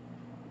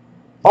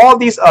 All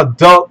these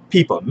adult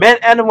people, men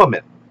and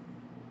women,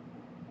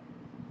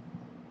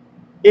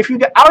 I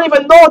don't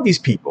even know these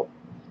people.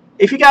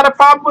 If you got a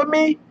problem with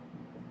me,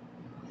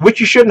 which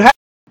you shouldn't have,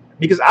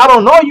 because I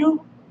don't know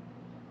you.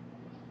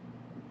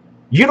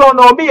 You don't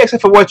know me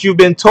except for what you've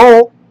been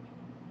told,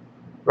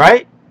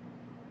 right?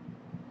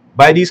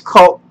 By these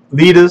cult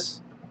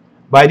leaders,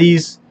 by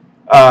these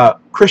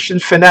Christian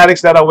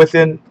fanatics that are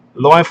within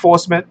law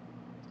enforcement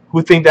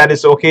who think that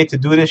it's okay to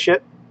do this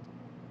shit.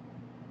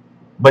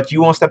 But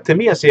you won't step to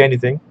me and say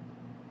anything.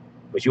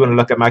 But you want to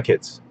look at my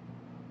kids.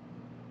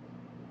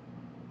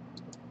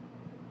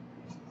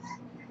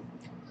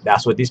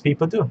 That's what these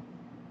people do.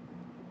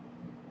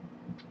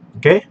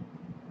 Okay?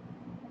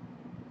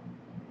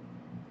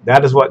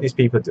 That is what these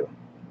people do.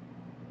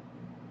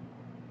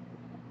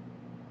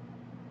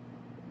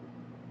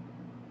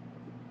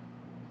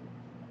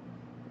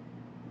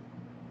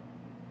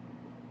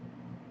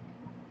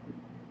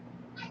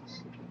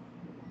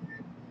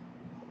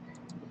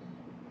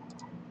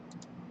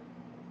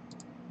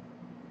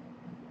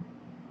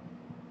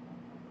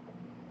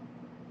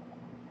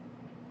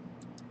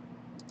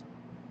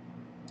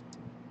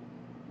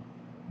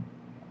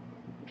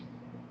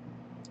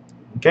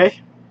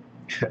 Okay?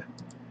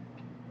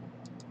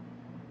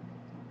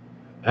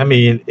 I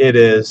mean, it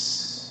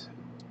is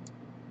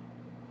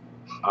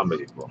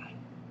unbelievable.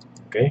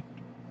 Okay?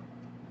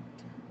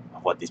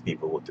 What these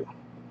people will do.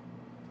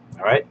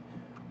 All right?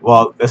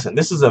 Well, listen,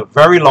 this is a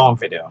very long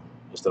video.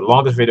 It's the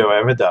longest video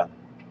I've ever done.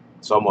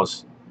 It's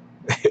almost,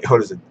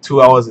 what is it,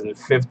 2 hours and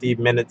 50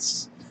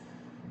 minutes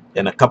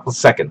in a couple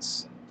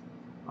seconds.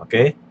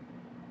 Okay?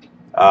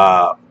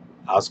 I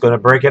was going to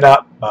break it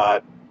up,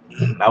 but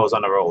I was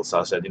on the roll. So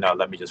I said,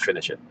 let me just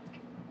finish it.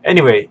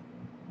 Anyway,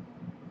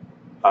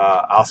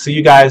 I'll see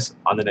you guys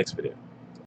on the next video.